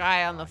that poor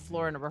guy on the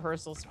floor in a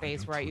rehearsal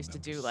space where I used to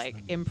do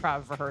like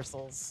improv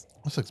rehearsals.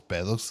 This looks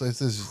bad. Looks like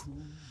this is.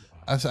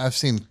 I've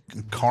seen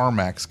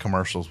CarMax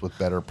commercials with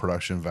better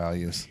production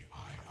values.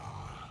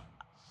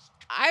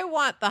 I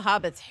want the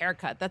Hobbit's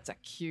haircut. That's a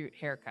cute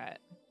haircut.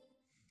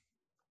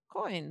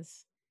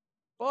 Coins.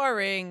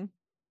 Boring.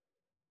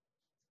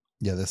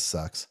 Yeah, this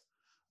sucks.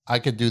 I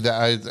could do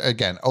that.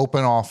 Again,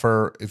 open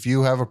offer. If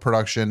you have a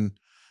production,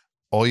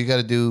 all you got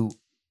to do,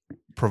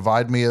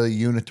 provide me a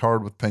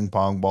unitard with ping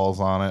pong balls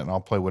on it, and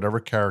I'll play whatever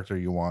character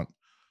you want.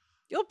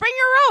 You'll bring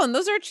your own.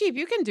 Those are cheap.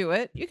 You can do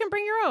it. You can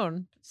bring your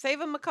own. Save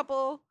them a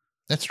couple.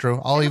 That's true.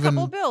 I'll even a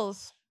couple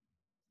bills.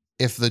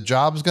 If the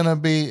job's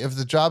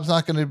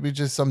not gonna be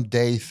just some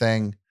day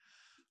thing,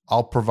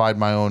 I'll provide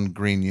my own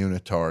green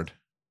unitard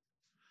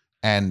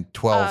and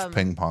 12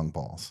 ping pong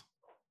balls.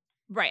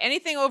 Right.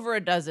 Anything over a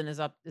dozen is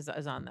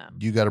on them.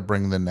 You got to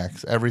bring the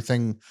next.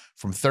 Everything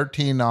from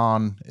 13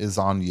 on is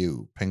on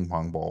you, ping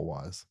pong ball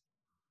wise.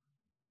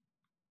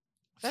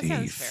 That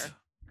sounds fair.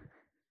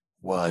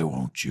 Why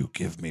won't you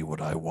give me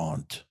what I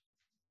want?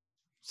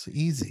 It's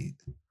easy.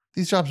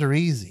 These jobs are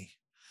easy.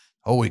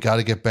 Oh, we got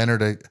to get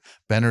Benedict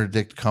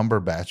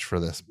Cumberbatch for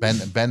this.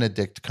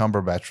 Benedict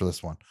Cumberbatch for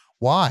this one.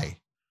 Why?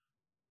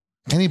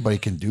 Anybody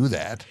can do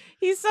that.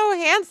 He's so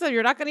handsome.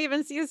 You're not going to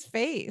even see his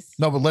face.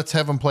 No, but let's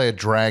have him play a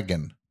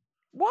dragon.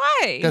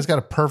 Why? The guy's got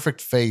a perfect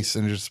face,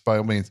 and just by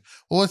all means,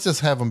 well, let's just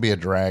have him be a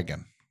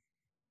dragon.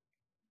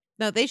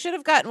 No, they should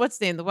have gotten what's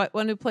his name? The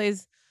one who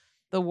plays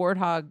the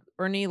warthog,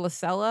 Ernie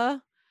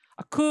Lasella.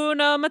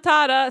 Hakuna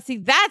Matata. See,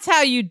 that's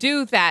how you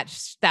do that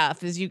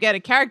stuff, is you get a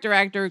character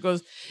actor who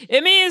goes,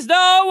 it means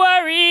no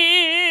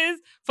worries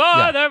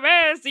for the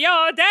rest of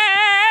your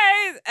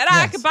days. And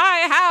I can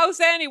buy a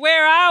house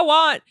anywhere I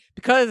want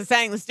because I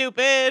sang the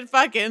stupid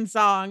fucking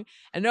song.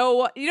 And you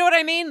know what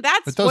I mean?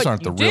 But those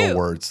aren't the real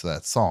words to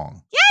that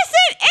song. Yes,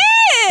 it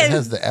is. It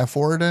has the F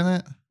word in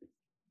it.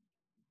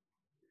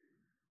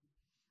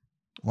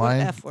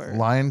 F word?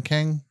 Lion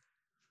King?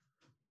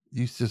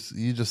 You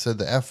just said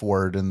the F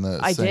word in the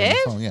I did?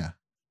 song. Yeah.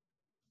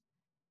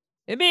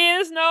 It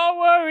means no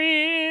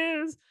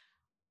worries.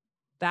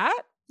 That?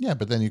 Yeah,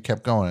 but then you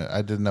kept going.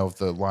 I didn't know if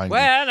the line.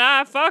 When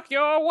I fuck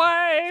your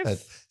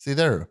wife. See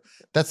there,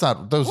 that's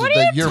not those. What are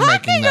you you're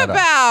talking making that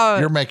about? up.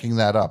 You're making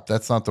that up.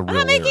 That's not the real I'm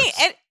not making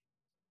lyrics. it.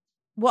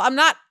 Well, I'm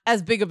not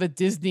as big of a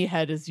Disney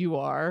head as you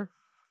are.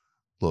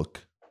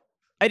 Look,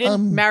 I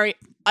didn't marry.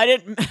 I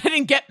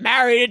didn't get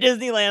married at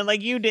Disneyland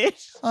like you did.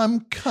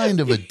 I'm kind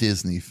of a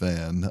Disney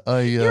fan.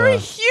 You're a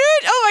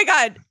huge. Oh my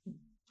god,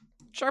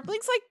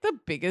 Sharpling's like the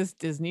biggest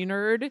Disney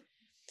nerd.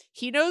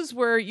 He knows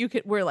where you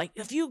could. Where like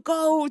if you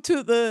go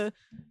to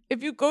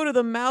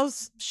the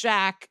Mouse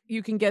Shack,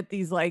 you can get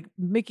these like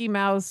Mickey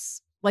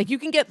Mouse. Like you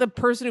can get the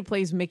person who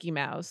plays Mickey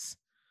Mouse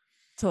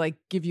to like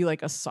give you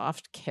like a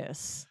soft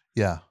kiss.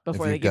 Yeah.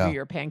 Before they give you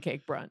your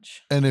pancake brunch.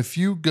 And if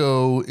you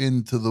go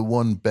into the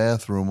one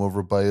bathroom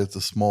over by It's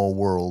a Small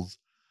World,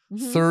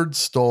 third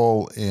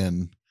stall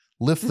in,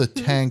 lift the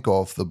tank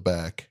off the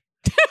back.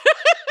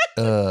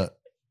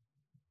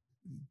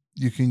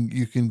 You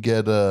can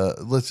get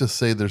let's just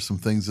say there's some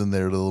things in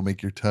there that'll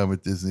make your time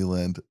at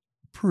Disneyland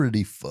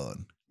pretty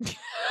fun.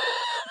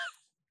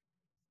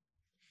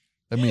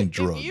 I mean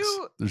drugs.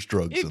 There's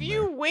drugs in there.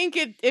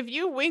 If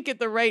you wink at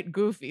the right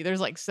Goofy,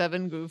 there's like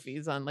 7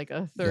 Goofies on like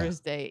a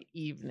Thursday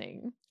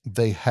evening.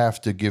 They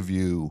have to give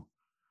you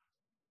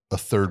a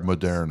third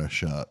Moderna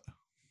shot.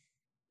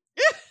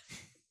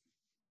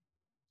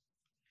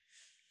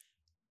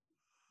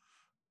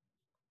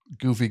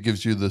 Goofy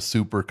gives you the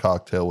super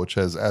cocktail, which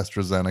has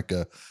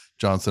AstraZeneca,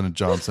 Johnson &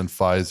 Johnson,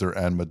 Pfizer,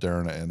 and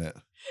Moderna in it.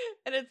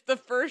 And it's the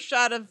first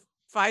shot of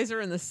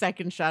Pfizer and the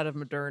second shot of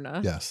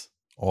Moderna. Yes.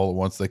 All at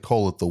once. They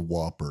call it the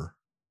Whopper.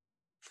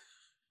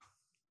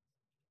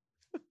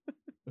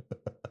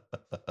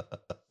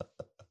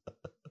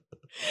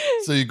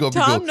 So you go up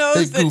Tom and go, knows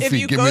hey, that Goofy, if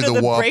you give go me to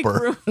the break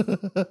Whopper.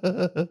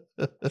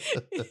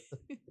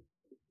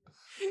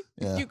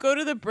 If you go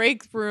to the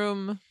break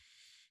room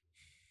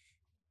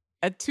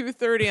at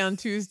 2:30 on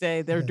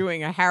Tuesday, they're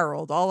doing a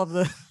Harold. All of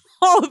the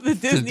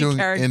Disney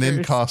characters an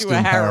in costume do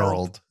a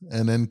Harold.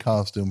 An in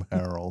costume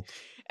Harold.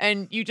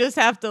 And you just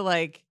have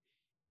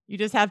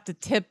to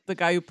tip the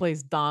guy who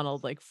plays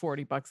Donald like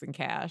 $40 in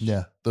cash.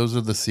 Yeah, those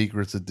are the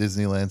secrets of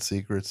Disneyland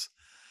secrets.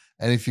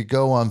 And if you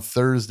go on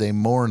Thursday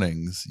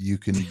mornings, you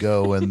can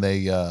go and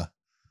they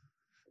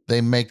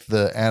make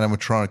the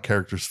animatronic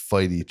characters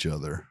fight each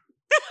other.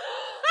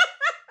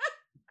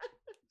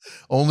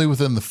 Only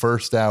within the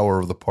first hour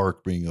of the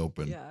park being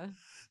open. Yeah.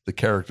 The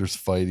characters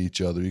fight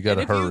each other. You got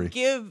to hurry. If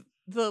you give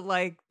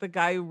the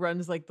guy who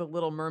runs like the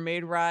Little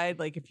Mermaid ride,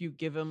 like if you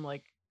give him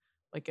like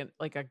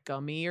a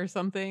gummy or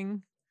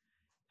something,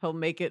 he'll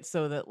make it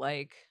so that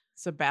like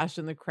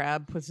Sebastian the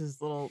Crab puts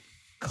his little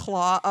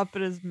claw up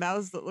in his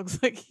mouth that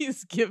looks like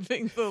he's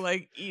giving the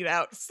like eat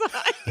out sign.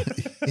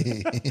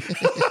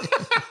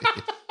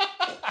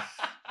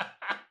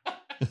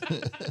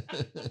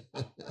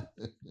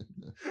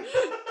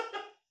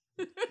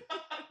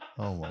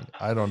 Oh my!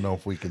 I don't know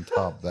if we can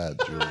top that,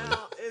 Julie.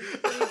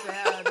 It's pretty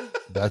bad.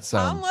 That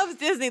sounds. Tom loves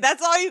Disney.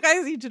 That's all you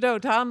guys need to know.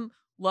 Tom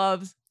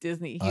loves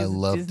Disney. I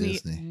love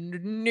Disney.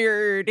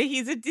 Nerd.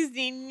 He's a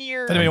Disney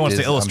nerd. If anybody wants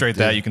to illustrate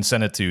that, you can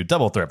send it to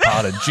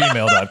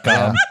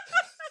doublethreatpod@gmail.com.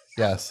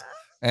 Yes.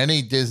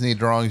 Any Disney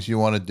drawings you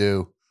want to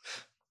do.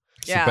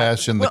 Yeah.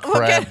 Sebastian the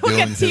Crab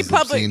doing his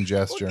obscene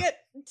gesture. We'll get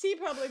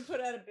TeePublic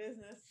put out of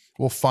business.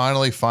 We'll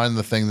finally find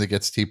the thing that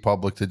gets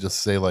TeePublic to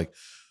just say like,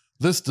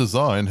 this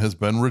design has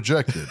been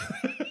rejected.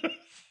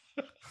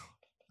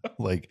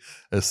 Like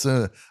as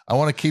soon I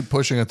want to keep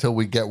pushing until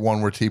we get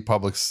one where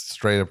TeePublic's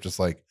straight up just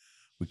like,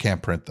 we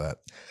can't print that.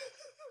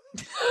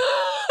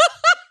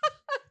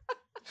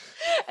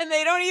 And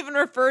they don't even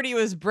refer to you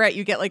as Brett.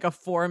 You get like a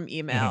form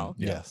email.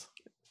 Yes.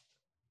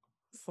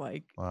 It's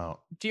like, wow.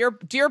 Dear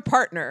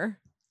partner.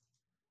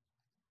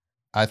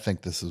 I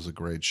think this is a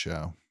great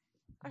show.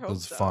 I hope it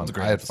was so. fun.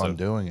 I had fun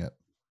doing it.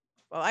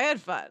 Well, I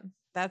had fun.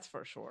 That's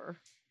for sure.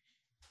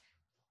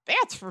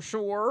 That's for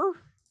sure.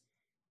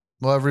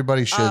 Well,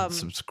 everybody should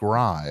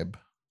subscribe.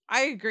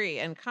 I agree.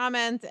 And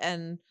comment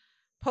and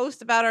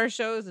post about our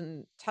shows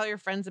and tell your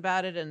friends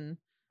about it and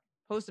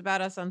post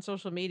about us on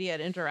social media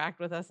and interact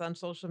with us on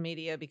social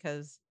media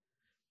because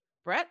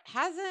Brett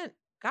hasn't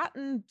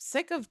gotten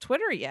sick of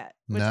Twitter yet,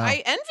 which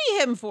I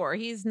envy him for.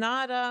 He's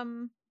not,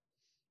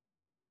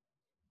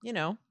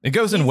 it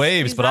goes in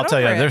waves, but I'll tell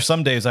you, there's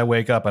some days I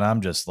wake up and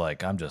I'm just on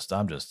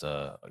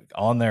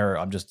there.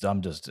 I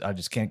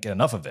just can't get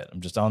enough of it. I'm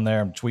just on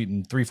there. I'm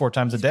tweeting 3-4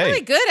 times a day. He's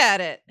really good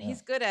at it.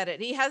 He's good at it.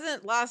 He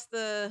hasn't lost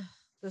the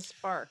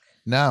spark.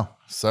 No,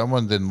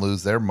 someone didn't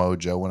lose their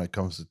mojo when it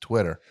comes to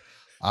Twitter.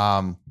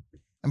 And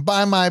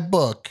buy my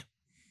book.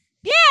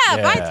 Yeah,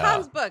 buy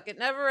Tom's book. It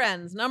never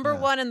ends. Number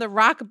 1 in the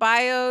rock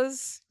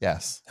bios.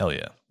 Yes. Hell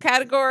yeah.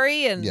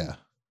 Category and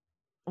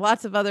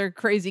lots of other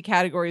crazy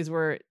categories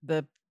where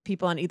the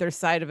people on either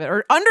side of it,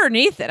 or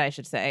underneath it, I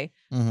should say,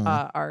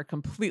 are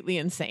completely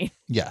insane.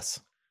 Yes.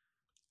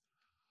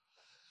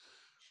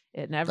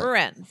 It never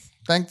ends.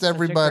 Thanks,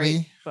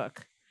 everybody.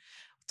 Book.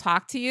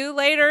 talk to you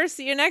later.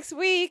 See you next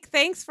week.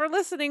 Thanks for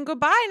listening.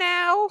 Goodbye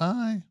now.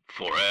 Bye.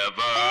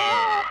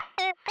 Forever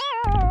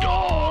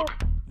Dog.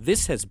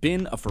 This has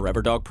been a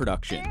Forever Dog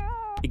production.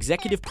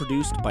 Executive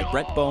produced by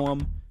Brett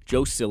Boehm,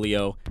 Joe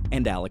Cilio,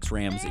 and Alex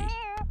Ramsey.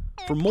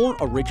 For more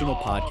original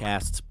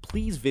podcasts,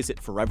 please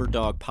visit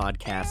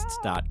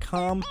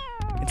foreverdogpodcasts.com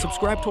and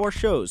subscribe to our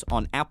shows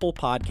on Apple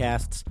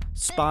Podcasts,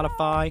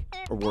 Spotify,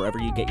 or wherever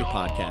you get your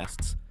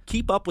podcasts.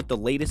 Keep up with the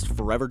latest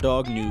Forever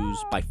Dog news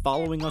by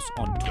following us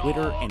on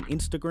Twitter and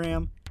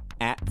Instagram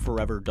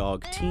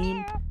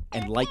 @ForeverDogTeam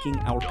and liking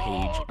our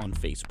page on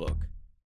Facebook.